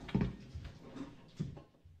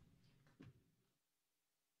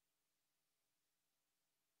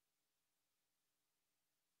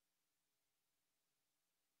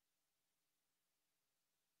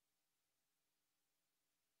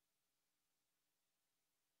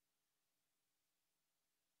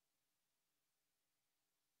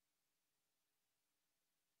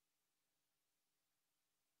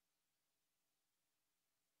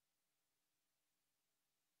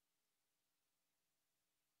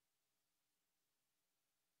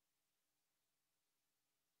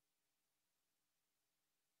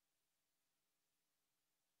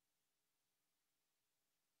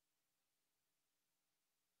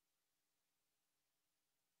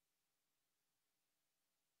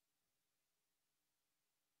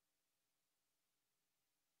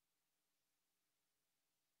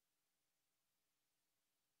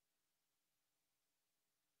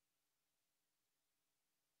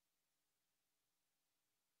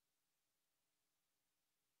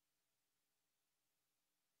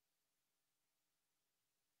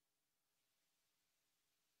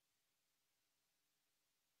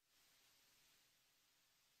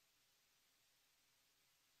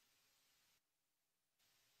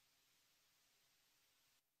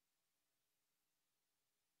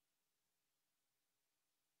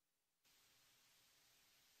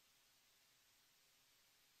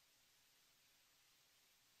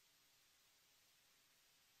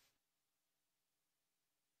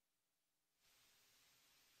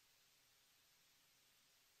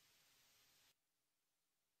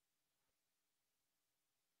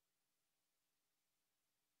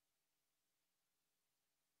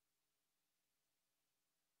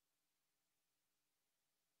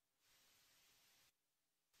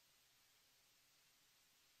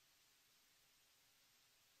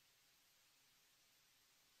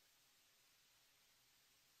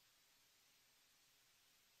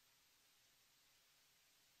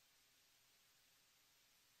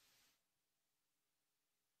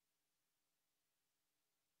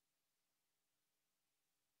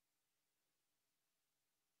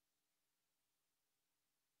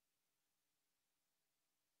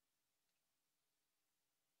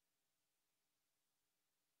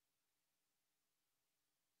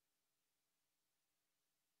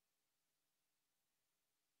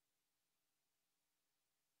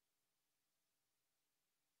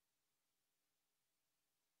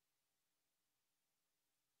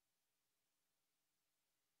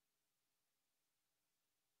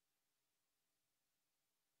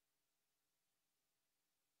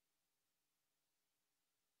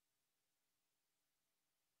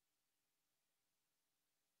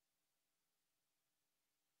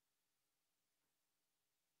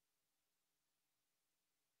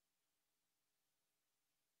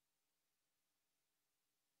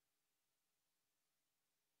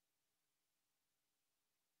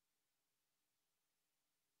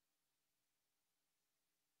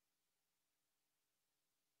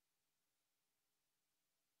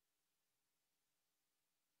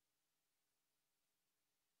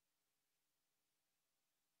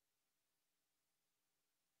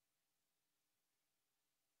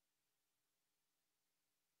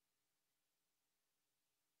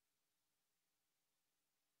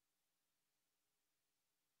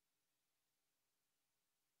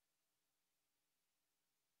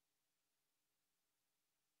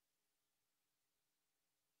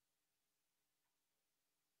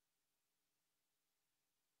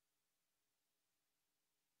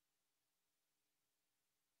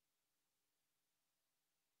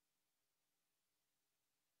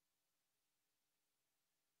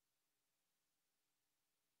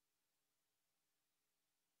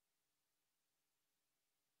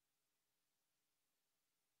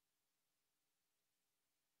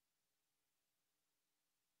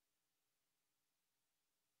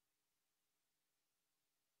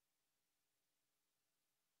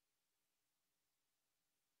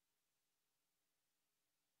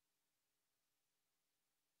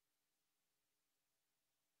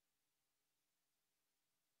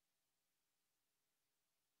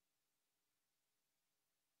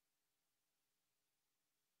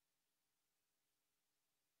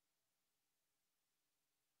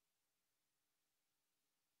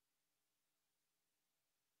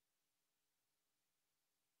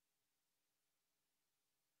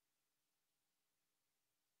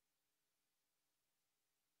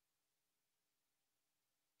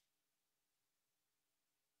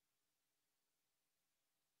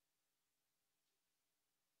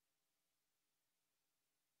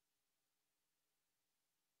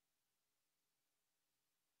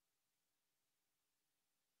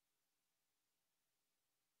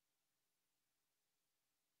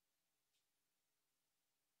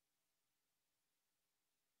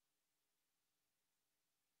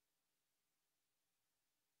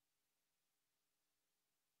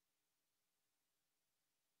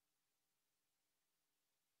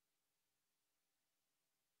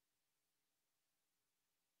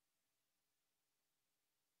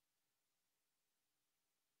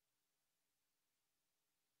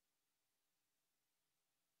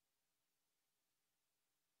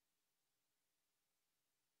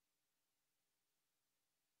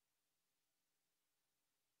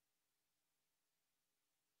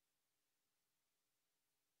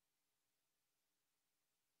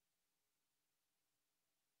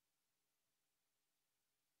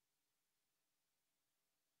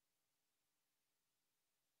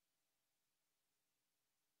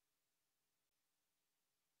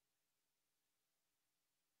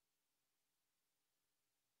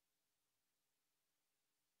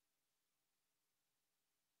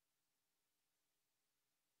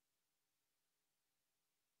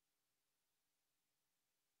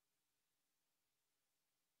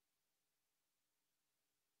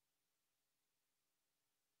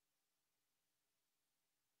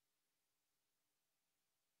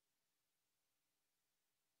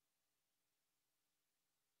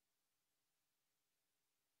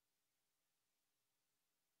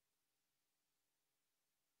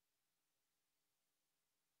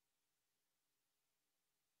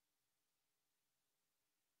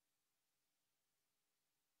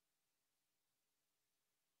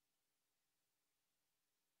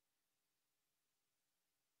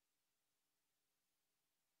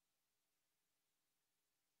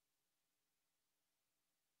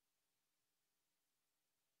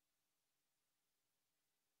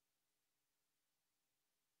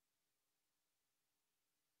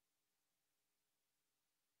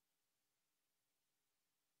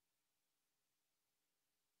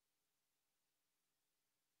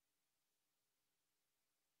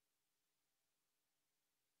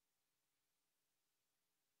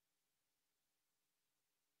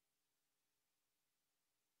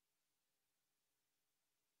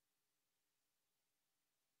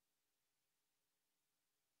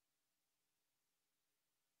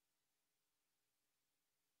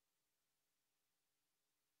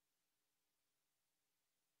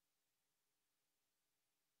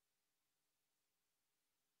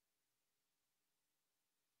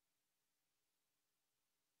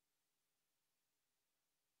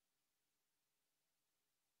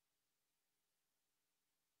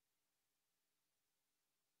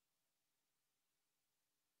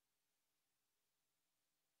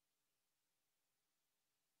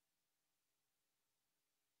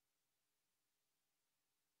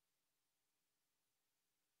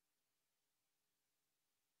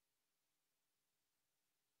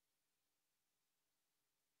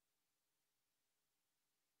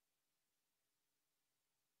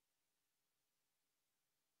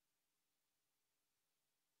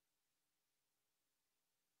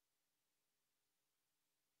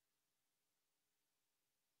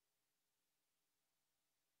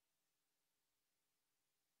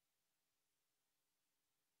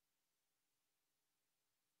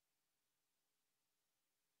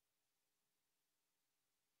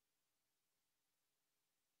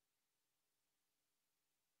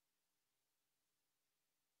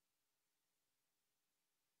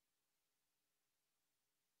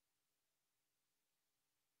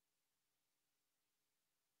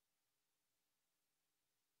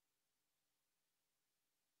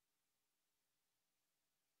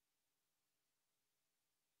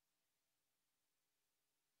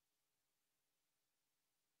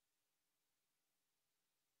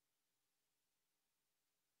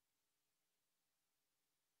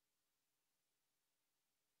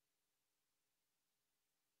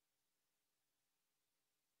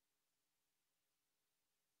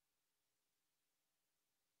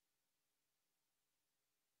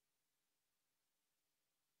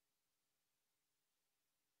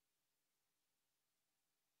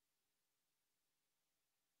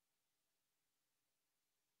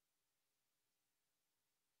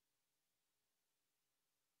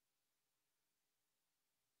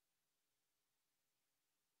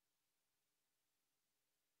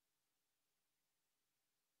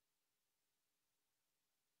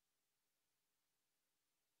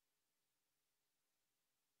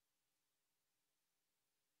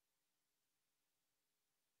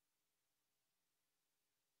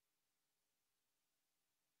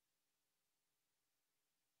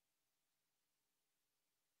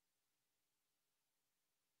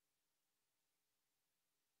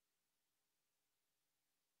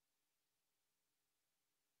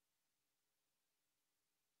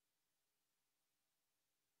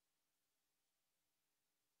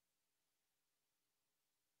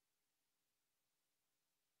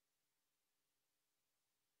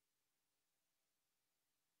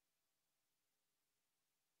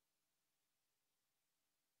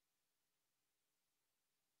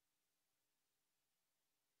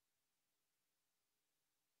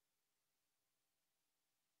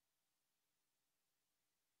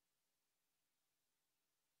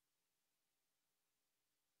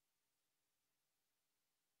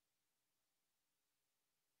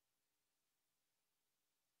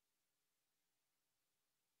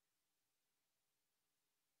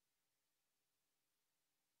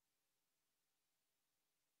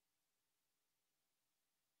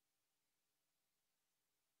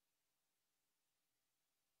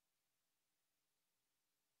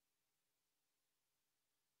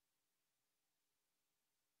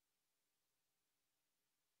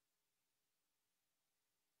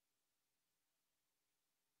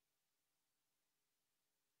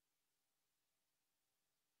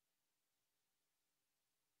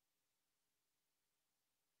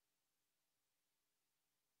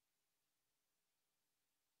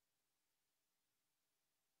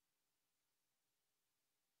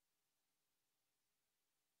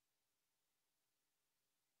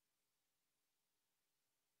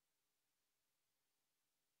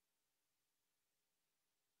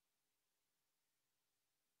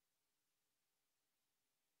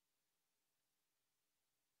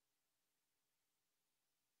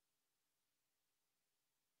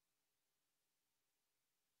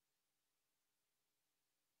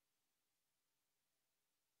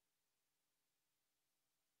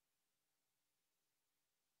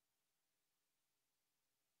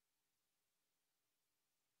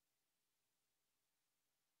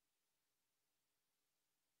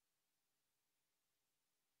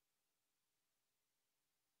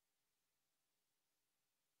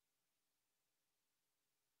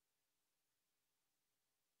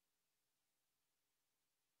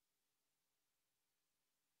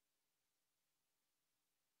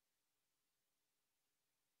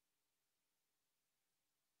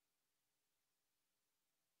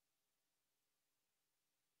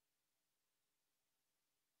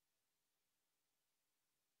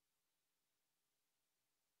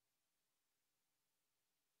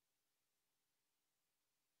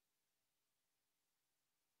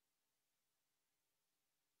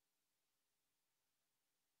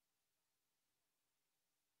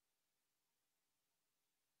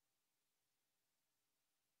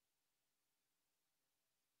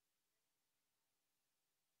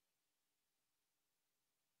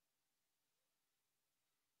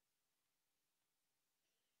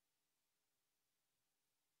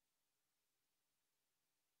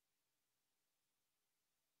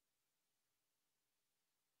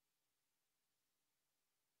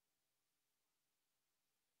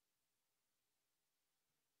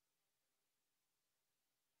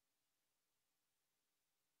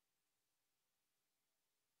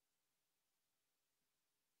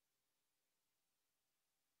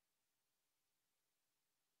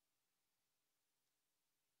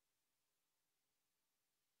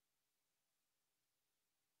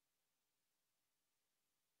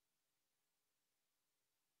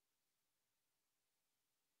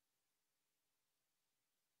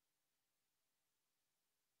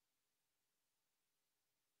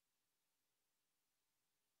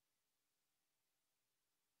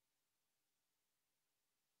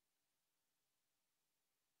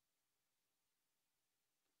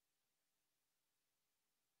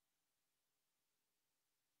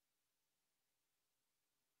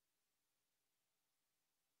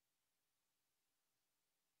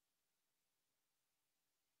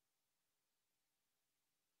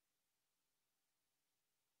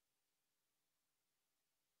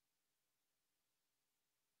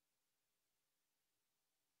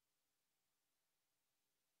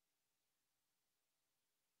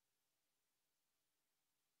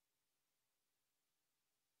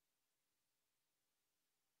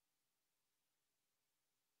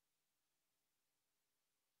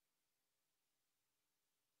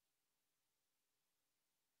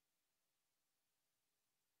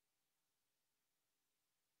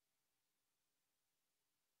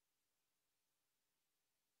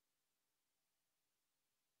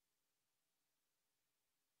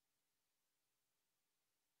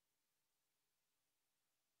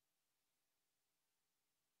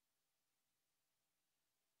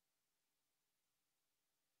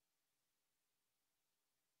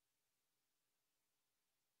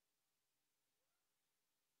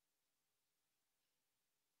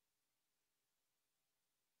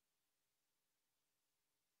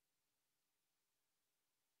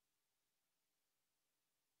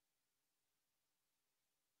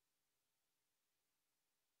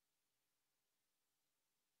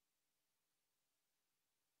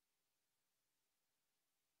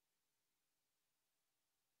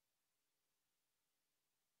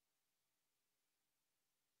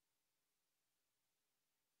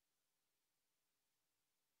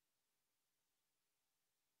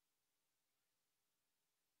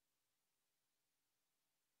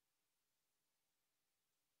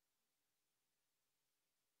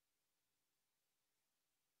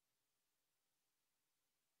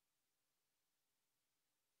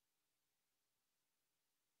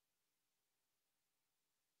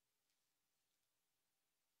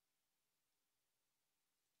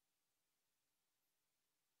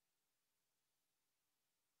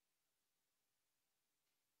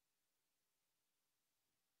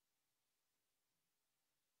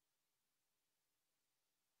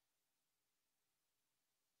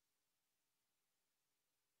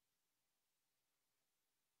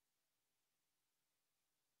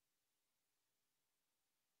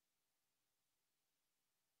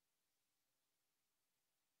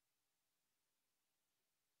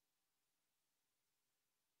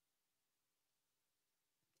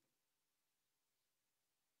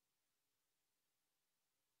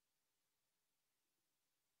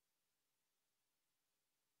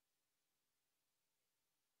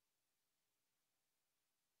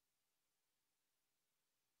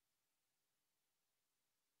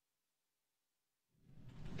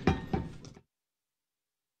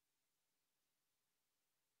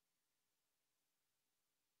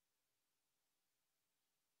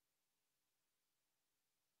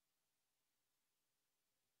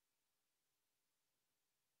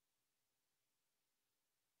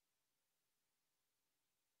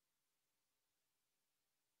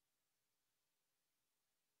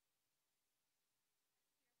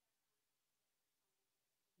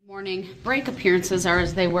 Morning break appearances are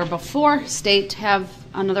as they were before. State have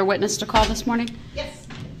another witness to call this morning? Yes.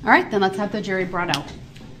 All right, then let's have the jury brought out.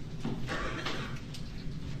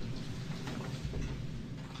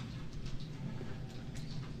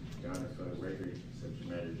 Your Honor, for the record, subject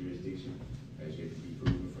matter jurisdiction has yet to be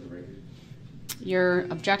proven for the record. Your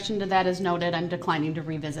objection to that is noted. I'm declining to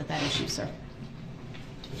revisit that issue, sir.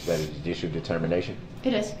 Is that a judicial determination?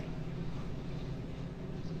 It is.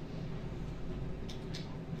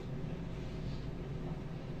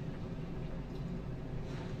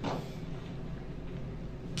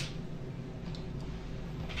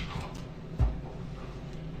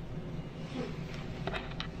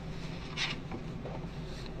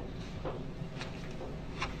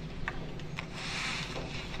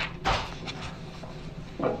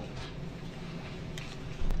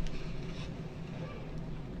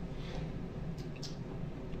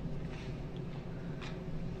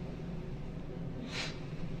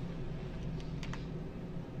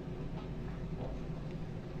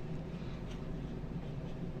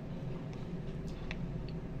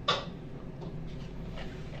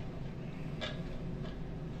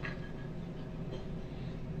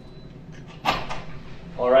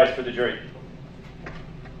 All right, for the jury.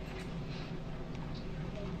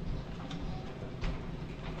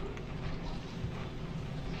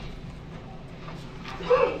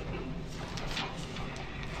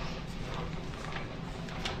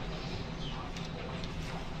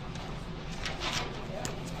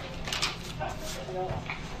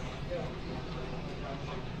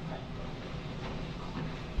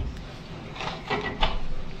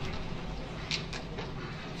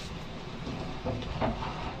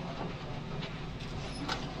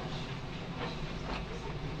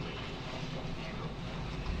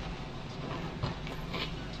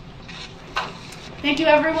 Thank you,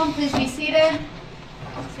 everyone. Please be seated.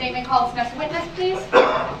 Statement calls next witness, please.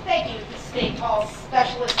 Thank you. The state calls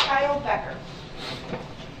Specialist Kyle Becker.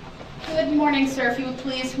 Good morning, sir. If you would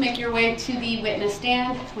please make your way to the witness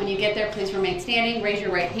stand. When you get there, please remain standing. Raise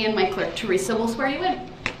your right hand. My clerk, Teresa, will swear you in.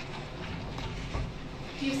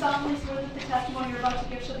 Do you solemnly swear that the testimony you're about to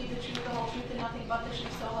give shall be the truth, the whole truth, and nothing but the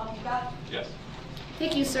truth, so help you God? Yes.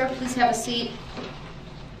 Thank you, sir. Please have a seat.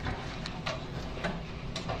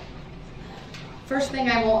 First thing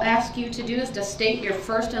I will ask you to do is to state your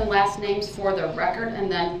first and last names for the record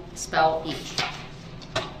and then spell each.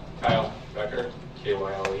 Kyle Becker,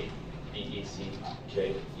 K-Y-L-E-B-E-C-K-E-R.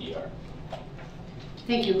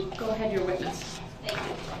 Thank you. Go ahead, your witness. Thank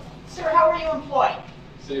you. Sir, how are you employed?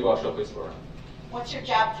 City of Waukesha Police Department. What's your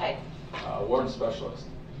job type? Warden Specialist.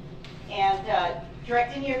 And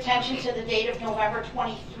directing your attention to the date of November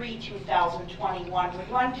 23, 2021. Were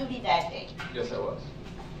you on duty that day? Yes, I was.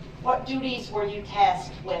 What duties were you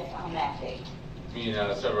tasked with on that day? Me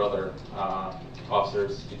and several other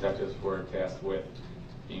officers, detectives were tasked with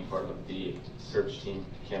being part of the search team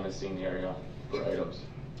canvassing the area for items.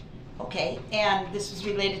 Okay, and this was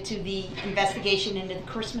related to the investigation into the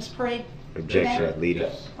Christmas parade? Objection, leading.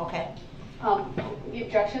 Yes. Okay. The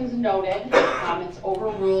objection's noted. It's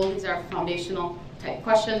overruled. These are foundational type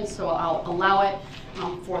questions, so I'll allow it.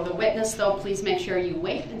 For the witness, though, please make sure you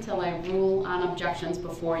wait until I rule on objections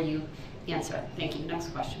before you answer. Thank you. Next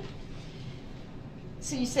question.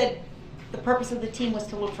 So you said the purpose of the team was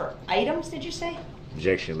to look for items, did you say?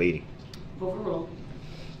 Objection, leading. Overruled.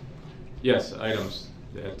 Yes, items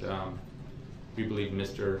that we believe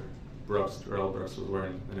Mr. Brooks, Darrell Brooks, was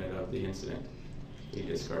wearing the night of the incident. He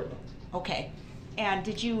discarded. Okay. And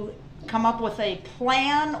did you come up with a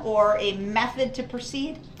plan or a method to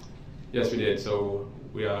proceed? Yes, we did. So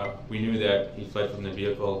we knew that he fled from the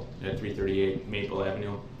vehicle at 338 Maple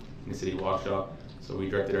Avenue in the city of Waukesha. So we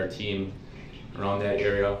directed our team around that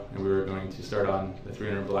area, and we were going to start on the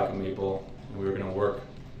 300 block of Maple, and we were going to work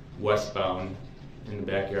westbound in the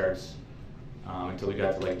backyards until we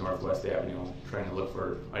got to like Northwest Avenue, trying to look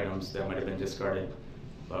for items that might have been discarded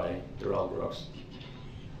by Darrell Brooks.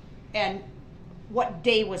 And what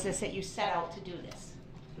day was this that you set out to do this?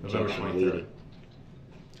 November 23rd,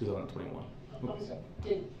 2021. Was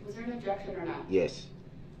there an objection or not? Yes.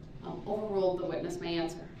 Overruled. The witness may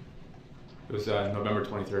answer. It was November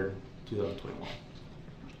 23rd, 2021.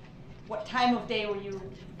 What time of day were you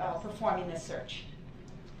performing this search?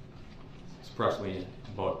 It's approximately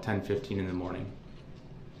about 10:15 in the morning.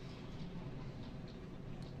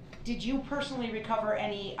 Did you personally recover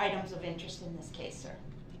any items of interest in this case, sir?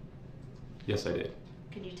 Yes, I did.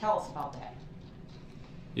 Can you tell us about that?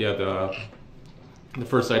 Yeah, the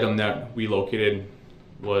first item that we located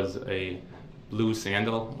was a blue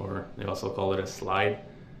sandal, or they also call it a slide,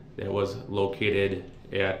 that was located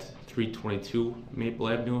at 322 Maple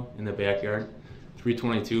Avenue in the backyard.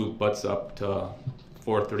 322 butts up to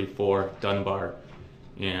 434 Dunbar,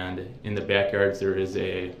 and in the backyards there is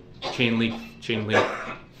a chain link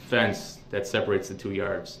fence that separates the 2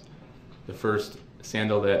 yards. The first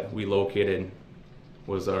sandal that we located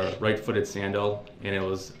was our right-footed sandal, and it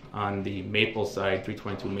was on the maple side,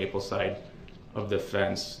 322 maple side of the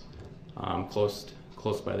fence, close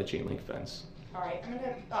by the chain link fence. All right, I'm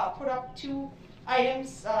going to put up 2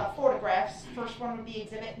 items, photographs. First one would be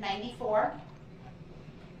Exhibit 94.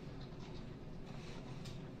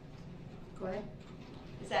 Go ahead.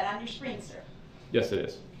 Is that on your screen, sir? Yes, it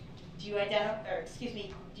is. Do you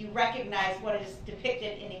do you recognize what is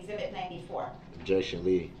depicted in Exhibit 94? Objection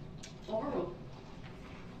leading. Overruled.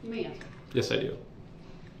 You may answer. Yes, I do.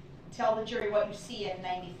 Tell the jury what you see in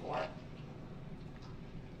 94.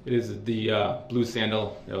 It is the blue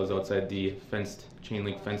sandal that was outside the fenced chain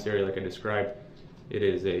link fence area like I described. It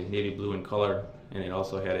is a navy blue in color, and it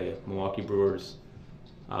also had a Milwaukee Brewers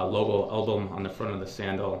logo album on the front of the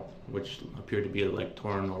sandal, which appeared to be like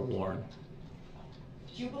torn or worn.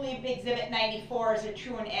 Do you believe Exhibit 94 is a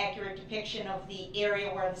true and accurate depiction of the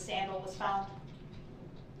area where the sandal was found?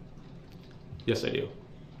 Yes, I do.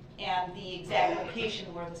 And the exact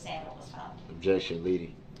location where the sandal was found? Objection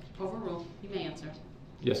leading. Overruled. You may answer.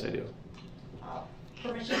 Yes, I do.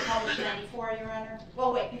 Permission to publish 94, Your Honor?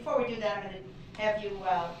 Well, wait, before we do that, I'm going to have you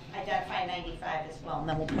identify 95 as well, and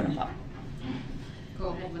then we'll put them up. Go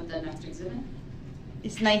ahead with the next exhibit.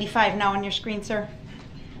 Is 95 now on your screen, sir?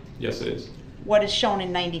 Yes, it is. What is shown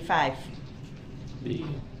in 95? The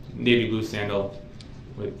navy blue sandal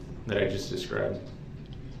that I just described.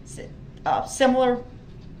 Similar,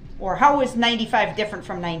 or how is 95 different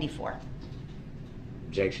from 94?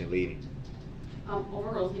 Objection leading.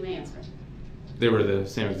 Overruled. You may answer. They were the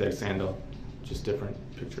same exact sandal, just different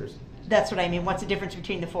pictures. That's what I mean. What's the difference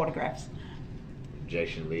between the photographs?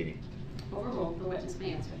 Objection leading. Overruled. The witness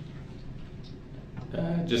may answer.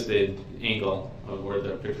 Just the angle of where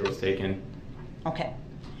the picture was taken. Okay.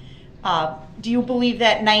 Do you believe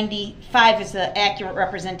that 95 is the accurate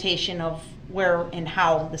representation of where and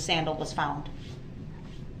how the sandal was found?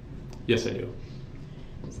 Yes, I do.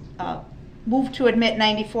 Move to admit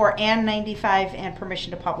 94 and 95 and permission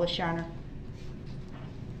to publish, Your Honor.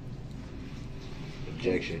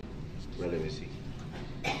 Objection. Relevancy.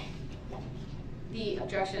 The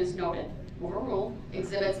objection is noted. Overruled.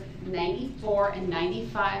 Exhibits 94 and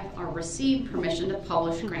 95 are received. Permission to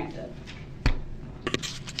publish granted.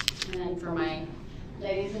 And then for my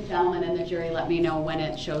ladies and gentlemen in the jury, let me know when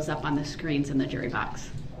it shows up on the screens in the jury box,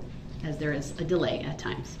 as there is a delay at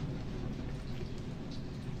times.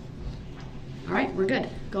 All right, we're good.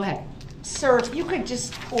 Go ahead. Sir, if you could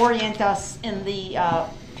just orient us in the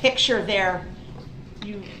picture there.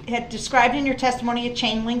 You had described in your testimony a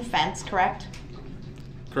chain link fence, correct?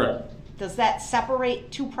 Correct. Does that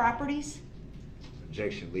separate 2 properties?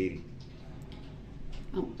 Objection leading.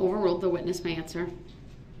 Overruled. The witness may answer.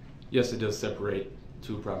 Yes, it does separate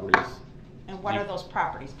 2 properties. And what are those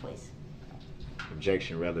properties, please?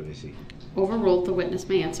 Objection. Relevancy. Overruled. The witness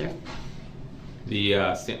may answer. The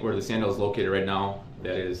where the sandal is located right now,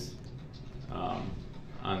 that is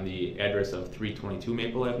on the address of 322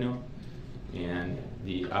 Maple Avenue, and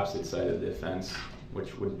the opposite side of the fence,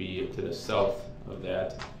 which would be to the south of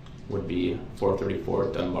that, would be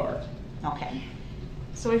 434 Dunbar. Okay.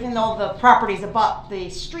 So even though the properties abut, the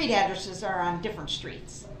street addresses are on different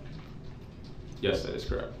streets? Yes, that is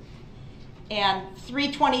correct. And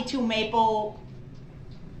 322 Maple,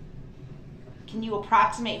 can you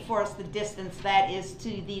approximate for us the distance that is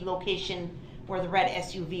to the location where the red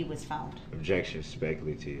SUV was found? Objection.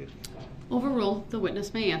 Speculative. Overruled. The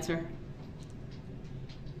witness may answer.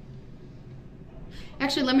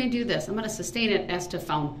 Actually, let me do this. I'm going to sustain it as to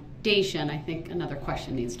foundation. I think another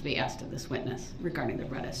question needs to be asked of this witness regarding the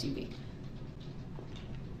red SUV.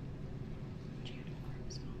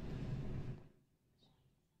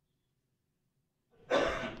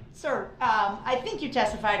 Sir, I think you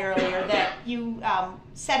testified earlier that you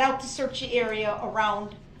set out to search the area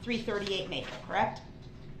around 338 Maple, correct?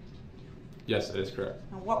 Yes, that is correct.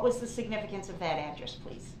 And what was the significance of that address,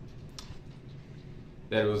 please?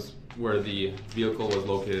 That was where the vehicle was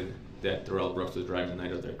located that Darrell Brooks was driving the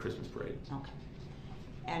night of their Christmas parade. Okay.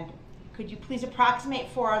 And could you please approximate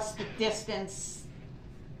for us the distance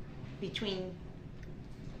between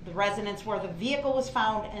the residence where the vehicle was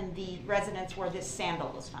found and the residence where this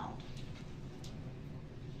sandal was found?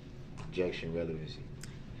 Objection. Relevancy.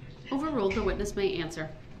 Overruled. The witness may answer.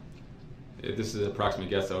 This is an approximate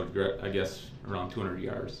guess. I guess around 200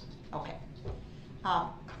 yards. Okay.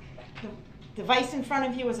 The device in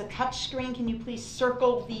front of you is a touch screen. Can you please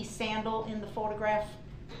circle the sandal in the photograph?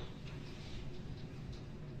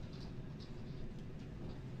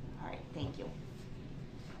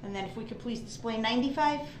 And then if we could please display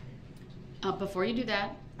 95. Before you do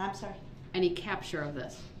that, I'm sorry. any capture of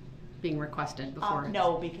this being requested before?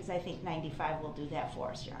 No, because I think 95 will do that for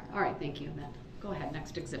us, Your Honor. All right, thank you. Then go ahead,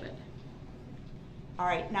 next exhibit. All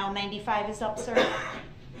right, now 95 is up, sir.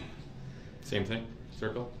 Same thing,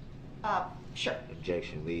 circle? Sure.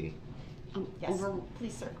 Objection leading. Yes,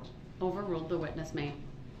 please circle. Overruled, the witness may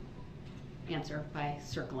answer by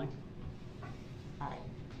circling. All right.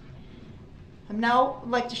 I'd now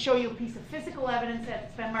like to show you a piece of physical evidence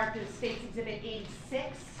that's been marked as State's Exhibit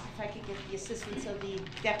 86. If I could get the assistance of the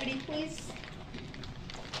deputy, please.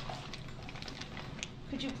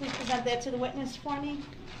 Could you please present that to the witness for me?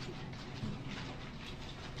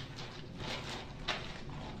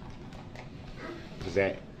 Was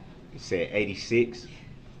that, you said 86?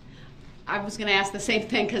 I was going to ask the same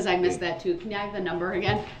thing because I missed that too. Can I have the number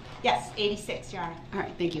again? Yes, 86, Your Honor. All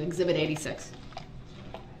right, thank you. Exhibit 86.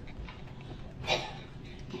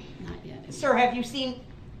 Not yet. Sir, have you seen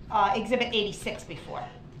Exhibit 86 before?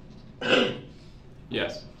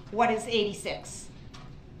 Yes. What is 86?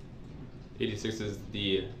 86 is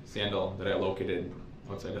the sandal that I located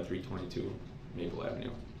outside of 322 Maple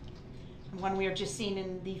Avenue. One we are just seeing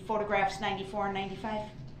in the photographs 94 and 95?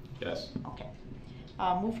 Yes. Okay.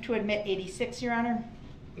 Move to admit 86, Your Honor.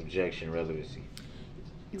 Objection relevancy.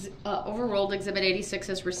 Overruled, Exhibit 86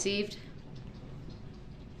 is received.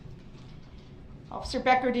 Officer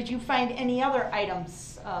Becker, did you find any other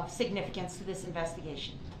items of significance to this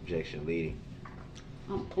investigation? Objection leading.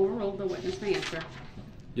 Overruled, the witness may answer.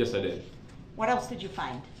 Yes, I did. What else did you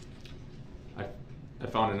find? I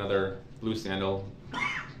found another blue sandal,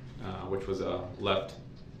 which was a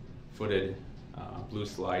left-footed blue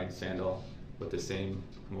slide sandal with the same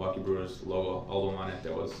Milwaukee Brewers logo album on it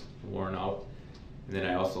that was worn out. And then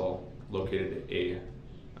I also located a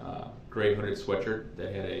gray hooded sweatshirt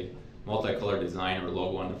that had a multicolored design or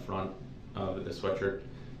logo on the front of the sweatshirt.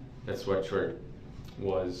 That sweatshirt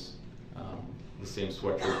was the same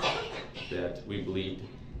sweatshirt that we believed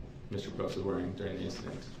Mr. Brooks was wearing during the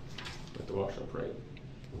incident with the Waukesha parade.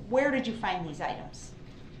 Where did you find these items?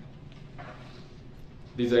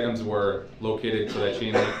 These items were located, so that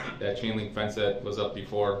chain link fence that was up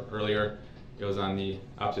before earlier, it was on the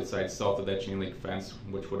opposite side south of that chain link fence,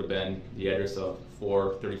 which would have been the address of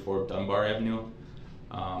 434 Dunbar Avenue.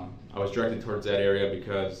 I was directed towards that area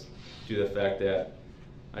because due to the fact that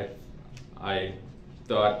I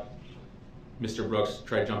thought Mr. Brooks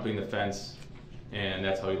tried jumping the fence and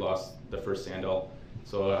that's how he lost the first sandal.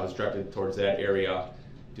 So I was directed towards that area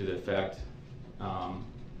due to the fact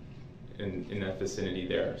in that vicinity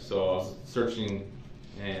there. So I was searching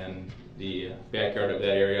in the backyard of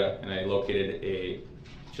that area and I located a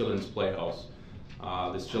children's playhouse.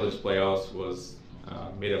 This children's playhouse was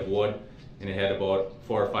made of wood and it had about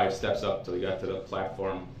 4 or 5 steps up till we got to the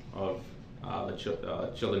platform of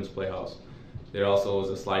the children's playhouse. There also was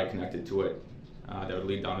a slide connected to it that would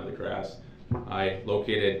lead down to the grass. I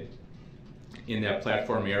located in that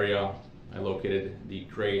platform area, I located the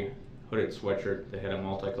gray hooded sweatshirt that had a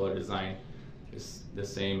multicolored design. It's the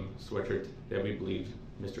same sweatshirt that we believe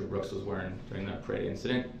Mr. Brooks was wearing during that parade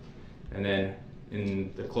incident. And then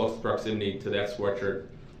in the close proximity to that sweatshirt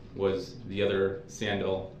was the other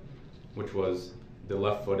sandal, which was the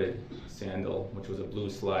left-footed sandal, which was a blue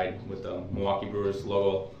slide with the Milwaukee Brewers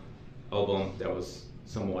logo album that was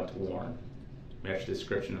somewhat worn. Matched the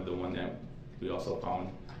description of the one that we also found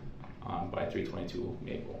by 322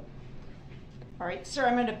 Maple. All right, sir,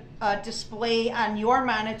 I'm going to display on your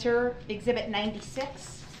monitor Exhibit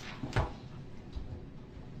 96.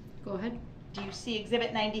 Go ahead. Do you see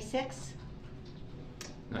Exhibit 96?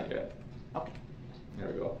 Not yet. Okay. There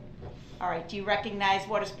we go. All right, do you recognize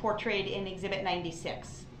what is portrayed in Exhibit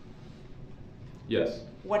 96? Yes.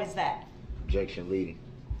 What is that? Objection leading.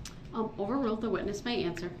 Overruled, the witness may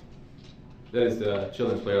answer. That is the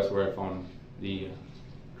children's playhouse where I found the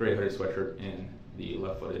gray hooded sweatshirt and the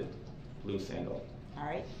left-footed blue sandal. All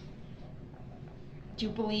right. Do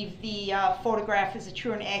you believe the photograph is a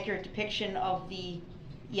true and accurate depiction of the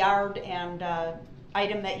yard and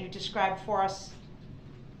item that you described for us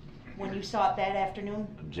when you saw it that afternoon?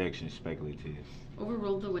 Objection speculative.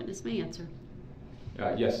 Overruled, the witness may answer.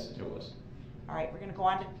 Yes, it was. All right, we're going to go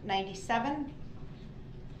on to 97.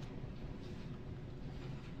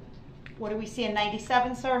 What do we see in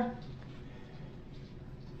 97, sir?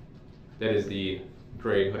 That is the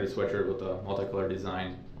gray hooded sweatshirt with the multicolored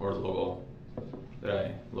design or logo that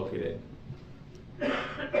I located.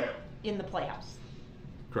 In the playhouse?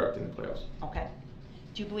 Correct, in the playhouse. Okay.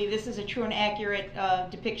 Do you believe this is a true and accurate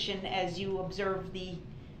depiction as you observed the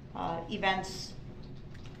events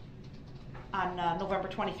on November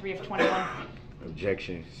 23 of 21?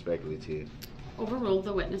 Objection, speculative. Overruled.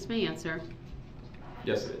 The witness may answer.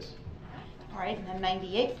 Yes, it is. All right, and then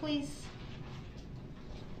 98, please.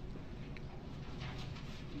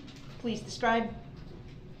 Please describe.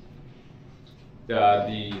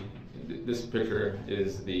 This picture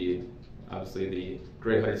is obviously the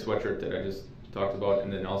gray hooded sweatshirt that I just talked about,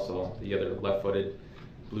 and then also the other left-footed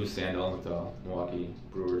blue sandal with the Milwaukee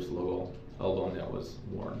Brewers logo elbow that was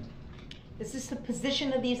worn. Is this the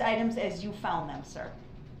position of these items as you found them, sir?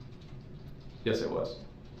 Yes, it was.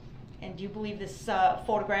 And do you believe this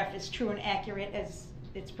photograph is true and accurate as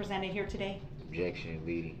it's presented here today? Objection,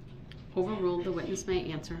 leading. Overruled. The witness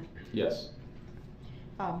may answer. Yes.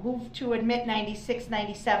 Move to admit 96,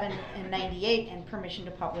 97, and 98, and permission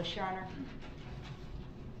to publish, Your Honor.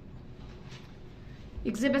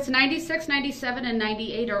 Exhibits 96, 97, and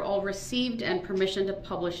 98 are all received, and permission to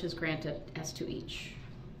publish is granted as to each.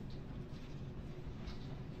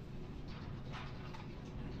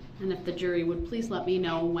 And if the jury would please let me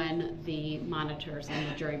know when the monitors in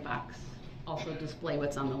the jury box also display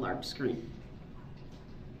what's on the large screen.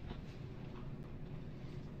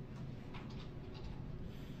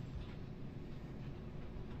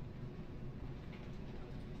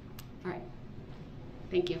 All right.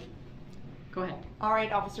 Thank you. Go ahead. All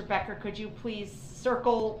right, Officer Becker, could you please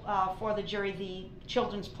circle for the jury the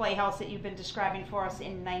children's playhouse that you've been describing for us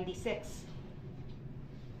in 96?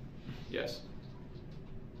 Yes.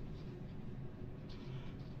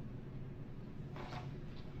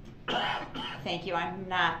 Thank you. I'm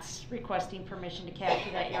not requesting permission to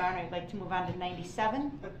capture that, Your Honor. I'd like to move on to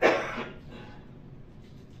 97.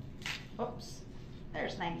 Oops,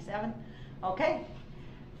 there's 97. Okay.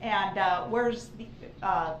 And where's the,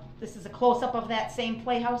 this is a close-up of that same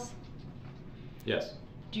playhouse? Yes.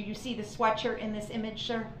 Do you see the sweatshirt in this image,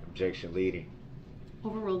 sir? Objection, leading.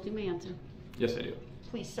 Overruled. You may answer. Yes, I do.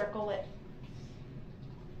 Please circle it.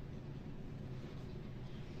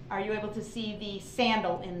 Are you able to see the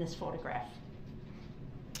sandal in this photograph?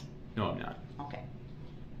 No, I'm not. Okay.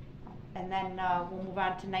 And then we'll move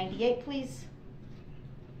on to 98, please.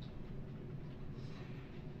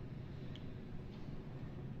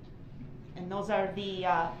 And those are the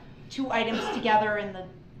two items together in the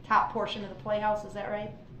top portion of the playhouse, is that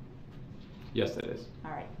right? Yes, that is.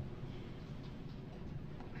 All right.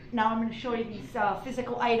 Now I'm going to show you these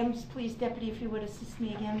physical items. Please, Deputy, if you would assist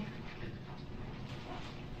me again.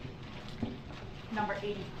 Number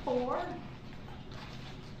 84.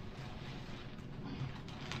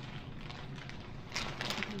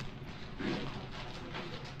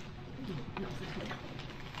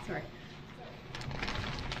 Sorry.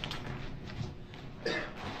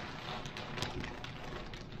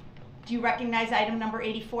 Do you recognize item number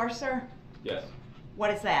 84, sir? Yes.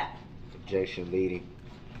 What is that? Objection, leading.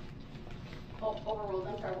 Oh, overruled.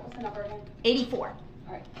 I'm sorry. What was the number again? 84.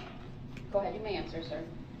 All right. Go ahead. You may answer, sir.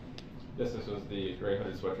 Yes, this was the gray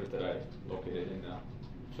hooded sweatshirt that I located in the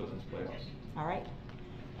children's playhouse. All right.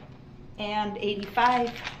 And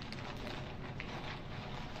 85.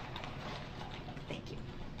 Thank you.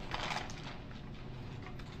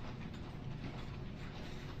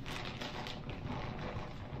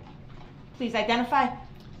 Please identify.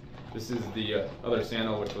 This is the other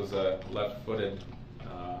sandal, which was a left-footed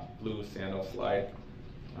blue sandal slide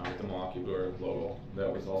with the Milwaukee Brewer logo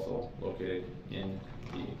that was also located in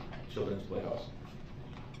the children's playhouse.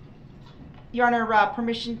 Your Honor,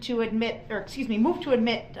 permission to admit, or excuse me, move to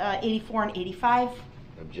admit 84 and 85.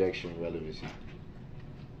 Objection, relevancy.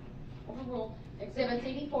 Overruled. Exhibits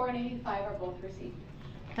 84 and 85 are both received.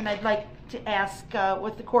 And I'd like to ask,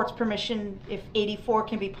 with the court's permission, if 84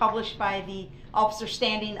 can be published by the officer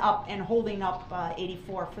standing up and holding up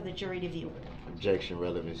 84 for the jury to view. Objection,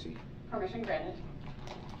 relevancy. Permission granted.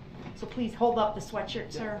 So please hold up the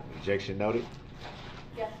sweatshirt, sir. Objection noted.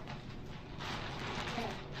 Yes.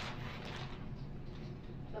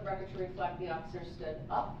 The record to reflect the officer stood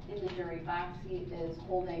up in the jury box. He is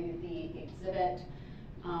holding the exhibit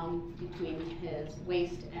between his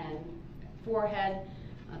waist and forehead.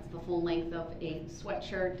 That's the full length of a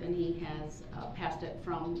sweatshirt, and he has passed it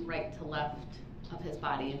from right to left of his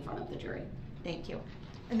body in front of the jury. Thank you.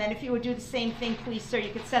 And then if you would do the same thing, please, sir, you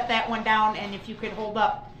could set that one down, and if you could hold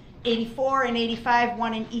up 84 and 85,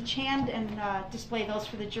 one in each hand, and display those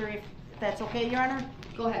for the jury, if that's okay, Your Honor?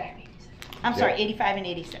 Go ahead. I'm sorry, 85 and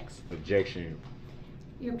 86. Objection.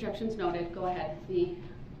 Your objection's noted. Go ahead. The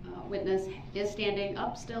witness is standing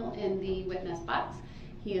up still in the witness box.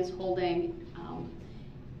 He is holding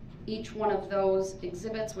each one of those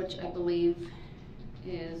exhibits, which I believe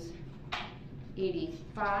is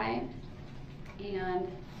 85 and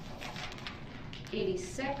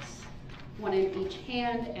 86, one in each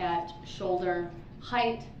hand at shoulder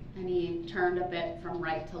height, and he turned a bit from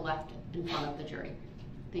right to left in front of the jury.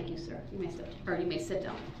 Thank you, sir. You may sit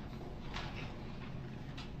down.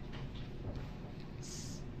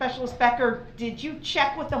 Specialist Becker, did you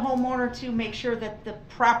check with the homeowner to make sure that the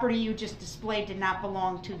property you just displayed did not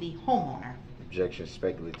belong to the homeowner? Objection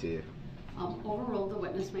speculative. Overruled. The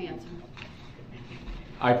witness may answer.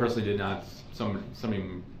 I personally did not.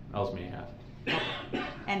 Somebody else may have.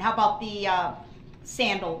 And how about the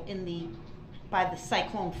sandal by the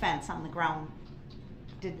cyclone fence on the ground?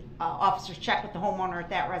 Did officers check with the homeowner at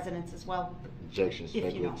that residence as well? Objection If you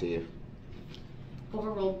know. speculative.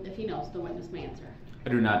 Overruled. If he knows, the witness may answer. I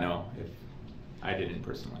do not know if I didn't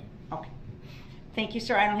personally. Okay. Thank you,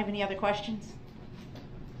 sir. I don't have any other questions.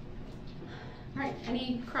 All right.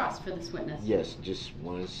 Any cross for this witness? Yes, just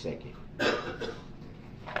 1 second. Do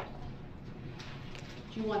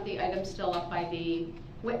you want the items still up by the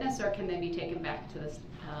witness, or can they be taken back to this,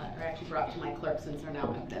 or actually brought to my clerk since they're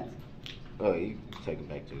now evidence? Oh, you can take it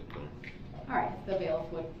back to the clerk. All right. The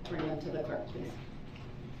bailiff would bring them to the clerk, please.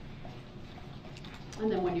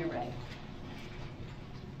 And then when you're ready.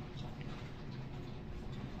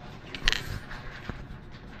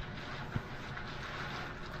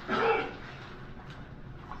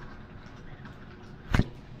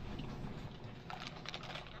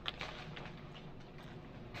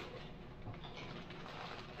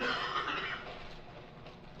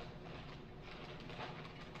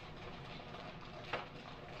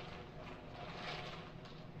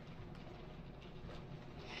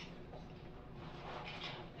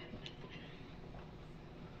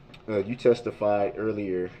 You testified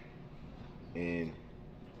earlier in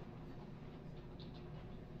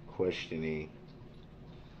questioning.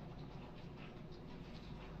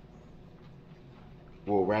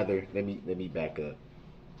 Well, rather, let me back up.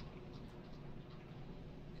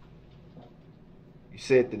 You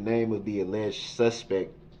said the name of the alleged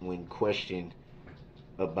suspect when questioned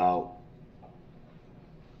about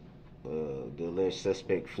the alleged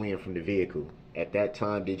suspect fleeing from the vehicle. At that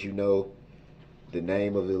time, did you know the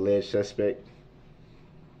name of the alleged suspect?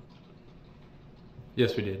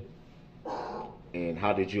 Yes, we did. And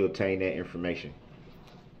how did you obtain that information?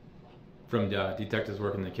 From the detectives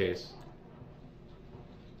working the case.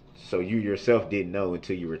 So you yourself didn't know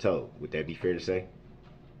until you were told. Would that be fair to say?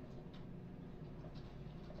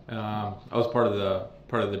 I was part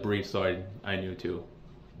of the brief, so I knew too.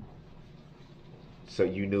 So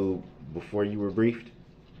you knew before you were briefed?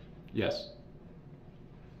 Yes.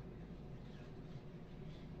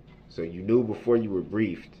 So you knew before you were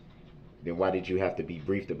briefed, then why did you have to be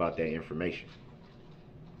briefed about that information?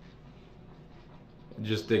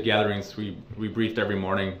 Just the gatherings, we briefed every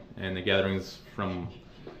morning, and the gatherings from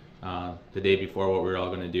the day before, what we were all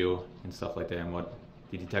going to do and stuff like that, and what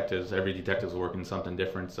every detective's working something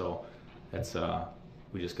different, so that's,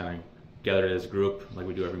 we just kind of gathered as a group like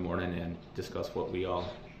we do every morning and discuss what we all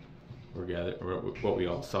what we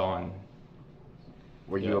all saw. And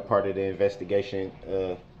were you a part of the investigation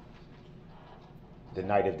the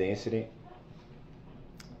night of the incident?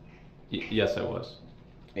 Yes, I was.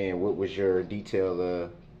 And what was your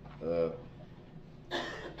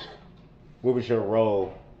what was your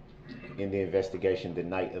role in the investigation the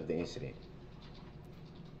night of the incident?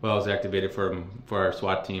 Well, I was activated for our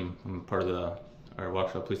SWAT team. I'm part of our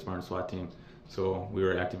Waukesha Police Department SWAT team, so we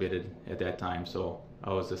were activated at that time. So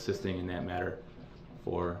I was assisting in that matter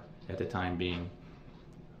at the time being,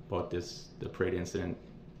 about the parade incident,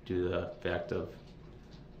 due to the fact of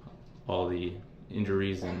all the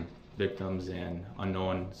injuries and victims and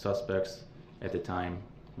unknown suspects. At the time,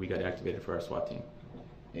 we got activated for our SWAT team.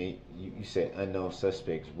 And you said unknown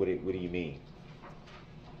suspects. What do you mean?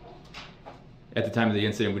 At the time of the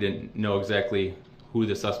incident, we didn't know exactly who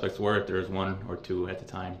the suspects were, if there was one or two at the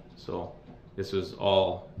time. So this was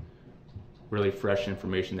all really fresh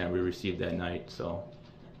information that we received that night. So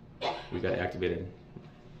we got activated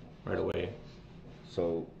right away.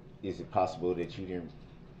 So is it possible that you didn't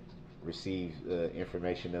receive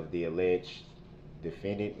information of the alleged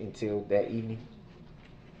defendant until that evening?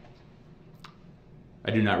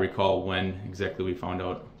 I do not recall when exactly we found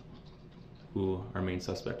out who our main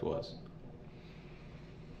suspect was.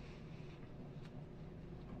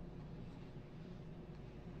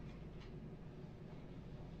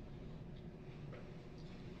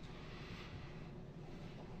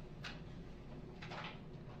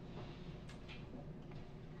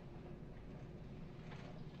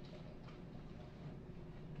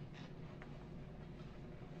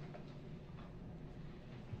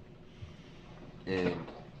 And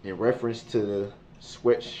in reference to the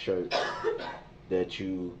sweatshirt that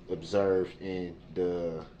you observed in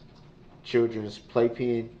the children's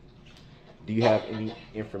playpen. Do you have any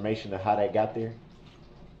information of how that got there?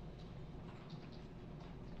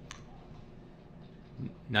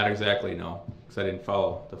 Not exactly, no, because I didn't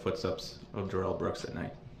follow the footsteps of Darrell Brooks at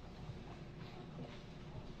night.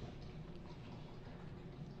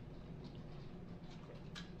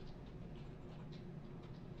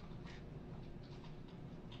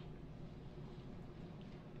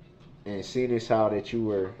 And seeing as how that you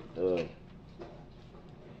were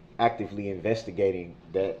actively investigating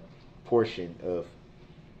that portion of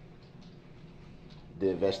the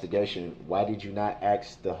investigation, why did you not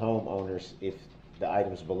ask the homeowners if the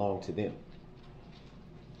items belong to them?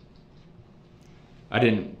 I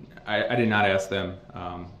did not ask them.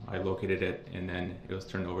 I located it, and then it was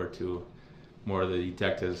turned over to more of the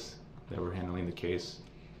detectives that were handling the case.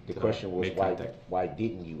 The question was, why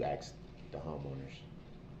didn't you ask the homeowners?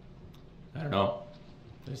 I don't know.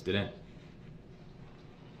 I just didn't.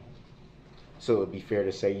 So it would be fair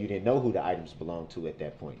to say you didn't know who the items belonged to at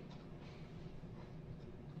that point.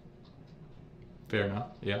 Fair enough,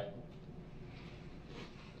 yeah.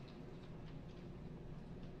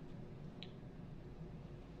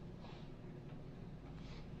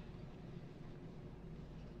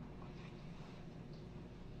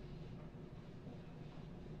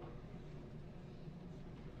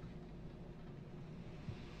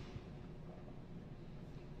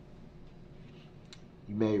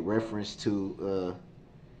 You made reference to,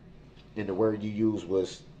 and the word you used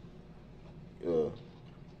was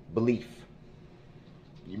belief.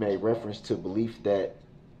 You made reference to belief that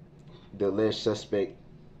the alleged suspect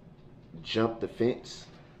jumped the fence,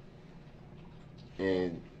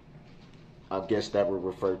 and I guess that would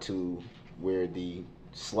refer to where the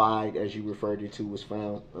slide, as you referred it to, was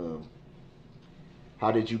found.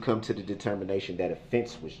 How did you come to the determination that a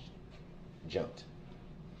fence was jumped?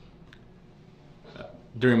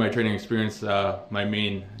 During my training experience, my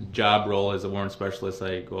main job role as a warrant specialist,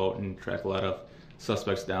 I go out and track a lot of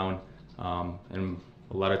suspects down, and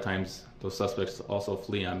a lot of times those suspects also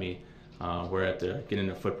flee on me. We're at to get in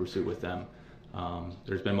a foot pursuit with them.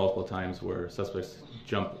 There's been multiple times where suspects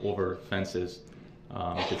jump over fences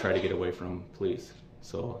to try to get away from police.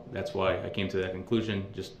 So that's why I came to that conclusion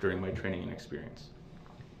just during my training and experience.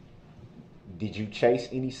 Did you chase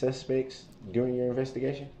any suspects during your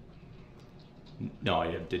investigation? No, I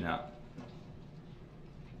did not.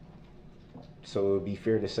 So it would be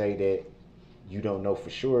fair to say that you don't know for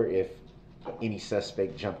sure if any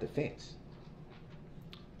suspect jumped the fence.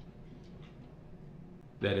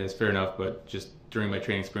 That is fair enough, but just during my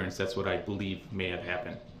training experience, that's what I believe may have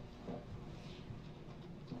happened.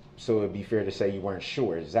 So it would be fair to say you weren't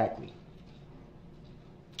sure exactly.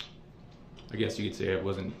 I guess you could say I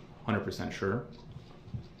wasn't 100% sure.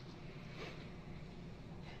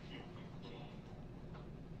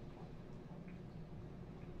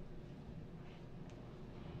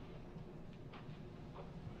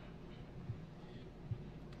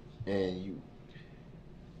 And you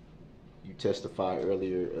testified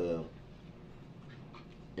earlier,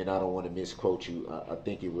 and I don't want to misquote you. I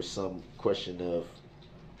think it was some question of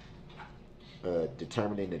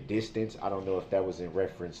determining the distance. I don't know if that was in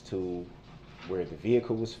reference to where the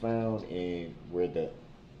vehicle was found and where the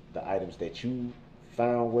items that you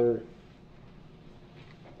found were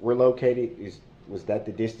located. Was that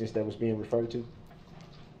the distance that was being referred to?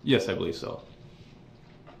 Yes, I believe so.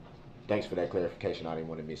 Thanks for that clarification. I didn't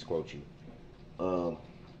want to misquote you.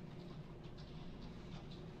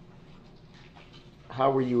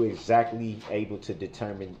 How were you exactly able to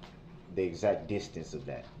determine the exact distance of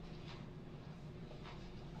that?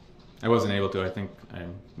 I wasn't able to. I think I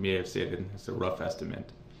may have stated it's a rough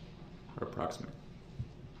estimate or approximate.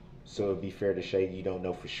 So it'd be fair to say you don't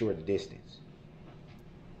know for sure the distance?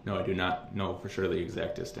 No, I do not know for sure the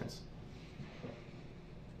exact distance.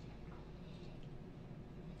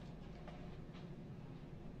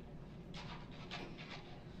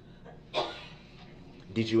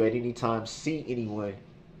 Did you at any time see anyone,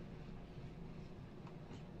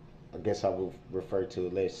 I guess I will refer to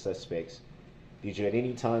alleged suspects, did you at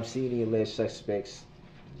any time see any alleged suspects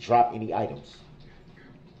drop any items?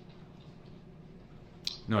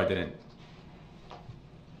 No, I didn't.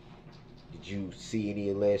 Did you see any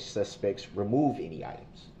alleged suspects remove any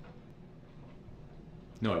items?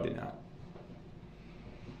 No, I did not.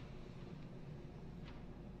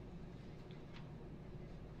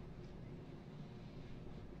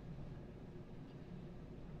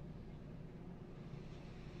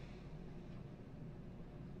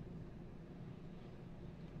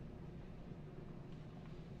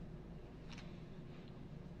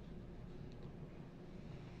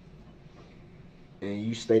 And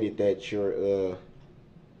you stated that your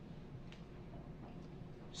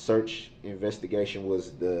search investigation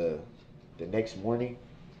was the next morning?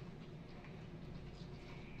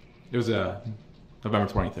 It was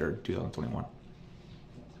November 23rd, 2021.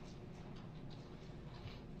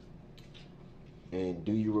 And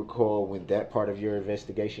do you recall when that part of your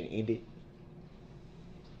investigation ended?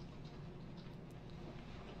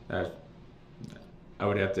 I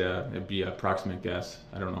would have to, it'd be an approximate guess.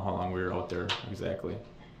 I don't know how long we were out there exactly.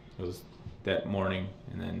 It was that morning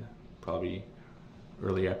and then probably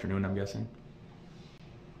early afternoon, I'm guessing.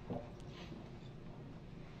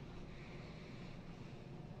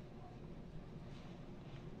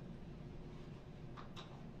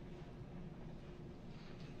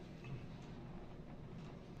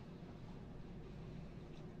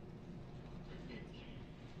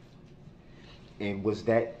 And was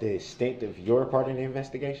that the extent of your part in the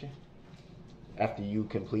investigation? After you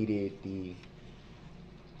completed the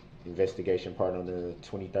investigation part on the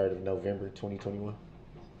 23rd of November, 2021?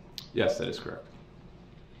 Yes, that is correct.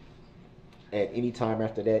 At any time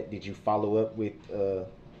after that, did you follow up with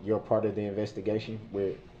your part of the investigation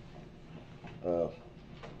where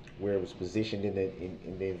it was positioned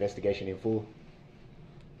in the investigation in full?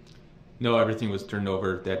 No, everything was turned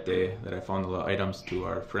over that day that I found the items to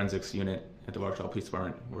our forensics unit at the Waukesha Police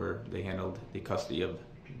Department, where they handled the custody of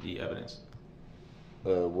the evidence.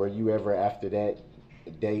 Were you ever after that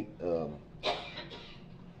date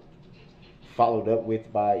followed up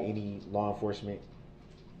with by any law enforcement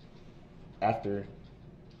after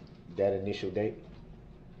that initial date?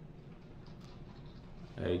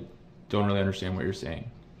 I don't really understand what you're saying.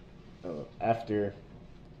 After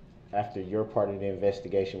your part of the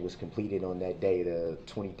investigation was completed on that day, the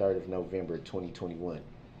 23rd of November, 2021,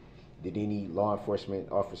 did any law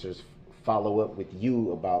enforcement officers follow up with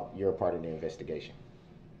you about your part of the investigation?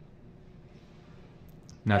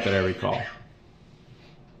 Not that I recall.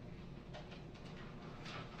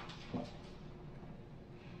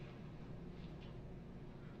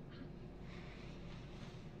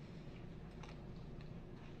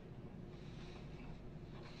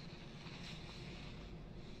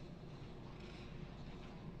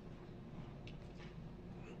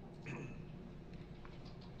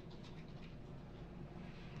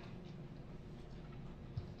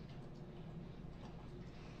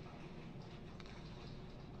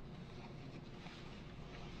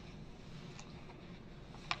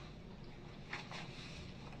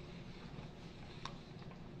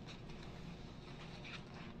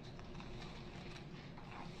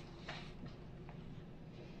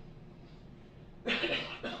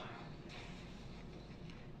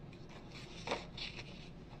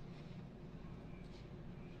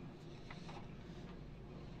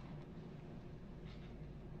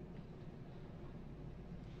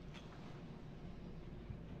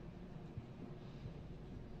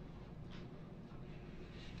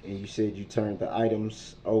 And you said you turned the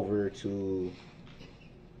items over to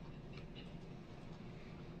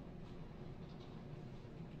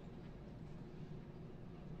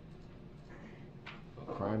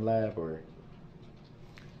a crime lab, or?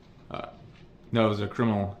 No, it was a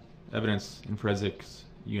criminal evidence and forensics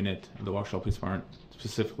unit of the Waukesha Police Department,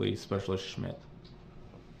 specifically Specialist Schmidt.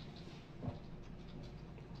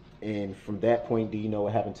 And from that point, do you know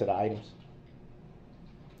what happened to the items?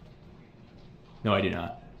 No, I do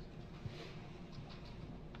not.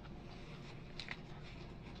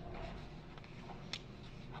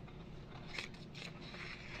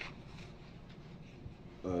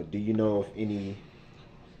 Do you know if any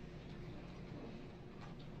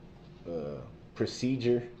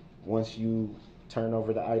procedure once you turn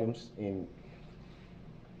over the items in,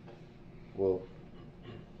 well,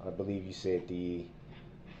 I believe you said can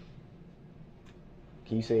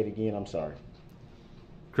you say it again? I'm sorry.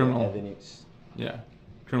 Criminal evidence. Yeah,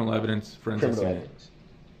 criminal evidence, forensics unit.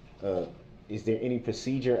 Evidence. Is there any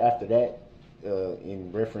procedure after that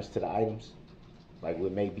in reference to the items? Like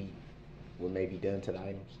what may be done to the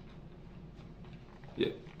items?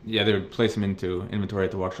 Yeah, they would place them into inventory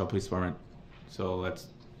at the Waukesha Police Department. So that's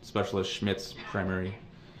Specialist Schmidt's primary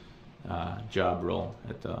job role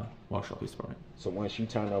at the Waukesha Police Department. So once you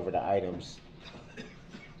turn over the items,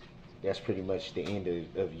 that's pretty much the end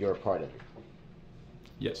of your part of it?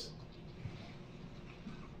 Yes.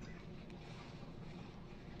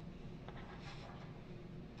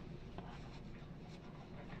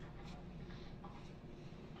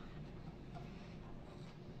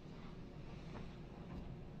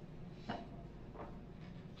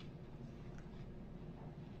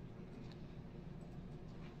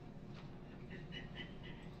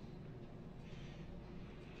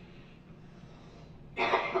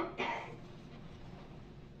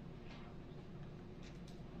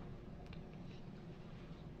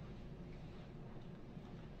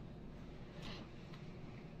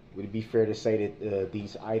 would it be fair to say that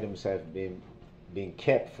these items have been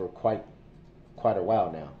kept for quite a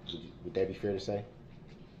while now? Would that be fair to say?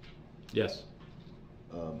 Yes.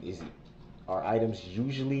 Are items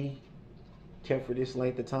usually kept for this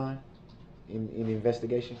length of time in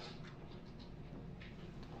investigations?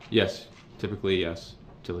 Yes. Typically, yes.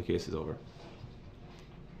 Till the case is over.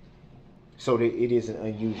 So that it isn't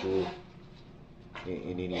unusual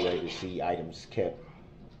in any way to see items kept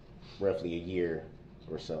roughly a year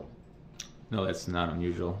or so. No, that's not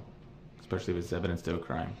unusual, especially if it's evidence to a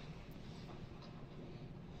crime.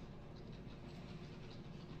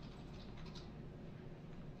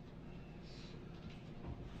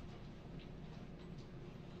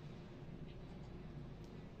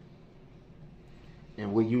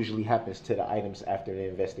 And what usually happens to the items after the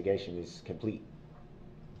investigation is complete?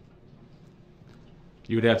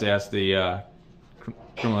 You would have to ask the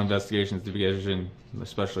criminal investigations division,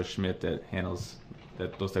 especially Schmidt, that handles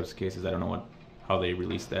those types of cases. I don't know how they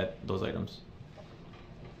release those items.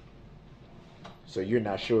 So you're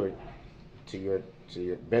not sure, to your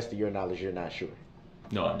best of your knowledge, you're not sure?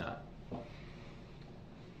 No, I'm not.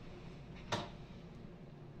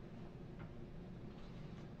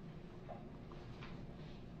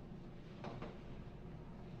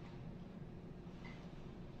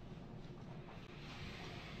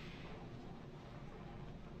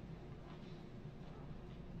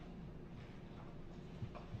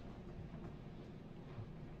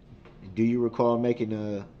 Do you recall making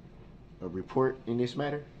a report in this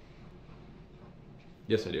matter?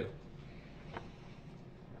 Yes, I do.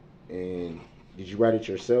 And did you write it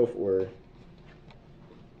yourself, or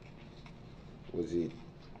was it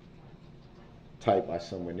typed by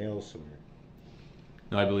someone else? Or?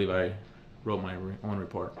 No, I believe I wrote my own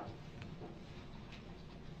report.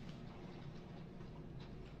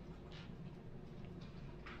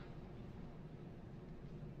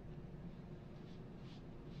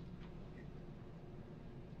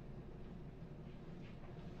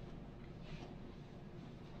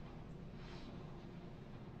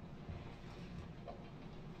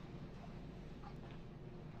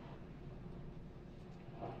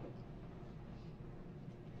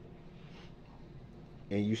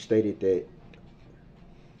 And you stated that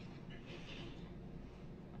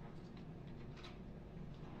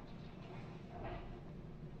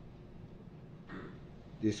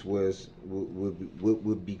this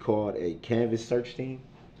would be called a canvas search team?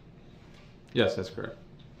 Yes, that's correct.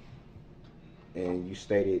 And you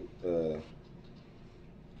stated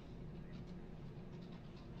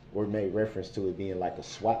or made reference to it being like a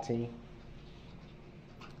SWAT team?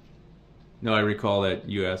 No, I recall that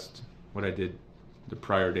you asked what I did the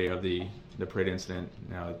prior day of the parade incident.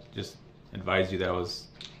 Now, I just advised you that I was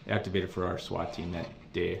activated for our SWAT team that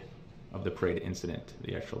day of the parade incident,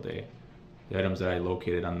 the actual day. The items that I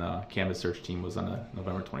located on the canvas search team was on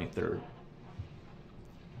November 23rd.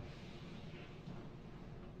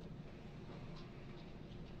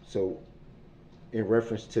 So, in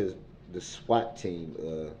reference to the SWAT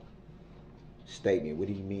team statement, what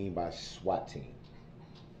do you mean by SWAT team?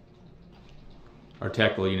 Our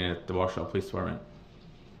tactical unit at the Waukesha Police Department.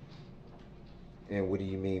 And what do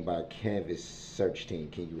you mean by canvas search team?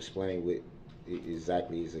 Can you explain what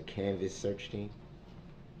exactly is a canvas search team?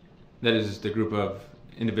 That is the group of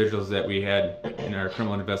individuals that we had in our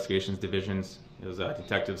criminal investigations divisions. It was a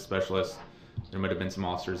detective specialist. There might have been some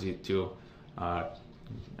officers too.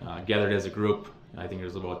 Gathered as a group. I think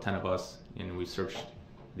there's about 10 of us, and we searched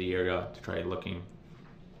the area to try looking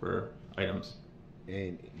for items.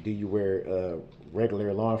 And do you wear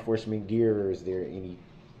regular law enforcement gear, or is there any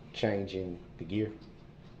change in the gear?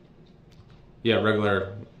 Yeah,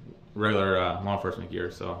 regular law enforcement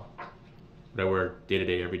gear. So, what I wear day to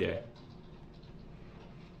day, every day.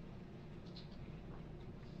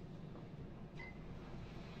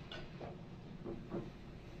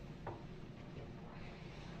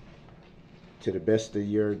 To the best of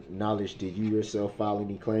your knowledge, did you yourself file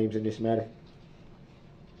any claims in this matter?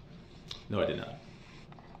 No, I did not.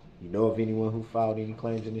 You know of anyone who filed any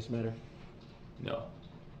claims in this matter? No.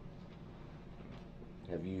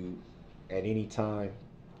 Have you at any time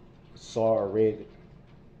saw or read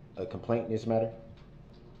a complaint in this matter?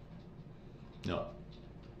 No.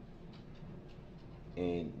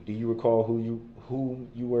 And do you recall who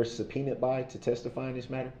you were subpoenaed by to testify in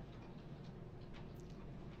this matter?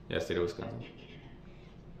 Yeah, state of Wisconsin.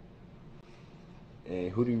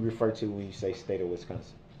 And who do you refer to when you say state of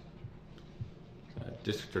Wisconsin?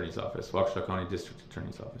 District Attorney's Office, Waukesha County District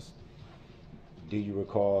Attorney's Office. Do you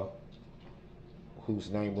recall whose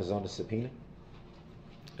name was on the subpoena?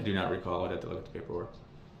 I do not recall. I'd have to look at the paperwork.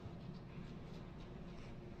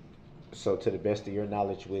 So to the best of your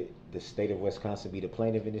knowledge, would the state of Wisconsin be the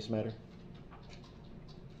plaintiff in this matter?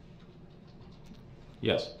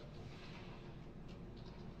 Yes.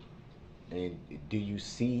 And do you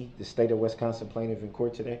see the state of Wisconsin plaintiff in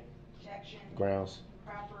court today? Objection. Grounds.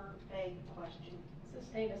 Proper vague question.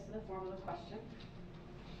 Sustained as to the form of the question.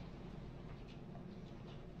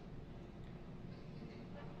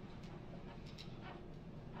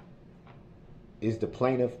 Is the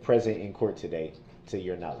plaintiff present in court today, to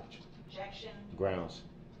your knowledge? Objection. Grounds.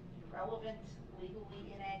 Irrelevant,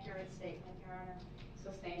 legally inaccurate statement, Your Honor.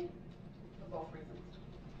 Sustained for both reasons.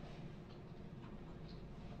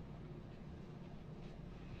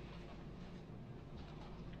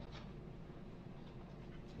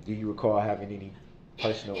 Do you recall having any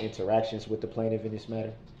personal interactions with the plaintiff in this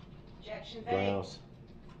matter? Objection. Vague. Grounds.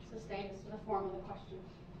 Sustained as to the form of the question.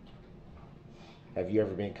 Have you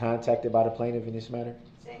ever been contacted by the plaintiff in this matter?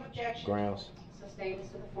 Same objection. Grounds. Sustained as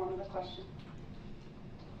to the form of the question.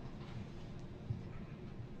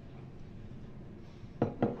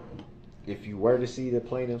 If you were to see the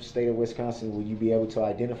plaintiff, state of Wisconsin, will you be able to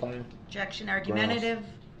identify him? Objection. Argumentative.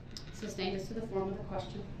 Sustained as to the form of the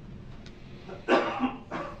question.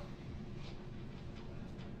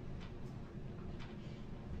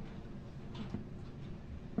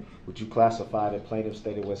 Would you classify the plaintiff,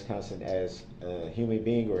 state of Wisconsin, as a human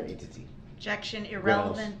being or an entity? Objection.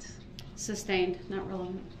 Irrelevant. Sustained, not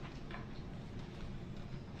relevant.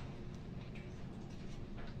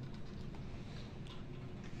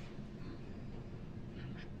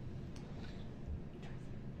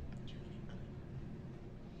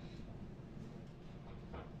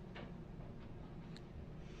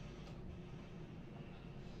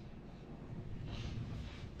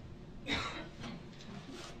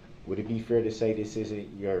 Would it be fair to say this isn't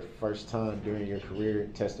your first time during your career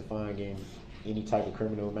testifying in any type of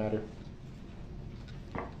criminal matter?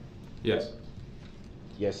 Yes.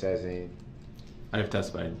 Yes, as in? I have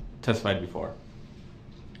testified before.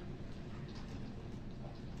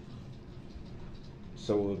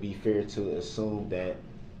 So it would be fair to assume that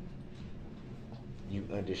you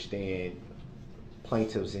understand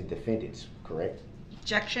plaintiffs and defendants, correct?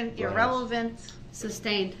 Objection. Grounds. Irrelevant.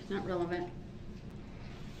 Sustained, not relevant.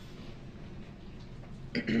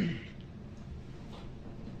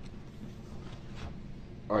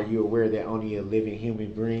 Are you aware that only a living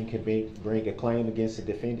human being can bring a claim against a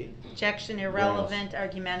defendant? Objection. Irrelevant.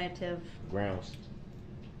 Argumentative. Grounds.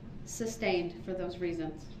 Sustained for those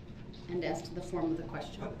reasons and as to the form of the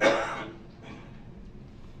question.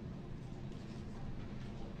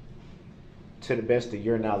 To the best of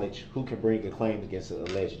your knowledge, who can bring a claim against an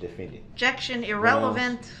alleged defendant? Objection.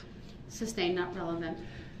 Irrelevant. Sustained, not relevant.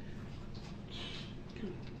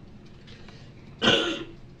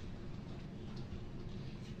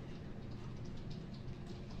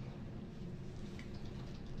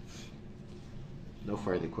 No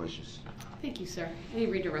further questions. Thank you, sir. Any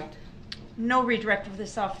redirect? No redirect of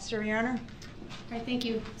this officer, Your Honor. All right, thank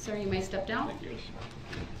you. Sir, you may step down. Thank you.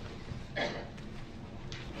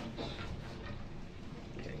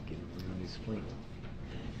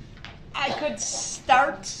 I could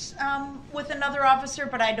start with another officer,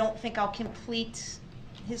 but I don't think I'll complete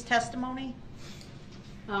his testimony.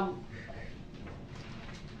 What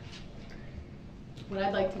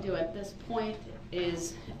I'd like to do at this point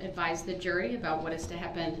is advise the jury about what is to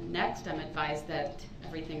happen next. I'm advised that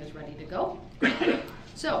everything is ready to go.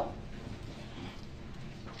 So,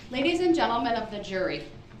 ladies and gentlemen of the jury,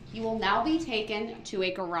 you will now be taken to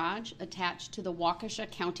a garage attached to the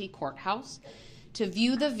Waukesha County Courthouse to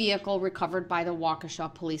view the vehicle recovered by the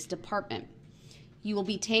Waukesha Police Department. You will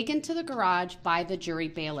be taken to the garage by the jury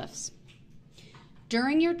bailiffs.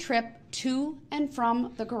 During your trip to and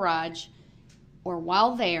from the garage, or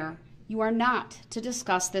while there, you are not to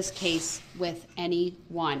discuss this case with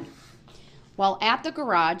anyone. While at the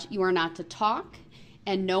garage, you are not to talk,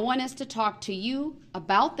 and no one is to talk to you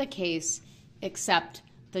about the case except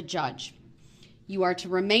the judge. You are to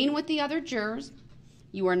remain with the other jurors.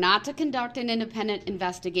 You are not to conduct an independent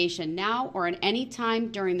investigation now or at any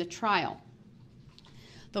time during the trial.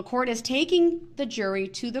 The court is taking the jury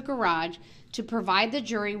to the garage to provide the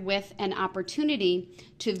jury with an opportunity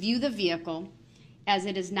to view the vehicle, as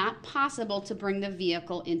it is not possible to bring the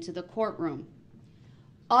vehicle into the courtroom.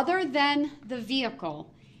 Other than the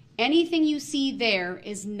vehicle, anything you see there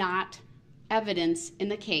is not evidence in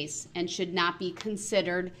the case and should not be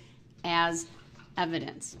considered as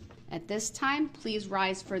evidence. At this time, please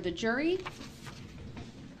rise for the jury.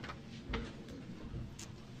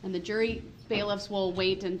 And the jury bailiffs will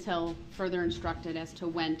wait until further instructed as to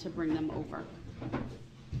when to bring them over.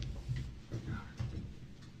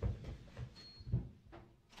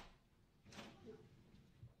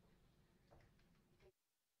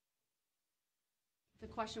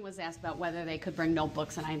 question was asked about whether they could bring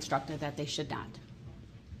notebooks, and I instructed that they should not.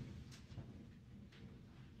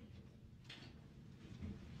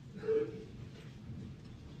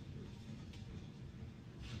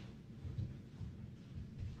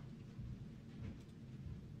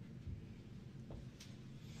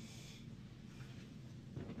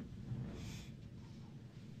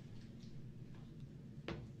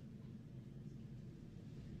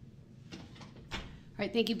 All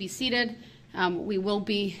right, thank you. Be seated. We will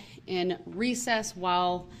be in recess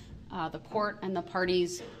while the court and the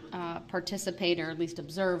parties participate, or at least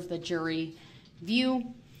observe, the jury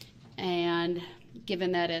view. And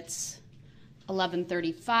given that it's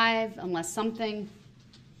 11:35, unless something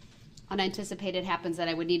unanticipated happens that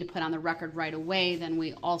I would need to put on the record right away, then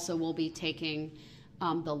we also will be taking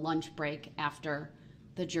the lunch break after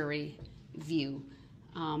the jury view.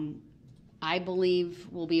 I believe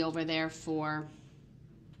we'll be over there for...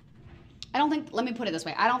 let me put it this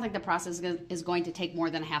way. I don't think the process is going to take more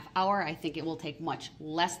than a half hour. I think it will take much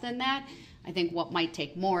less than that. I think what might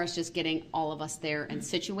take more is just getting all of us there and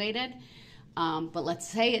situated. But let's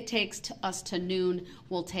say it takes us to noon.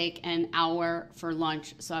 We'll take an hour for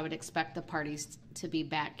lunch. So I would expect the parties to be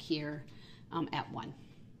back here at 1.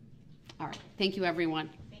 All right. Thank you, everyone.